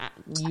person,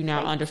 you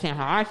now understand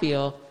how I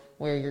feel,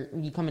 where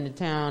you come into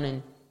town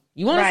and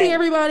you want to see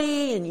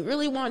everybody and you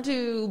really want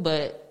to,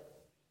 but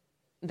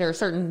there are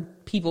certain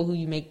people who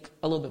you make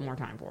a little bit more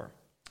time for.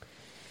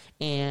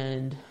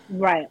 And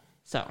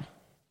so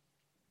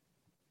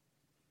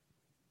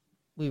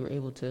we were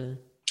able to,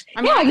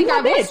 I mean, I think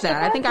I voiced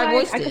that. I think I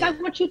voiced it. Because I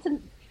want you to,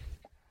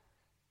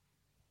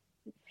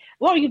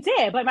 well, you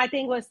did, but my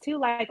thing was too,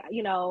 like,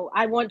 you know,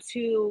 I want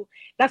to,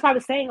 that's why I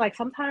was saying, like,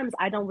 sometimes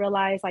I don't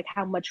realize, like,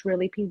 how much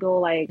really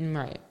people, like,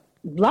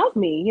 love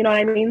me, you know what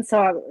I mean?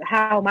 So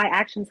how my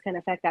actions can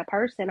affect that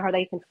person, or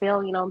they can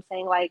feel, you know what I'm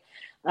saying, like,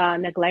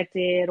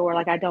 neglected, or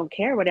like I don't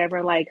care,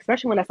 whatever, like,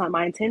 especially when that's not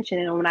my intention,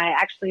 and when I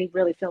actually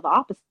really feel the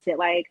opposite,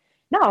 like,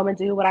 no, I'm gonna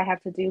do what I have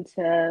to do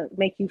to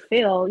make you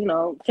feel, you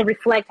know, to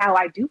reflect how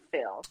I do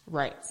feel.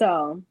 Right.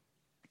 So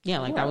yeah,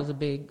 like that was a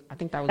big, I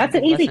think that was that's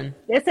an easy lesson.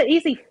 It's an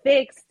easy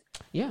fix.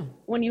 Yeah.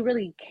 When you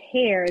really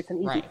care, it's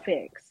an easy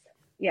fix.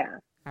 Yeah.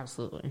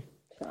 Absolutely.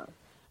 So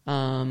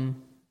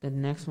the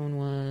next one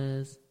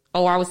was,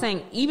 I was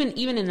saying,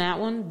 even in that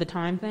one, the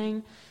time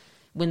thing,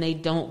 when they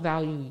don't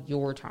value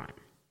your time.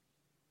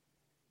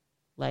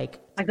 Like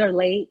they're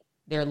late,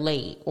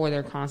 or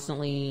they're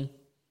constantly,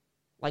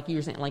 like you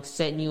were saying, like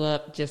setting you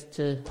up just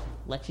to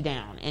let you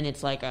down. And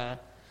it's like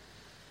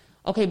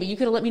okay, but you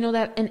could have let me know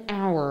that an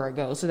hour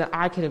ago so that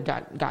I could have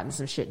gotten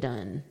some shit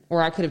done,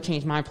 or I could have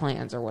changed my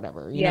plans or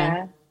whatever, you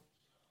know?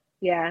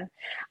 Yeah.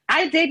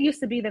 I did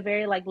used to be the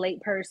very like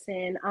late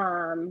person,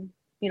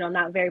 you know,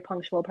 not very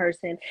punctual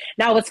person.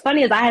 Now, what's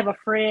funny is I have a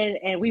friend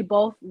and we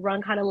both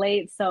run kind of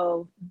late.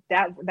 So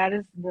that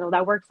is, you know,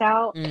 that works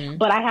out. Mm-hmm.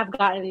 But I have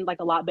gotten like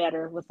a lot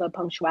better with the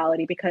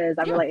punctuality because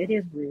I realize it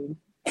is rude.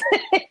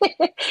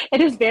 It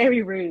is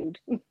very rude.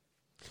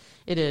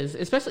 It is,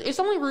 especially, it's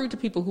only rude to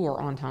people who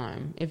are on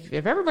time. If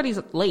everybody's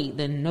late,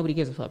 then nobody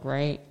gives a fuck,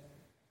 right?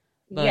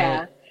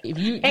 But if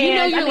you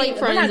know your late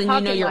friends and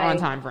you know your on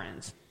time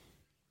friends.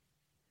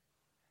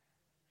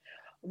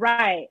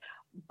 Right.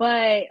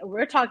 But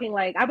we're talking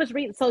like I was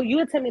reading. So you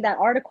had sent me that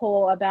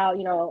article about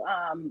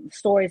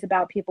stories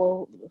about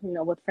people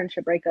with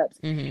friendship breakups,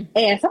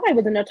 and somebody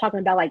was in there talking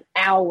about like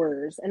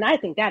hours, and I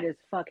think that is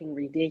fucking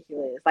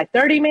ridiculous. Like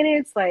 30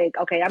 minutes, like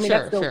okay, I mean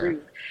that's still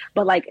rude,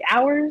 but like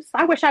hours.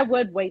 I wish I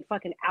would wait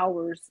fucking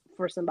hours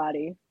for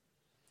somebody.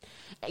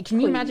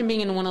 Can you imagine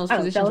being in one of those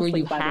positions where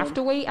you have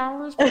to wait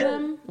hours for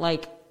them,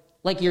 like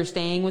you're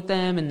staying with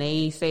them and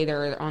they say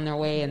they're on their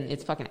way and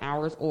it's fucking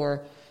hours,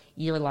 or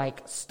you're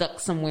like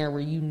stuck somewhere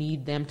where you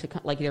need them to come,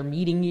 like they're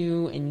meeting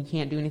you and you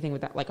can't do anything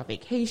with that, like a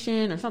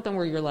vacation or something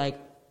where you're like,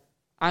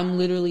 I'm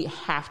literally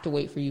have to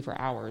wait for you for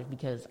hours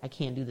because I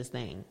can't do this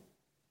thing.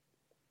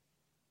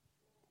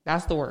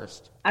 That's the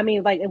worst. I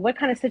mean, like, what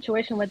kind of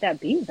situation would that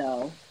be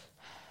though?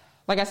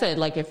 Like I said,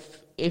 like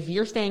if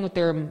you're staying at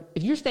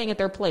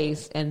their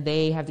place and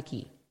they have the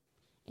key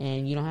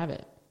and you don't have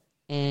it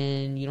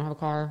and you don't have a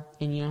car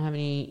and you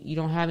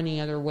don't have any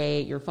other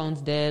way, your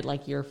phone's dead,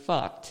 like you're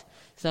fucked.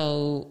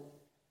 So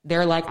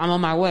they're like, I'm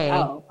on my way.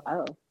 Oh.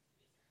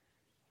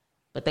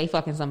 But they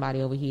fucking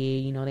somebody over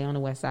here, they on the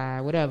west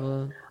side,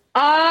 whatever.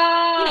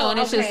 Oh, and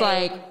it's just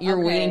like you're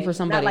waiting for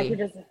somebody.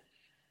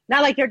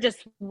 Not like you're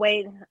just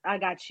waiting. I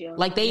got you.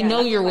 Like they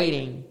know you're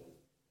waiting.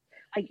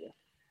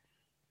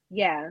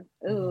 Yeah.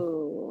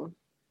 Ooh,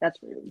 that's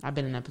rude. I've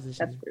been in that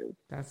position.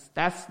 That's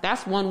rude.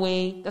 That's one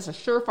way. That's a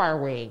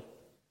surefire way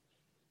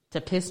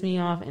to piss me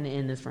off and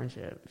end this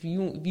friendship. If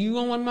you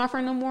don't want my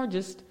friend no more,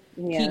 just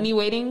keep me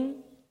waiting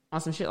on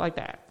some shit like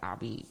that.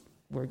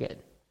 We're good.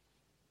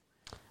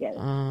 Yeah,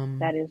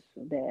 that is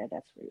bad.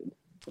 That's rude.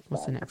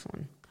 What's the next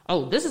one?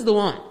 Oh, this is the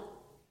one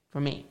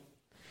for me.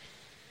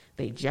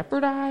 They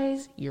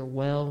jeopardize your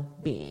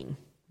well-being,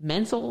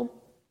 mental,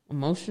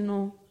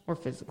 emotional, or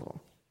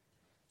physical.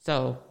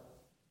 So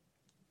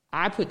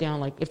I put down,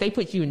 like, if they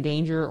put you in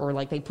danger or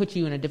like they put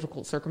you in a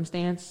difficult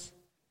circumstance,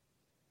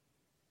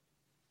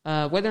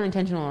 whether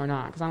intentional or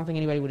not, because I don't think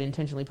anybody would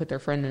intentionally put their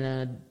friend in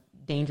a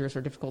dangerous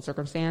or difficult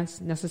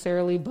circumstance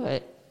necessarily,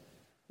 but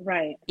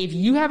right. If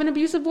you have an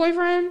abusive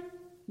boyfriend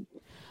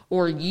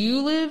or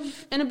you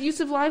live an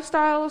abusive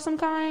lifestyle of some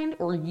kind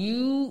or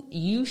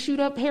you shoot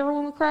up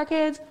heroin with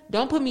crackheads,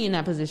 don't put me in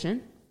that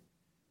position.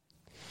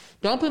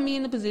 Don't put me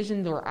in the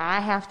position where I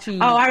have to...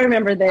 Oh, I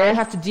remember this. I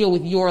have to deal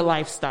with your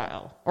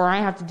lifestyle or I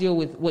have to deal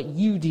with what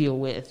you deal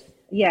with.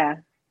 Yeah.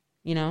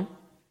 Yeah,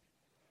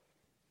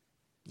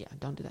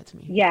 don't do that to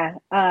me. Yeah.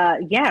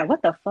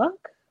 What the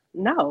fuck?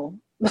 No.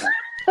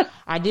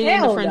 I did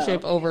end a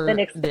friendship over then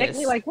expect this.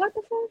 Me like, what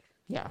the fuck?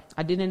 Yeah,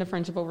 I did end a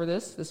friendship over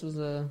this. This was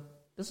a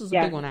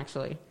big one,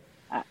 actually.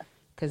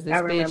 Because this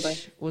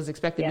bitch was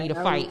expecting me to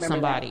fight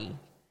somebody. That.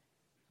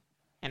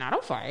 And I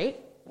don't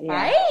fight.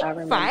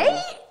 Yeah,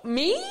 Fight?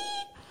 Me?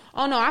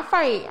 Oh, no, I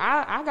fight.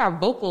 I got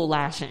vocal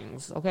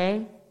lashings,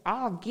 okay?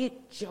 I'll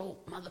get your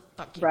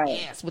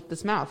motherfucking ass with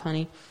this mouth,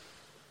 honey.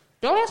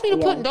 Don't ask me to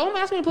put those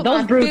my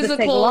bruises physical...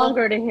 take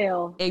longer to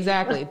heal.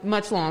 Exactly,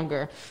 much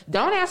longer.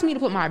 Don't ask me to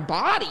put my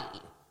body,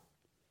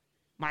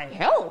 my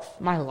health,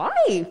 my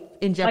life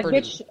in jeopardy.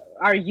 Like, bitch,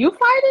 are you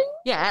fighting?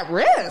 Yeah, at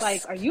risk.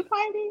 Like, are you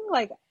fighting?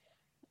 Like,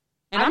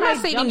 and I'm not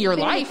saving your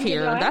life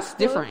here. That's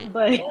different.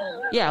 But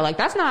yeah, like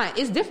that's not.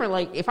 It's different.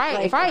 Like if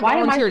I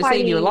volunteer to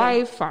save your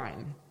life,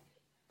 fine,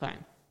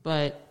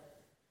 but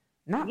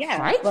not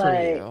fight for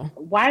you.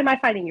 Why am I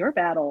fighting your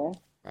battle?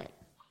 Right.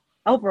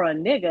 Over a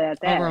nigga at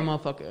that. Over a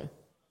motherfucker.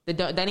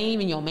 That ain't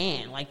even your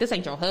man. Like this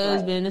ain't your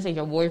husband. Right. This ain't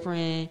your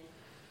boyfriend.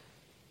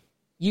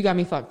 You got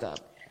me fucked up.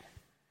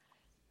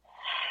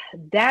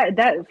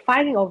 That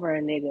fighting over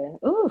a nigga.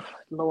 Oof,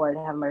 Lord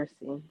have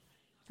mercy.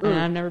 And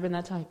I've never been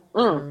that type.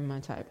 Never been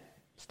my type.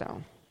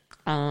 So,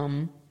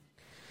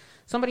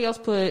 somebody else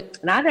put.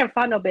 And I never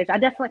fought no bitch.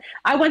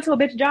 I went to a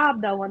bitch job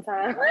though one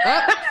time.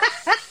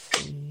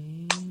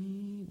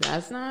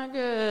 That's not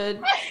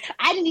good.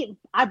 I didn't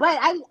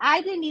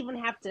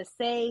even have to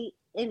say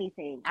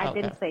anything. I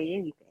didn't say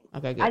anything.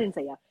 Okay, good. I didn't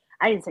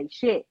say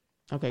shit.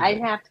 Okay, I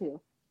didn't have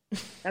to.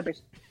 That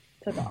bitch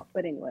took off.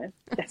 But anyway,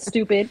 that's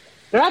stupid.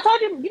 But I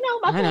told you,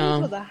 my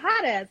place was a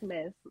hot ass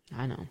mess.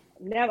 I know.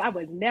 I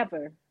would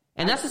never.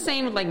 And that's the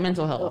same with like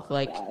mental health.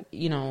 God.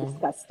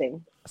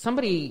 Disgusting.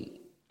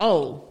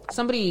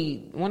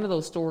 One of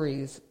those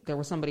stories, there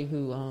was somebody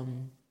who,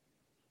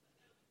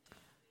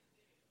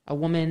 a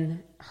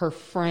woman, her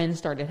friend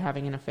started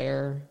having an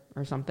affair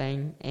or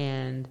something,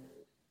 and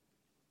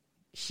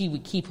she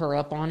would keep her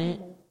up on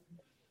it.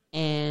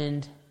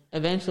 And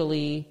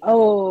eventually,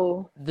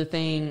 it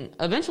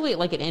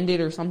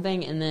ended or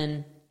something. And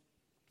then,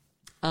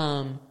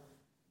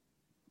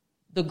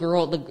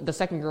 the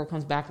second girl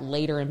comes back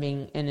later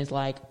and is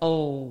like,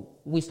 oh,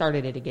 we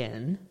started it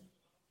again.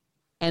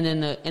 And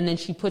then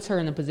she puts her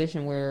in the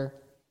position where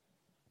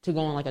to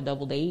go on like a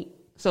double date.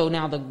 So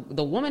now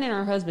the woman and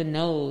her husband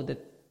know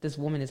that this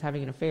woman is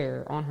having an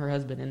affair on her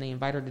husband, and they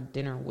invite her to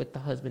dinner with the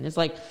husband. It's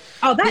like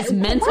this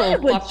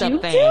mental fucked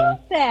up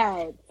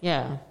thing.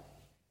 Yeah.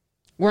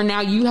 Where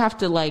now you have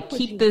to like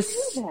keep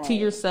this to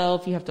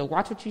yourself. You have to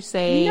watch what you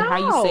say, how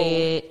you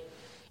say it,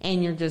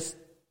 and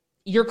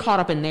you're caught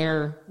up in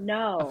their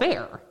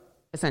affair,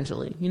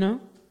 essentially,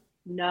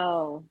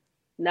 No.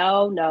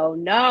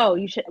 No.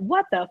 You should.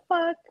 What the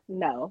fuck?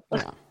 No.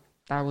 Yeah.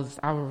 I was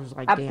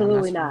like,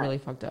 absolutely damn, that's not. really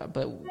fucked up.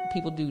 But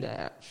people do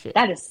that shit.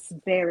 That's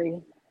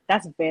very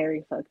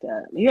fucked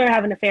up. If you're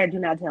having an affair, do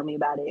not tell me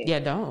about it. Yeah,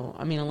 don't.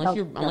 I mean, unless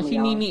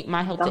you need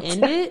my help to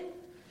end it.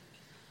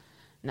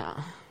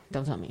 Nah,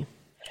 don't tell me.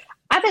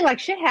 I think like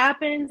shit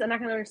happens and I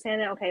can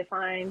understand it. Okay,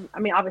 fine. I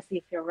mean, obviously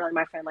if you're really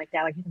my friend like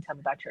that, like you can tell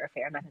me about your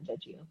affair. I'm not gonna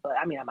judge you, but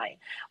I mean I might.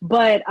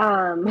 But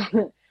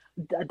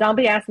don't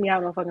be asking me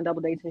out on fucking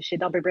double dates and shit.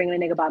 Don't be bringing a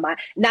nigga by my.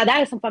 Now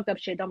that is some fucked up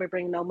shit. Don't be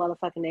bringing no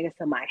motherfucking niggas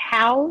to my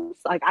house.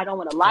 Like I don't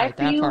want to lie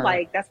for you. Part.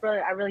 Like that's really,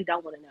 I really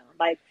don't want to know.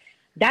 Like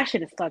that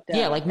shit is fucked up.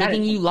 Yeah, like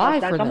making you lie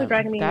for them. Don't be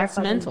dragging me that's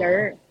in your mental.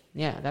 Dirt.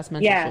 Yeah, that's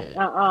mental shit.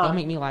 Don't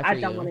make me lie for you. I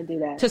don't want to do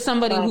that to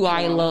somebody who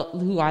I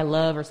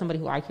love, or somebody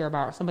who I care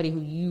about, or somebody who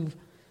you've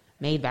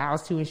made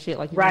vows to and shit.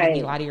 Like you're making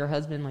me lie to your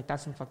husband. Like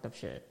that's some fucked up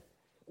shit.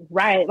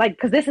 Right. Like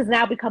because this has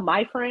now become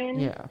my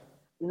friend. Yeah.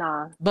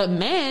 Nah. But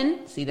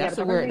men, see, that's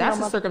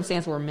a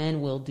circumstance where men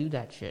will do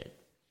that shit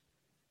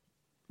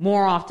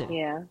more often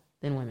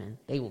than women.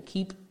 They will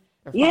keep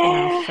their fucking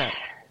mouth shut.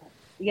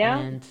 Yeah.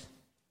 And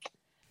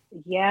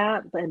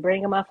but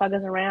bringing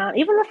motherfuckers around,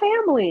 even the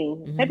family.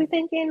 They be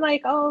thinking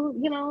like, oh,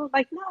 you know,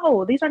 like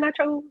no, these are not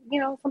your, you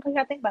know. Sometimes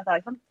I think about that.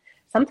 Like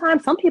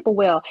sometimes some people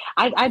will.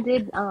 I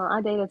dated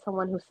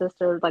someone whose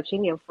sister, like she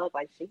didn't give a fuck.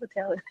 Like she would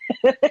tell.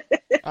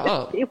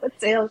 She would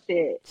tell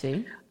shit.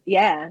 See.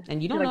 Yeah.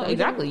 And you don't know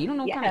exactly. You don't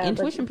know what kind of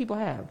intuition people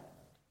have.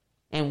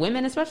 And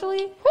women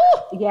especially.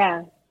 Whew!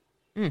 Yeah.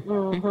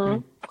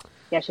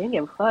 Yeah, she didn't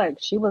give a fuck.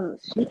 She put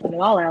it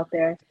all out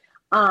there.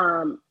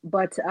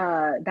 But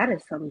that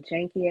is some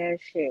janky ass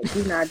shit.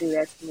 Do not do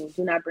that to me.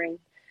 Do not bring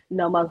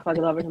no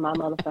motherfuckers over to my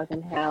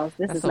motherfucking house.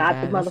 This is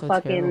not the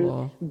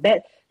motherfucking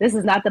this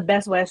is not the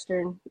Best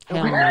Western.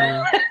 Hell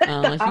no.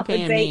 Unless you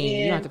paying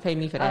me, you have to pay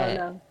me for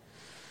that.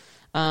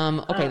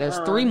 Okay, there's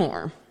 3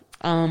 more.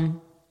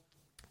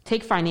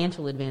 Take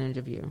financial advantage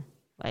of you,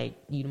 like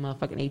you the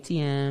motherfucking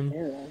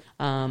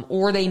ATM,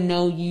 or they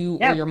know you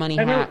or your money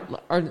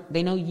or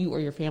they know you or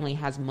your family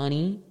has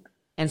money,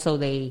 and so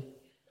they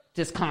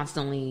just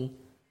constantly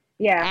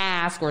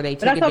ask, or they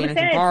take advantage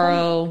and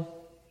borrow.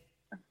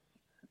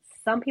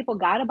 Some people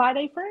gotta buy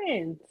their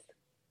friends.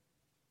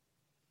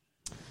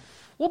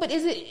 Well, but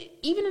is it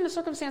even in a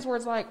circumstance where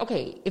it's like,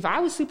 okay, if I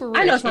was super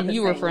rich and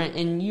you were friend,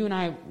 and you and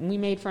I, we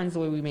made friends the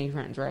way we made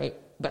friends, right?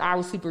 But I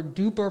was super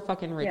duper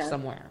fucking rich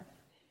somewhere.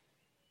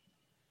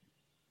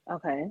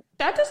 Okay.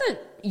 That doesn't.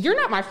 You're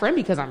not my friend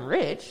because I'm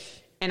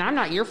rich, and I'm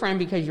not your friend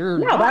because you're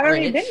not but I've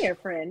already rich. been your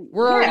friend.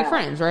 We're already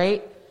friends,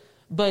 right?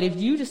 But if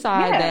you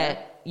decide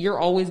that you're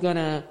always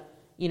gonna,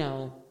 you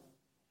know,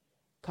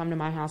 come to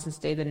my house and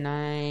stay the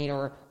night,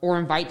 or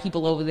invite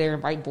people over there,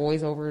 invite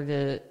boys over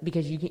to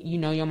because you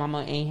know your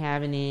mama ain't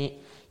having it,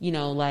 you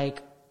know,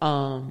 like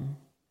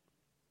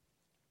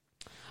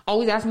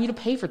always asking you to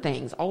pay for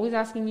things, always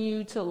asking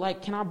you to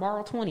like, can I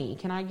borrow 20?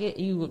 Can I get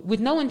you with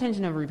no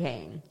intention of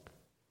repaying,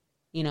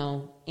 you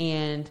know,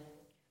 and.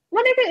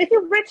 Well, nigga, if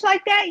you're rich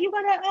like that, you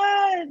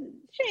gonna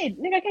shit,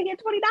 nigga, can get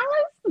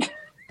 $20.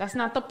 That's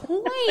not the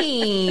point.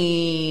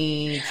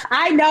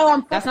 I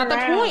know. That's not the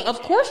point. Of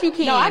course you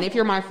can. If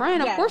you're my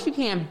friend, of course you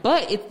can.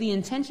 But it's the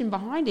intention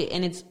behind it,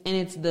 and it's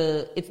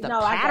the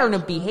pattern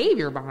of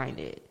behavior behind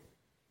it.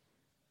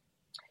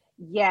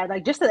 Yeah,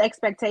 like just the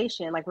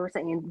expectation, like we were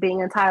saying, being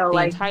entitled.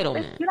 Like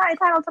entitlement. You're not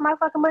entitled to my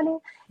fucking money.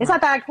 It's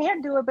not that I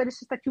can't do it, but it's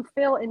just that you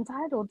feel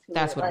entitled to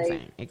That's it. what I'm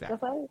saying.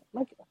 Exactly.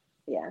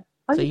 Yeah.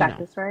 Oh, so you got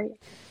this, right?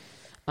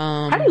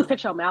 How do you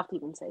fix your mouth to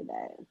even say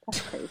that? That's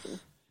crazy.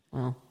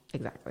 Well,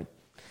 exactly.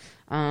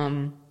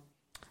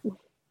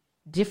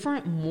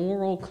 Different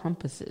moral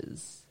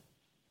compasses.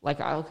 Like,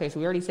 okay, so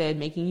we already said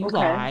making you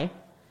lie,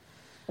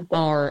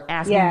 or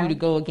asking you to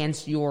go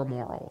against your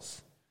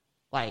morals,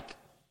 like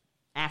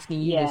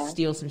asking you to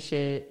steal some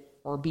shit,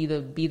 or be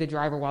the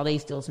driver while they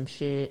steal some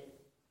shit,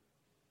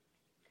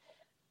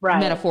 right?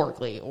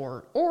 Metaphorically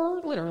or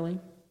literally.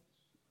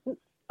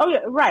 Oh yeah,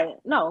 right.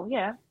 No,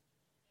 yeah.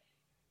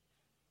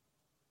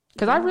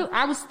 Because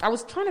I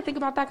was trying to think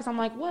about that because I'm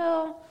like,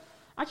 well,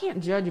 I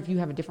can't judge if you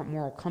have a different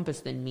moral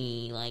compass than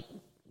me. Like,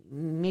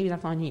 maybe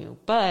that's on you.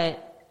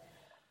 But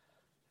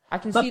I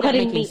can see that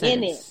making sense.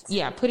 In it.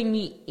 Yeah, putting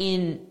me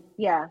in.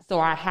 Yeah.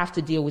 So I have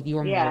to deal with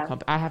your moral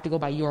compass. I have to go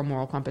by your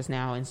moral compass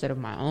now instead of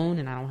my own,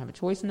 and I don't have a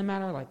choice in the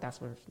matter. Like, that's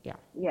what, Yeah.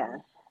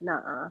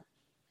 Nuh-uh.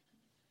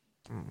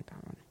 I don't like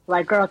that one.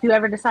 Like, girl, if you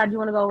ever decide you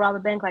want to go rob a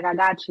bank, like, I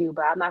got you,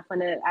 but I'm not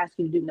going to ask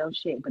you to do no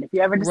shit. But if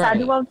you ever decide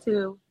you want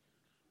to,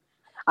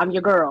 I'm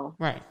your girl.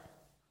 Right.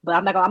 But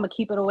I'm gonna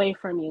keep it away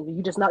from you.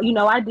 You just know,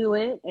 I do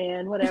it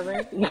and whatever.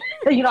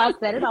 I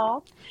set it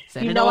off.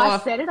 I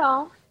set it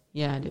off.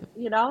 Yeah, I do.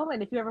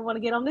 And if you ever want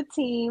to get on the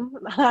team,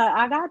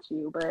 I got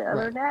you. But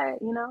other than that,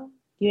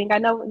 you ain't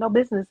got no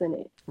business in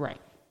it. Right.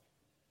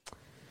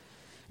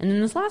 And then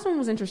this last one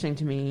was interesting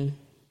to me.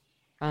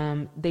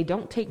 They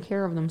don't take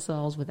care of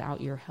themselves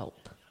without your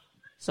help.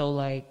 So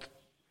like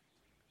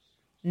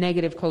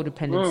negative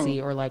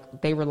codependency, or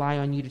like they rely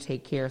on you to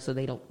take care so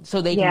they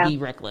can be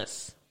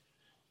reckless.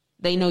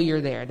 They know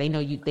you're there. They know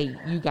you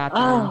got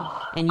them,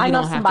 and you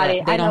don't have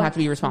to. They don't have to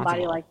be responsible.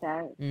 Somebody like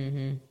that.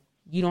 Mm-hmm.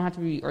 You don't have to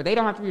be, or they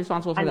don't have to be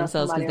responsible for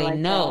themselves because they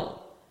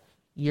know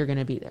you're going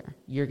to be there.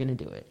 You're going to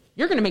do it.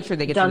 You're going to make sure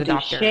they get to the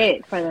doctor.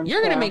 Shit for themselves.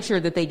 You're going to make sure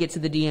that they get to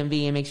the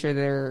DMV and make sure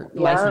their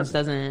license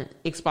doesn't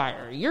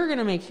expire. You're going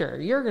to make sure.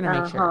 You're going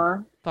to make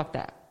sure. Fuck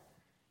that.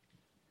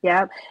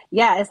 Yep.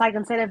 Yeah. It's like,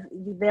 instead of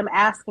them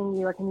asking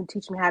you, can you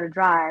teach me how to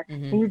drive?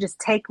 Can you just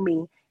take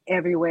me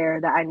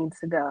everywhere that I need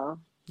to go?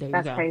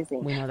 That's crazy.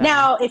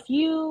 Now,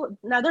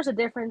 there's a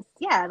difference.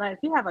 Yeah. Like, if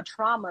you have a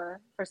trauma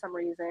for some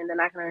reason, then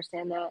I can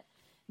understand that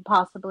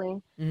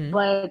possibly.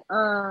 But,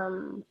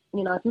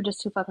 if you're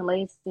just too fucking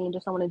lazy and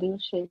just don't want to do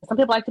shit, some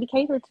people like to be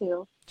catered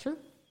to. True.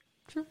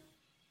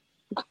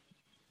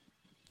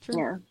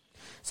 Yeah.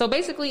 So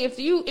basically, if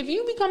you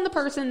become the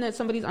person that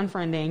somebody's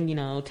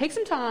unfriending, take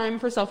some time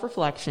for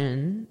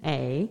self-reflection,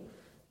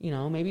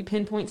 maybe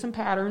pinpoint some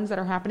patterns that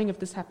are happening if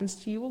this happens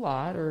to you a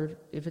lot or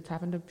if it's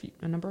happened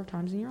a number of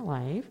times in your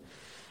life.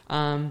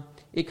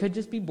 It could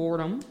just be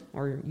boredom,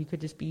 or you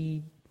could just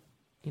be,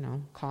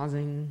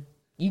 causing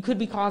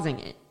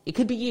it. It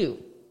could be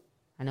you.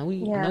 I know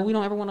we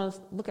don't ever want to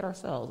look at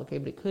ourselves, okay,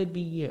 but it could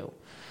be you.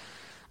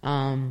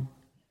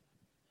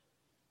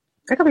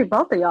 It could be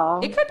both of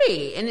y'all. It could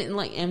be.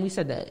 And we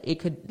said that it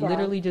could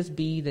literally just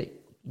be that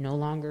no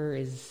longer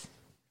is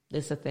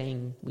this a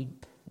thing. We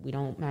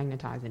don't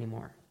magnetize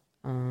anymore.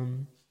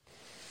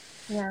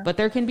 But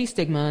there can be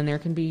stigma, and there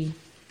can be,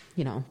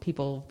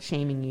 people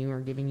shaming you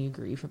or giving you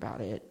grief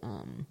about it.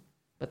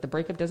 But the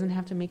breakup doesn't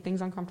have to make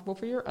things uncomfortable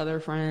for your other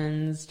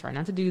friends. Try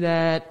not to do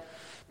that.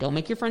 Don't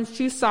make your friends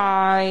choose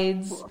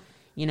sides.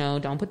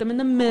 Don't put them in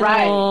the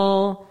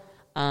middle.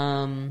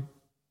 Right.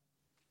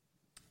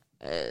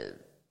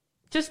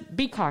 Just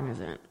be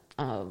cognizant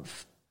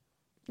of,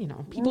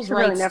 people's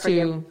rights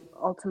to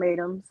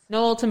ultimatums.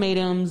 No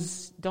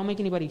ultimatums. Don't make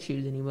anybody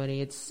choose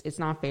anybody. It's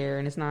not fair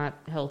and it's not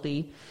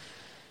healthy.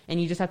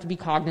 And you just have to be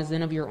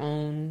cognizant of your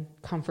own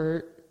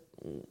comfort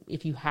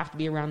if you have to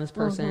be around this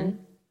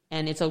person.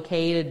 And it's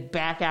okay to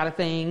back out of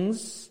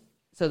things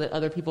so that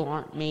other people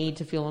aren't made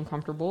to feel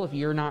uncomfortable if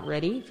you're not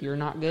ready, if you're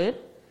not good.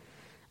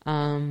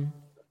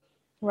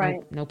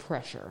 Right. No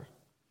pressure.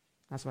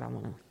 That's what I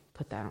want to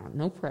put that on.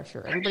 No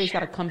pressure. Everybody's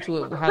got to come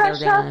to it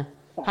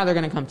how they're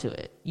gonna come to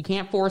it. You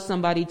can't force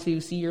somebody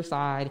to see your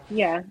side.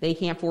 Yeah. They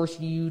can't force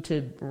you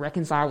to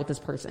reconcile with this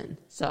person.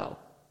 So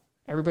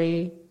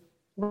everybody,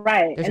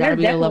 right. There's and there's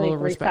be a level definitely of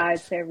three respect.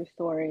 sides to every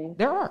story.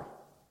 There are.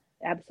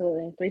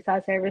 Absolutely. 3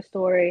 sides to every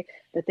story.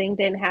 The thing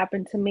didn't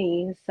happen to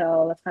me,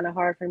 so it's kind of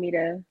hard for me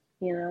to,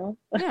 Yeah.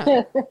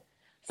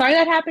 Sorry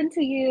that happened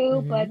to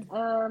you, but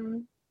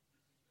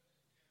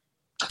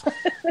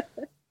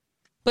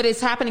But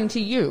it's happening to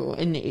you,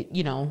 and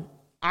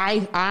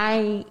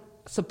I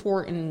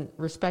support and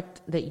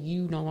respect that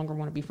you no longer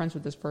want to be friends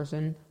with this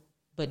person,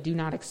 but do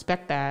not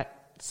expect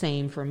that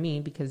same from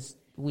me because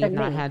we have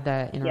not had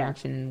that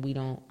interaction.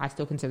 Yeah. I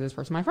still consider this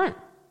person my friend.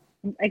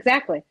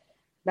 Exactly.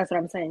 That's what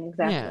I'm saying.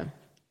 Exactly. Yeah.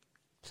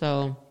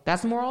 So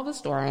that's the moral of the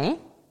story.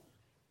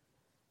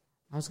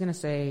 I was gonna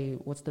say,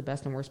 what's the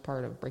best and worst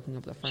part of breaking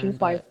up with a friend?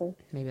 But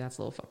maybe that's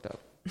a little fucked up.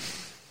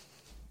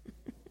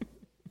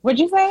 What'd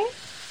you say?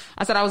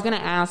 I said I was going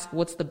to ask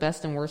what's the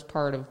best and worst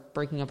part of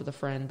breaking up with a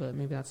friend, but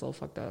maybe that's a little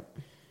fucked up.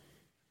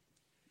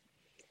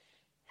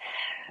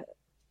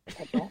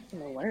 The best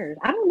and the worst.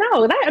 I don't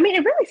know.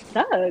 It really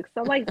sucks.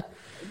 So that,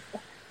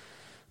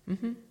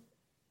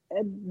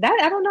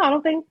 I don't know. I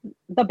don't think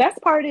the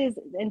best part is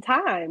in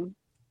time.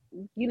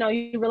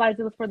 You realize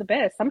it was for the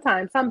best.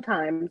 Sometimes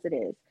it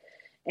is.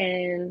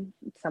 And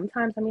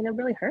sometimes, it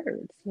really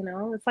hurts.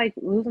 It's like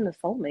losing a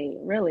soulmate,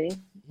 really.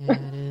 Yeah,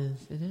 it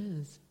is. It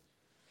is.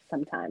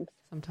 Sometimes.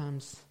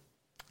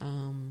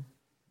 Well,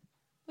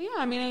 yeah,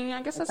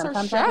 I guess that's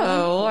our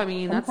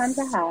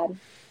show.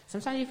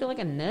 Sometimes you feel like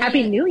a nut.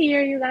 Happy New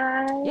Year, you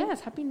guys.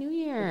 Yes, Happy New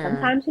Year.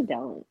 Sometimes you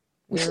don't.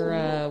 We're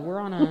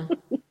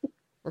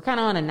kind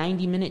of on a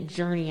 90-minute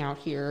journey out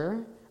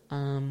here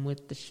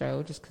with the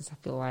show, just because I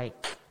feel like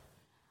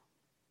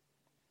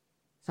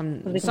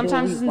sometimes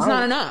it's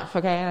not enough.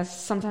 Okay,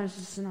 sometimes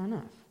it's not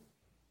enough.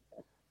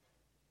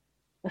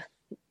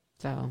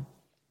 So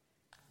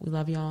we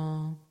love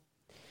y'all.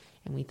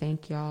 And we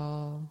thank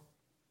y'all.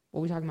 What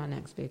are we talking about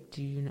next, Vic?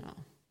 Do you know?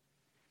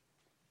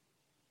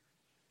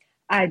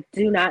 I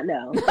do not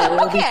know.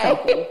 So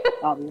okay.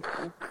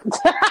 Obviously.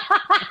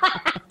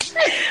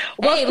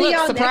 Hey,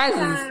 look,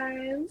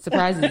 surprises.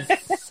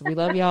 Surprises. We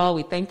love y'all.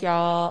 We thank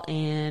y'all.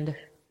 And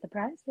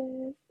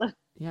surprises.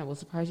 Yeah, we'll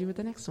surprise you with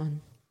the next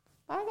one.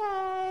 Bye,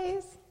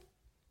 guys.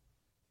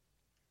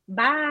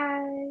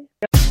 Bye.